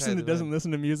As a Dark Side person of that the doesn't Moon-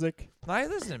 listen to music, I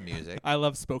listen to music. I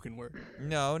love spoken word.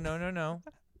 No.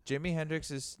 Jimi Hendrix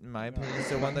is, in my opinion,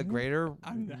 still one of the greater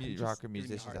rocker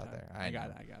musicians out there. I got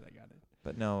know. it.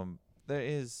 But no,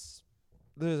 there's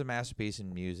a masterpiece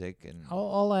in music, and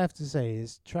All I have to say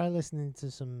is try listening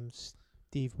to some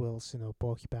Steve Wilson or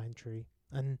Porcupine Tree,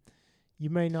 and you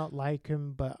may not like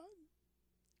him, but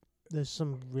there's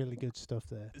some really good stuff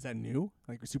there. Is that new?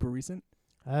 Like super recent?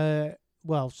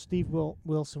 Well, Steve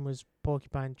Wilson was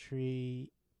Porcupine Tree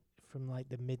from like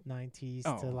the mid '90s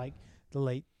to Oh. like the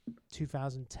late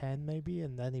 2010 maybe,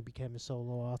 and then he became a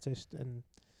solo artist, and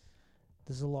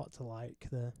there's a lot to like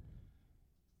there.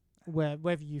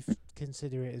 Whether you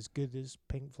consider it as good as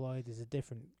Pink Floyd is a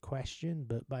different question,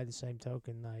 but by the same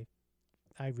token,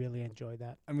 I really enjoy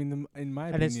that, I mean, in my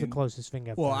and opinion, it's the closest thing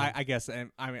I've well, found. I guess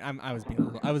I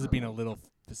was being a little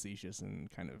facetious and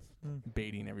kind of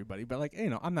baiting everybody, but like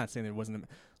I'm not saying there wasn't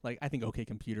like I think OK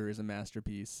Computer is a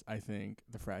masterpiece. I think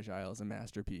The Fragile is a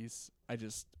masterpiece.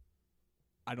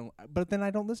 But then I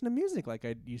don't listen to music like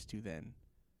I used to then.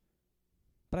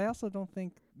 But I also don't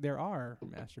think there are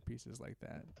masterpieces like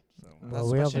that. So, well,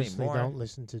 Not we so much obviously anymore. don't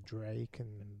listen to Drake and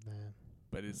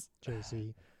but it's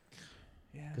Jay-Z,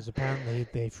 yeah, because apparently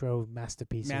they throw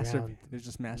masterpieces around. There's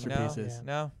just no, masterpieces.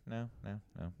 no.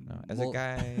 As Well, a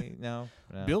guy, no.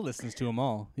 Bill listens to them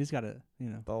all. He's got to,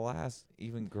 The last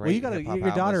even great. Well, you gotta. hip-hop Your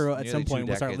album daughter was at nearly some 2 point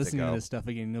will start decades listening ago. to this stuff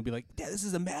again, and you'll be like, "Yeah, this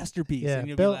is a masterpiece," Yeah, and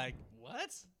you'll Bill- be like,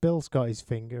 "What?" Bill's got his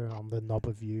finger on the knob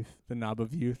of youth. The knob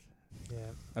of youth. Yeah.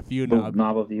 A few The knobs.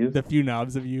 Knob of Youth. The few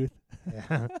knobs of youth.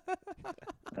 Yeah.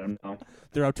 I don't know.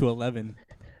 They're up to 11.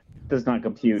 Does not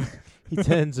compute. He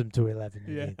turns them to 11.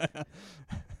 you Yeah. mean.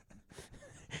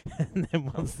 And then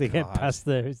once they get God. past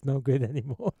there, it's no good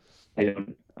anymore. I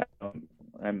don't.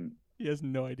 I'm He has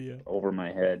no idea. over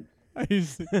my head.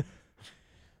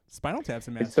 Spinal Tap's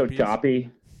a It's so masterpiece.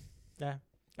 choppy. Yeah.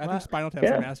 I Well, think Spinal Tap's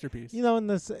yeah. a masterpiece, You know, and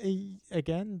this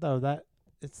again though, that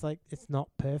it's like it's not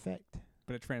perfect,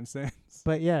 but it transcends.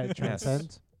 but yeah, it Yes.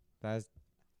 transcends, That's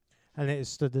and it has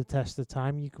stood the test of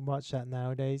time. You can watch that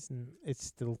nowadays, and it's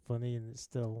still funny, and it's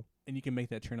still And you can make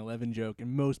that turn 11 joke,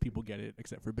 and most people get it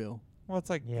except for Bill. well, it's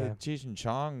like Yeah. the Cheech and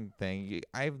Chong thing.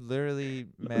 I've literally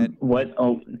met What?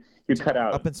 Oh, you cut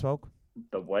out Up in Smoke.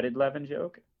 the what 11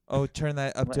 joke? Oh, turn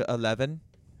that up to 11.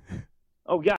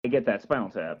 Oh yeah, I get that Spinal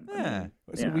Tap. I Yeah. mean,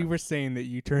 So yeah. we were saying that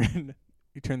you turn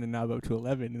the knob up to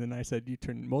 11, and then I said you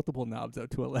turn multiple knobs up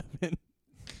to 11.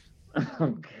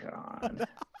 Oh God.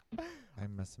 I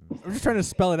must have missed I'm just trying to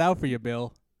spell it out for you,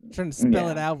 Bill. I'm trying to spell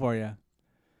it Yeah. out for you.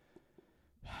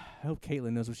 I hope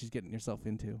Caitlin knows what she's getting herself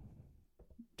into.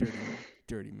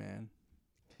 Dirty man.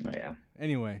 Oh yeah.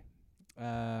 Anyway,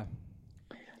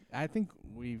 I think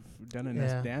we've done enough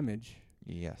Yeah. damage.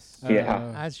 Yes.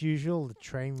 Yeah. as usual the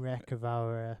train wreck of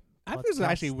our. I think this is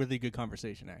actually a podcast. really good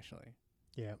conversation, actually.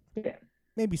 Yeah. Yeah.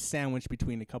 Maybe sandwiched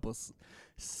between a couple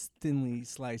thinly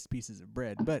sliced pieces of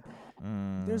bread, but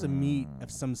there's a meat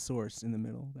of some source in the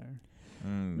middle there.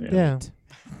 Yeah.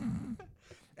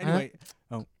 Anyway,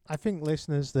 I think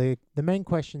listeners, the main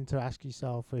question to ask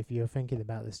yourself if you're thinking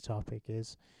about this topic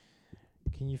is,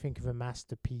 can you think of a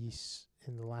masterpiece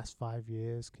in the last 5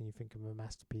 years? Can you think of a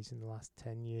masterpiece in the last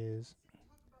 10 years?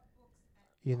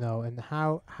 You know, and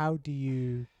how do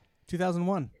you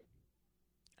 2001.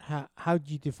 how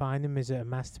do you define them? Is it a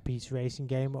masterpiece racing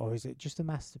game, or is it just a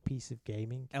masterpiece of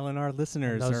gaming? LNR And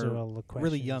listeners those are all the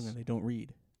really young questions. and they don't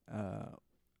read.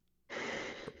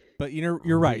 But you're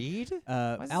right. Read?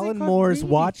 What's this Alan thing called Moore's Reed?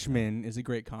 Watchmen is a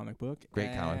great comic book.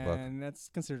 Great comic book. And that's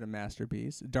considered a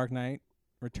masterpiece. Dark Knight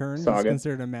Returns is Saga.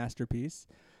 considered a masterpiece.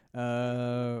 What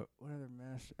other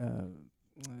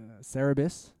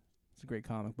Cerebus. It's a great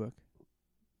comic book.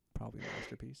 Probably a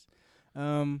masterpiece.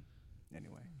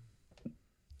 Anyway.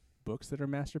 Books that are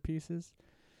masterpieces.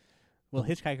 Well,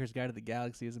 Hitchhiker's Guide to the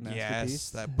Galaxy is a masterpiece. Yes,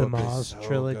 that The book is Mars so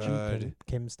trilogy, good.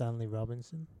 Kim Stanley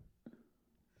Robinson.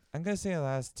 I'm gonna say the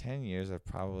last 10 years of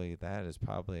probably that is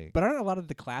probably. But aren't a lot of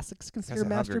the classics considered of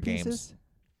Hunger masterpieces?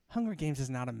 Hunger Games is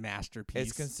not a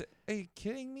masterpiece. Are you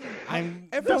kidding me? I'm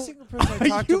Every no, single person I are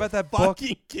talked you about that book.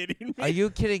 fucking kidding me? Are you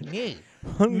kidding me?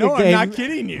 Hunger No, I'm Games, not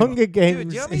kidding you. Hunger Games Dude,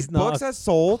 do you know how many is not books a that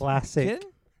sold? classic. Kidding?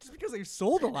 Just because they've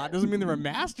sold a lot doesn't mean they're a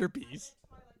masterpiece.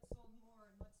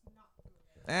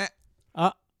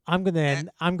 I'm gonna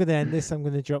end this. I'm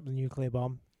gonna drop the nuclear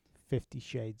bomb. 50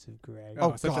 Shades of Grey.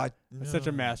 Oh, Oh, such a- God, It's such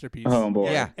a no. masterpiece. Oh boy.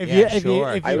 Yeah, If yeah, you if sure.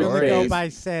 you if I you're would gonna say- go by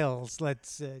sales,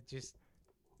 let's just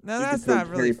No, You that's could put not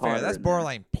really Harry fair. Potter That's in there.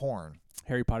 borderline porn.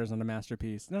 Harry Potter's not a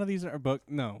masterpiece. None of these are book.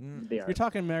 No. Mm. They are. You're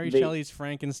talking Mary They- Shelley's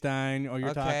Frankenstein, or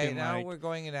you're Okay, talking now like we're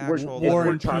going into We're- actual. we're War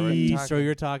we're and talking- Peace, or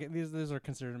you're talking. These are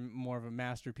considered more of a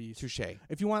masterpiece. Touche.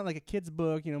 If you want like a kid's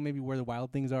book, maybe Where the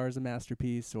Wild Things Are is a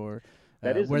masterpiece, or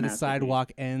That is a Where the masterpiece.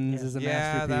 Sidewalk Ends Yeah. is a Yeah,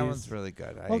 masterpiece. that one's really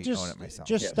good. I well own just it myself.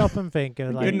 just Yeah. stop and think.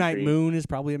 Like, Goodnight Tree. Moon is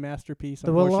probably a masterpiece.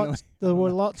 there were Unfortunately, there were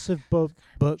lots of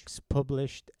books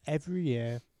published every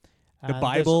year. the and there's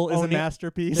Bible is a only-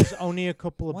 masterpiece. There's only a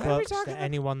couple of Why are we books talking that about-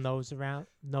 anyone knows about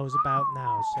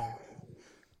now. So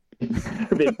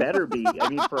It better be. I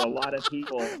mean, for a lot of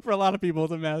people, For a lot of people,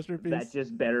 it's a masterpiece. that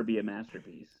just better be a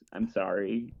masterpiece. I'm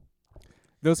sorry.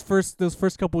 Those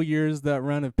first couple years, that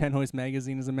run of Penhoist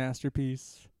magazine is a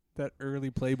masterpiece. That early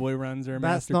Playboy runs are a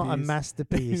that's masterpiece. not a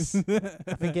masterpiece.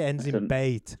 I think it ends in That's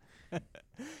bait.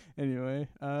 Anyway,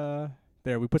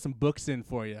 there we put some books in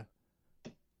for you,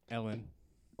 Ellen.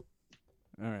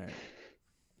 All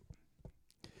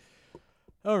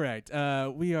right.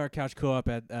 We are Couch Co-op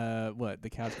at the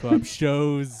Couch Co-op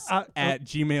shows at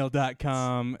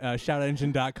gmail.com,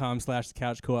 shoutengine.com/the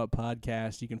Couch Co-op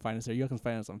podcast. You can find us there. You can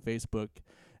find us on Facebook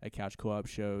at Couch Co-op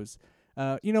shows.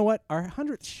 You know what? Our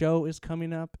 100th show is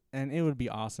coming up, and it would be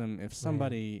awesome if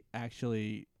somebody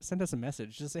actually sent us a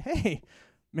message. Just say, hey,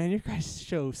 man, your guys'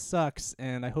 show sucks,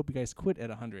 and I hope you guys quit at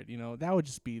 100. That would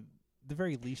just be the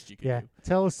very least you could Yeah, do.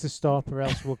 tell us to stop, or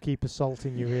else we'll keep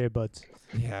assaulting your earbuds.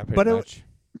 Yeah, pretty But it- much.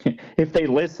 If they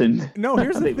listened. No,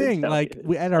 here's the They would thing. tell Like, you.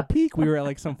 we, at our peak, we were at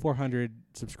like some 400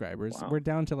 subscribers. Wow. We're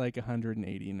down to like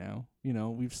 180 now.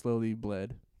 We've slowly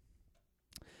bled.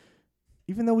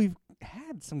 Even though we've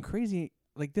had some crazy,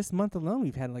 like this month alone,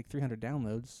 we've had like 300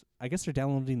 downloads. I guess they're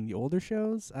downloading the older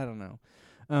shows. I don't know.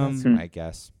 That's Hmm. my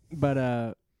guess. But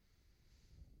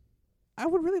I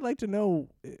would really like to know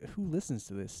who listens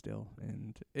to this still,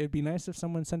 and it'd be nice if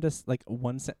someone sent us like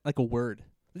like a word.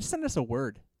 Just send us a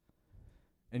word,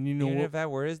 and Even if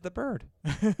that word is the bird.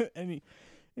 and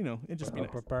it'd just be nice.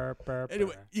 Burr, burr,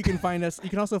 Anyway, burr. you can find us. You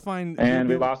can also find. And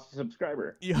we you'll lost a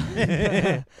subscriber. be-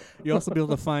 you also be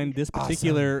able to find this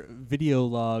particular video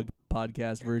log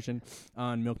podcast version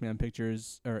on Milkman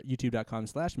Pictures or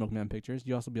youtube.com/Milkman Pictures.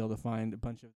 You also be able to find a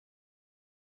bunch of.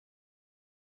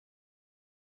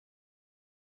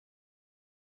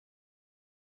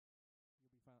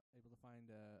 Able to find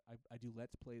I do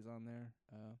Let's Plays on there.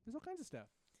 There's all kinds of stuff.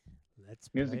 Let's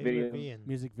Music play videos. with Ian.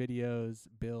 Music videos,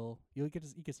 Bill. You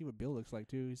can see what Bill looks like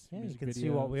too. He's Yeah, you music can videos. see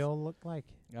what we all look like,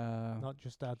 Uh, not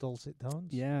just our dulcet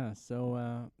tones. yeah.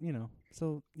 So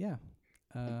yeah.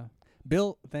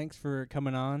 Bill, thanks for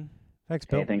coming on. Thanks,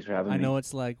 Bill. Hey, thanks for having I me. know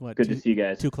it's like what Good to see you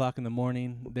guys. 2:00 in the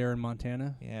morning there in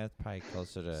Montana. Yeah, it's probably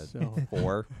closer to So,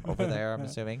 4 over there, I'm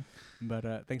assuming.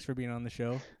 but thanks for being on the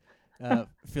show.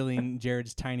 Filling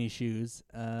Jared's tiny shoes.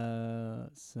 I have a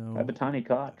So tiny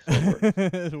cock. So it works.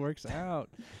 it works out.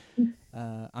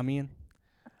 I'm Ian.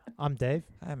 I'm Dave.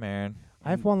 Hi, Aaron.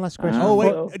 I have one last question. Oh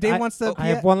wait, Well, Dave I- wants to. I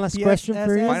have one last question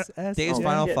for you. Dave's Oh,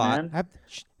 final shit, thought. man.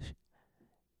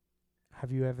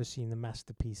 Have you ever seen a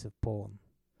masterpiece of porn?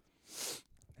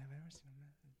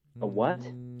 A what?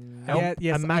 Yeah,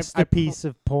 yes, a I masterpiece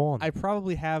of porn. I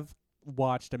probably have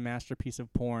watched a masterpiece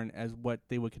of porn as what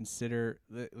they would consider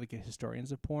like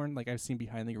historians of porn. Like I've seen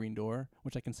Behind the Green Door,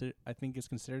 which I think is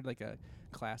considered like a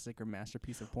classic or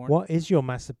masterpiece of porn. What is your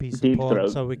masterpiece Deep of porn?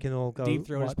 Throat. So we can all go Deep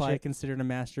Throat is watch probably it. considered a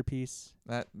masterpiece,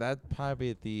 That'd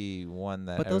probably be the one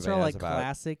that but those are all like everybody knows about.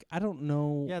 classic. I don't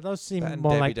know. Yeah, those seem And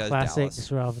more Debbie like Does classics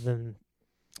Dallas. rather than.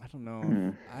 I don't know.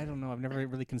 Mhm. I don't know. I've never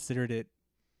really considered it.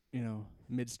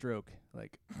 mid-stroke.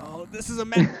 Like, oh, this is a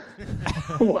mess.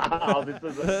 Wow, this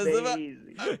is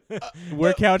amazing.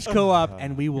 We're Couch Co-op,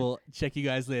 and we will check you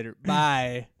guys later.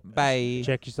 Bye. Bye.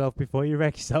 Check yourself before you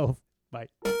wreck yourself. Bye.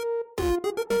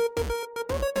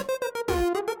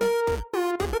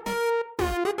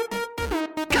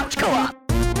 Couch Co-op.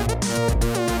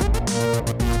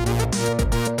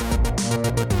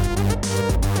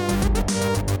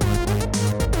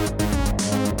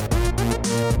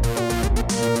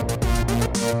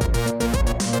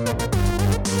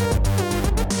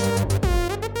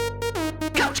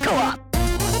 Couch Co-op.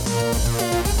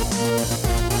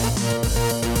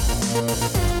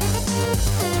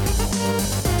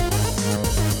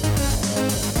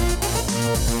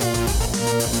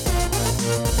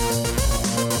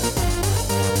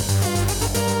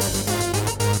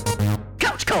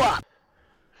 Couch Co-op.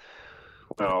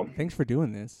 Well, Thanks for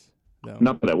doing this, though.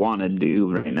 not that I want to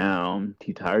do right now. I'm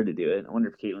too tired to do it. I wonder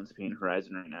if Caitlin's playing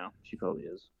Horizon right now. She probably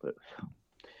is, but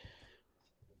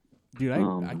Dude,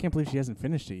 I can't believe she hasn't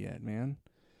finished it yet, man.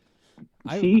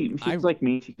 she's I- like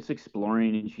me. She's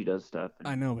exploring and she does stuff. And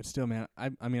I know, but still, man. I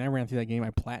mean, I ran through that game.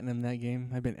 I platinumed that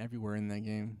game. I've been everywhere in that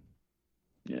game.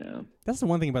 yeah. That's the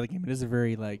one thing about the game. It is a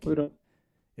very like. Put up.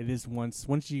 It is once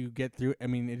you get through. I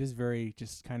mean, it is very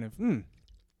just kind of.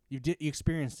 You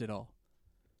experienced it all.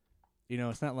 You know,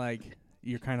 it's not like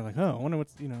you're kind of like, oh, I wonder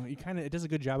what's. You know, you kind of. It does a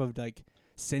good job of like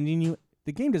sending you.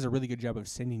 The game does a really good job of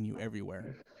sending you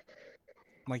everywhere.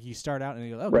 Like you start out and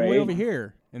you go, oh, go way Right. over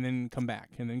here, and then come back,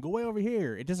 and then go way over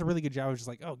here. It does a really good job of just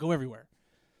like, oh, go everywhere.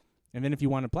 And then if you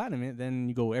want to platinum it, then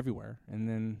you go everywhere, and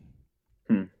then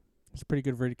it's pretty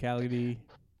good verticality.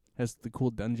 Has the cool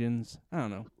dungeons. I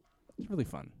don't know. It's really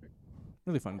fun.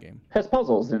 Really fun game. Has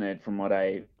puzzles in it from what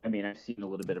I mean, I've seen a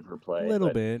little bit of her play. A little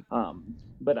but, bit.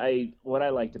 But what I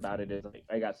liked about it is like,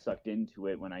 I got sucked into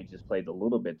it when I just played the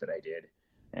little bit that I did.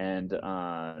 And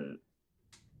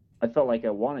I felt like I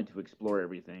wanted to explore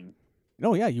everything,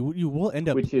 No, yeah, you will end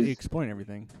up Which is- exploring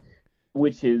everything.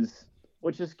 which is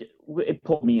it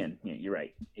pulled me in. Yeah, you're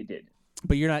right. It did.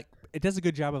 But you're not. It does a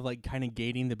good job of like kind of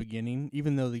gating the beginning,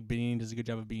 even though the beginning does a good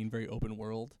job of being very open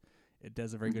world. It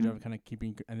does a very good job of kind of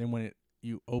keeping. And then when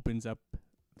you opens up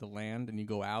the land and you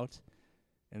go out,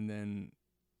 and then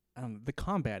the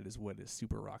combat is what is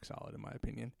super rock solid in my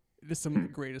opinion. It is some of the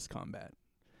greatest combat.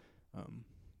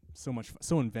 So much,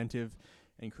 so inventive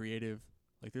and creative.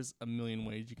 Like there's a million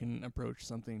ways you can approach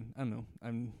something. I don't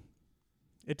know.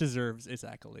 It deserves its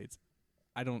accolades.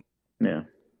 I don't. Yeah.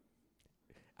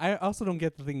 I also don't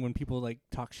get the thing when people like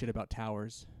talk shit about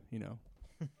towers. You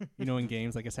know, in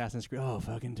games like Assassin's Creed. Oh,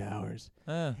 fucking towers.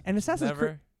 And Assassin's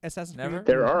Creed. Never.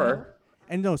 There are.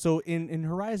 And no, so in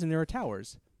Horizon there are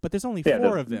towers, but there's only Yeah,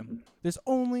 4 of them. There's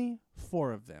only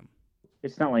 4 of them.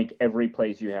 It's not like every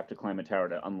place you have to climb a tower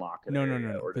to unlock an No.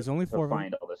 area or There's to, only to 4 of them.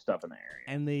 find all the stuff in the area.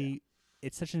 And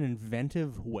it's such an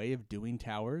inventive way of doing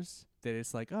towers that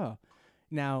it's like, oh,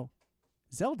 now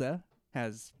Zelda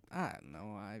has, I don't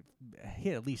know, I've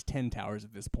hit at least 10 towers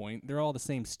at this point. They're all the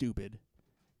same stupid.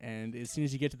 And as soon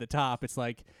as you get to the top, it's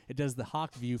like it does the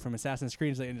hawk view from Assassin's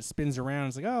Creed, and it spins around.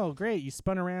 It's like, oh, great, you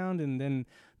spun around, and then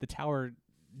the tower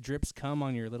drips cum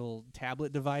on your little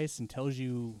tablet device and tells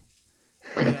you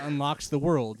it unlocks the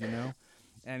world, you know?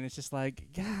 And it's just like,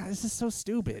 yeah, this is so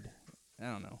stupid. I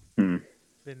don't know.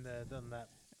 Been there, done that.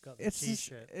 Got the It's just,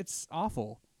 T-shirt. it's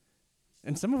awful,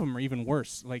 and some of them are even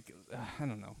worse. Like I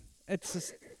don't know. It's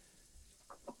just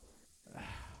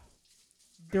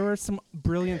there are some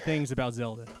brilliant things about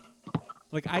Zelda.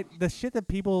 Like the shit that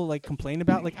people like complain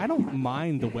about. Like I don't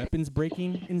mind the weapons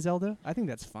breaking in Zelda. I think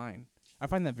that's fine. I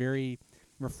find that very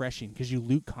refreshing because you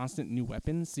loot constant new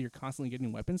weapons, so you're constantly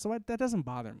getting weapons. So that doesn't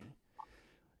bother me.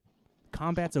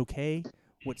 Combat's okay.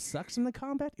 What sucks in the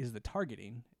combat is the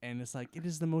targeting, and it's like it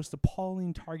is the most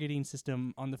appalling targeting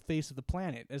system on the face of the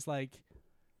planet. It's like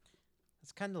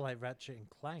It's kind of like Ratchet and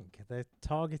Clank. They're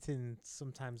targeting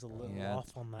sometimes a little Yeah.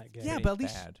 off on that game. yeah, Pretty but at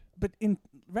least bad. but in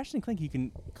Ratchet and Clank you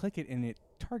can click it and it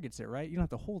targets it, right? You don't have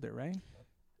to hold it, right?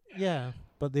 Yeah,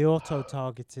 but the auto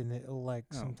targeting, it'll like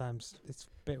Oh. sometimes it's a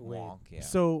bit weird. Wonk, yeah.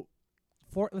 So,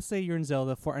 let's say you're in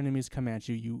Zelda, 4 enemies come at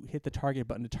you. You hit the target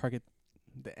button to target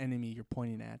the enemy you're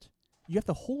pointing at. You have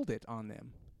to hold it on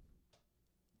them.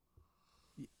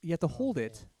 You have to hold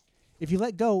it. If you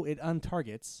let go, it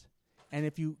untargets. And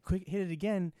if you hit it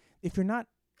again, if you're not,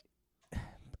 I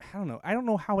don't know. I don't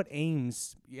know how it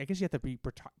aims. I guess you have to be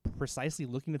precisely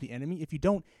looking at the enemy. If you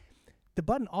don't, the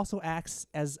button also acts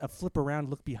as a flip around,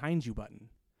 look behind you button.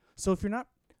 So if you're not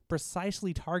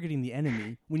precisely targeting the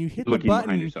enemy, when you hit the Looking behind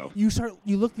button, yourself.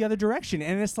 you look the other direction,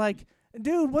 and it's like,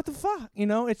 dude, what the fuck? You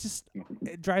know, it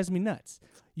drives me nuts.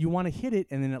 you want to hit it,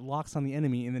 and then it locks on the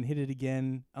enemy, and then hit it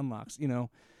again, unlocks, you know.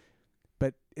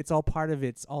 But it's all part of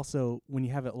it's also, when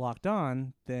you have it locked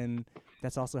on, then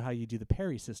that's also how you do the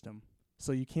parry system.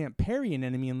 So you can't parry an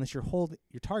enemy unless you're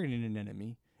targeting an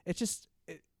enemy. It's just,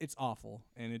 it's awful,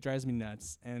 and it drives me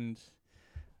nuts. And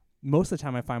most of the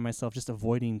time I find myself just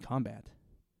avoiding combat.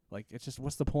 Like, it's just,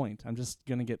 what's the point? I'm just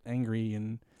going to get angry,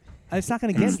 and it's not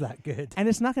going to It's get that good. and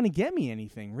it's not going to get me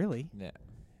anything, really. Yeah.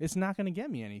 It's not going to get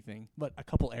me anything. But a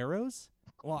couple arrows?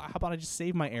 Well, how about I just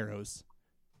save my arrows?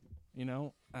 You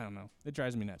know? I don't know. It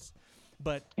drives me nuts.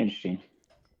 But Interesting.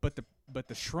 but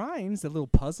the shrines, the little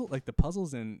puzzle, like the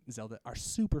puzzles in Zelda, are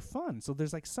super fun. So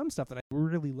there's like some stuff that I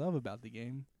really love about the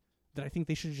game that I think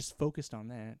they should have just focused on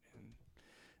that. And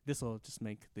this will just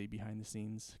make the behind the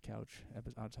scenes couch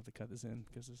episode. I'll just have to cut this in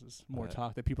because this is more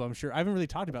talk that people, I'm sure, I haven't really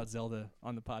talked about Zelda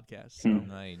on the podcast. So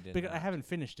No, you didn't. because I haven't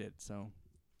finished it, so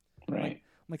Right.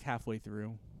 I'm like halfway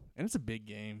through, and it's a big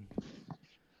game.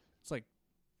 It's like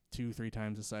 2-3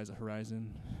 times the size of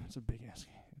Horizon. It's a big ass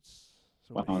game. It's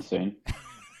so Wow, big. insane.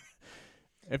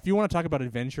 If you want to talk about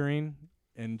adventuring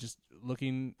and just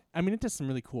looking, I mean, it does some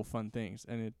really cool, fun things,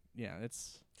 and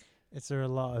it's Is there a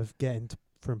lot of getting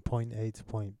from point A to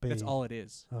point B? that's all it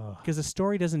is. Oh. Because the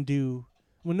story doesn't do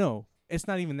well. No, it's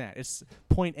not even that. It's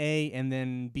point A, and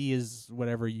then B is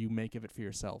whatever you make of it for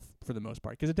yourself, for the most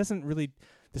part. Because it doesn't really,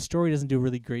 the story doesn't do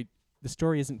really great. The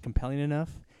story isn't compelling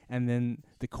enough, and then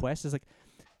the quest is like,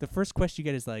 the first quest you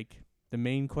get is like, the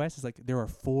main quest is like, there are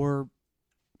 4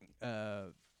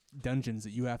 dungeons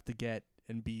that you have to get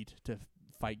and beat to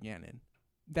fight Ganon.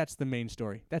 That's the main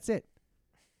story. That's it.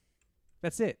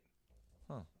 That's it.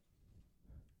 Huh.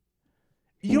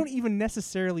 You don't even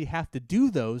necessarily have to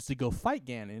do those to go fight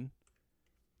Ganon.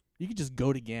 You could just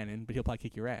go to Ganon, but he'll probably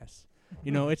kick your ass.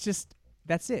 You know, it's just,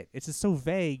 that's it. It's just so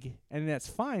vague, and that's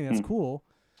fine. That's cool.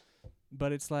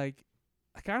 But it's like,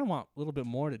 I kind of want a little bit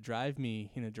more to drive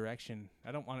me in a direction.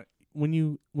 I don't want it. When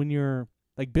you're,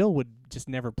 like, Bill would just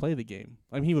never play the game.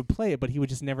 I mean, he would play it, but he would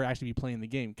just never actually be playing the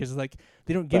game. Because, like,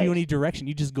 they don't give you Right. any direction.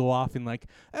 You just go off and, like,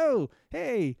 oh,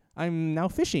 hey, I'm now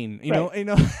fishing. You know.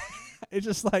 It's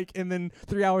just like, and then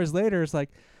 3 hours later, it's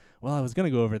like, well, I was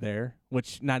going to go over there,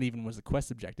 which not even was the quest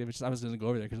objective. It's just I was going to go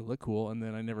over there because it looked cool, and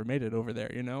then I never made it over there,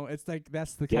 you know? It's like,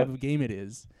 that's the type of game it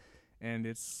is. And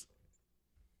it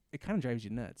kind of drives you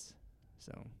nuts.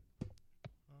 So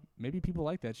maybe people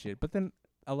like that shit. But then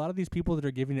a lot of these people that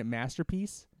are giving it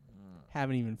masterpiece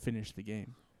haven't even finished the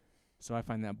game. So I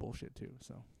find that bullshit too.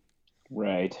 So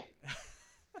Right.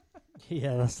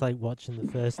 Yeah, that's like watching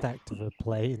the first act of a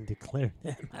play and declaring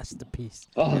it a masterpiece.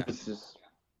 Oh, Yeah. this is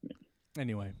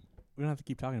anyway, we don't have to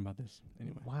keep talking about this.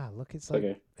 Anyway. Wow, look, it's like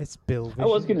okay. it's Bill Vision. I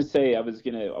was gonna say I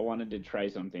wanted to try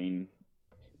something,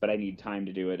 but I need time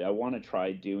to do it. I want to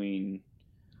try doing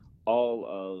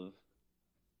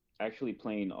actually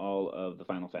playing all of the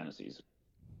Final Fantasies.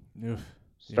 Oof.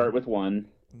 Start with one.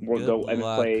 We'll Good go and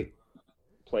luck.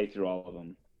 play through all of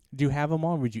them. Do you have them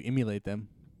all, or would you emulate them?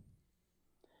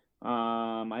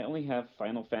 I only have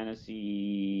Final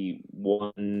Fantasy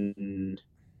 1, and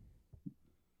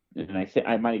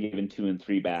I might have given 2 and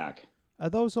 3 back. Are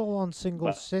those all on single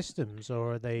But- systems,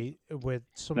 or are they with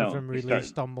some No, of them they released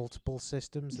start- on multiple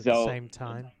systems at So- the same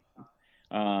time?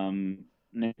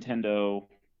 Nintendo.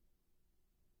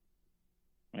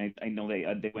 I know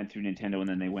they went through Nintendo and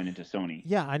then they went into Sony.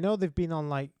 Yeah, I know they've been on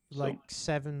like So-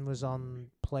 7 was on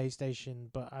PlayStation,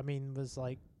 but I mean was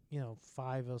like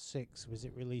 5 or 6 was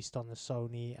it released on the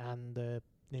Sony and the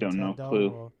Nintendo? Don't know, clue.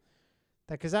 Or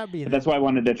because that'd be But that's why I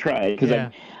wanted to try because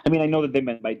Yeah. I mean I know that they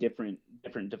meant by different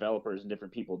developers and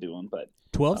different people do them, but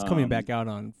 12's coming Um, back out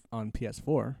on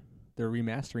PS4. They're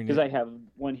remastering because it. I have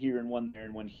one here and one there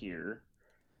and one here.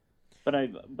 But I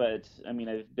mean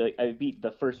I've beat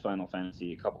the first Final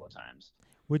Fantasy a couple of times,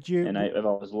 Would you? and I've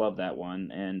always loved that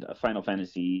one. And Final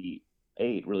Fantasy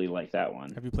 8 really liked that one.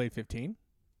 Have you played 15?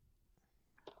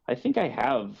 I think I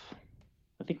have.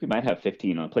 I think we might have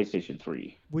 15 on PlayStation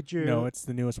 3. would you? No, it's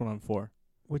the newest one on 4.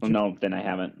 Would Oh, you? no, then I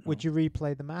haven't. Would you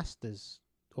replay the masters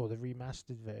or the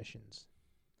remastered versions?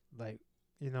 Like,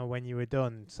 when you were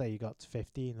done, say you got to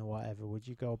 15 or whatever, would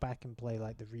you go back and play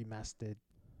like the remastered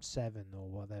 7 or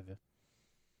whatever?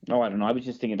 Oh, I don't know. I was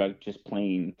just thinking about just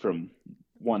playing from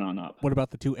 1 on up. What about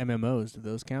the 2 MMOs? Do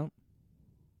those count?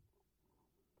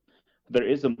 There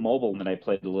is a mobile that I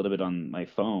played a little bit on my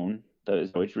phone. That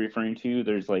is what you're referring to.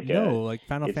 There's like No, like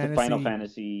Final it's Fantasy. the Final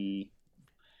Fantasy.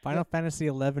 Final Fantasy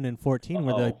 11 and 14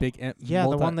 were the Oh. big. Yeah,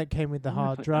 the one that came with the I wonder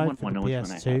hard if I drive for wonder the which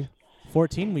one I PS2. have.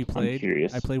 14 we played.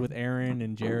 curious. I played with Aaron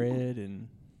and Jared and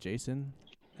Jason.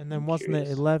 And then I'm wasn't it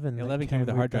curious. 11? that 11 came with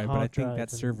the hard drive, but I think that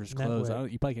and server's closed.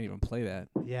 network? You probably can't even play that.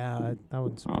 Yeah, that wouldn't Oh,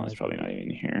 it's surprise probably me. not even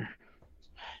here.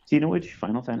 Do you know which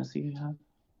Final Fantasy you have?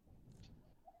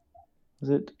 Is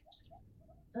it?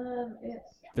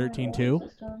 It's 13.2?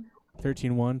 system.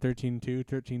 13.1, 13.2,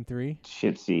 13.3.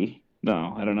 Shit, see.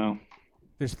 No, I don't know.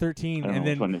 There's 13, I don't and know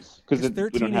which then one is. Because there's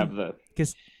we 13 don't have in- the.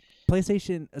 because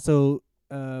PlayStation. So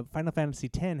Final Fantasy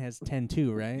X has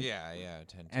 10.2, right? Yeah,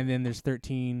 10. And then there's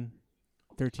 13,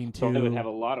 13.2, So they would have a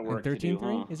lot of and work to do,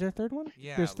 13.3. huh? Is there a third one?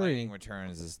 Yeah, there's three. Lightning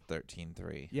Returns is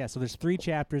 13.3. Yeah, so there's 3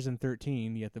 chapters in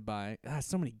 13 you have to buy.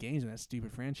 So many games in that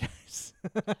stupid franchise.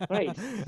 Right.